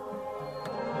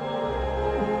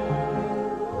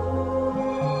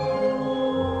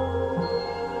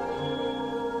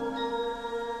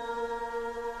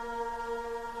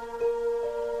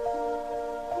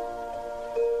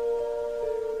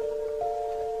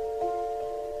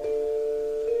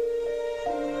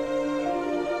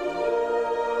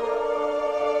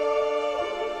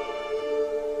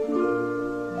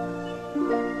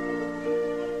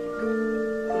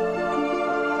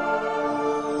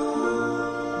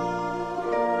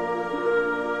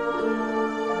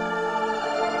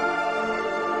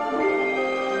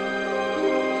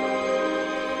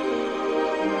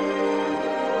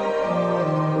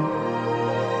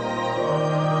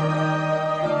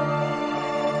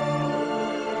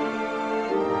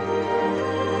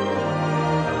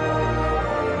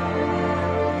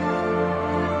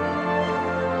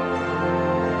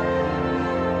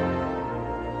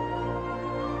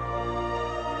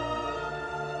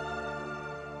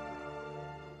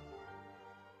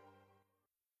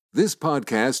 This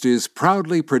podcast is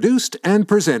proudly produced and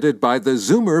presented by the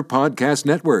Zoomer Podcast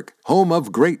Network, home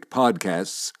of great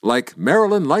podcasts like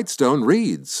Marilyn Lightstone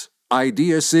Reads,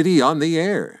 Idea City on the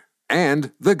Air,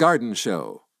 and The Garden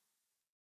Show.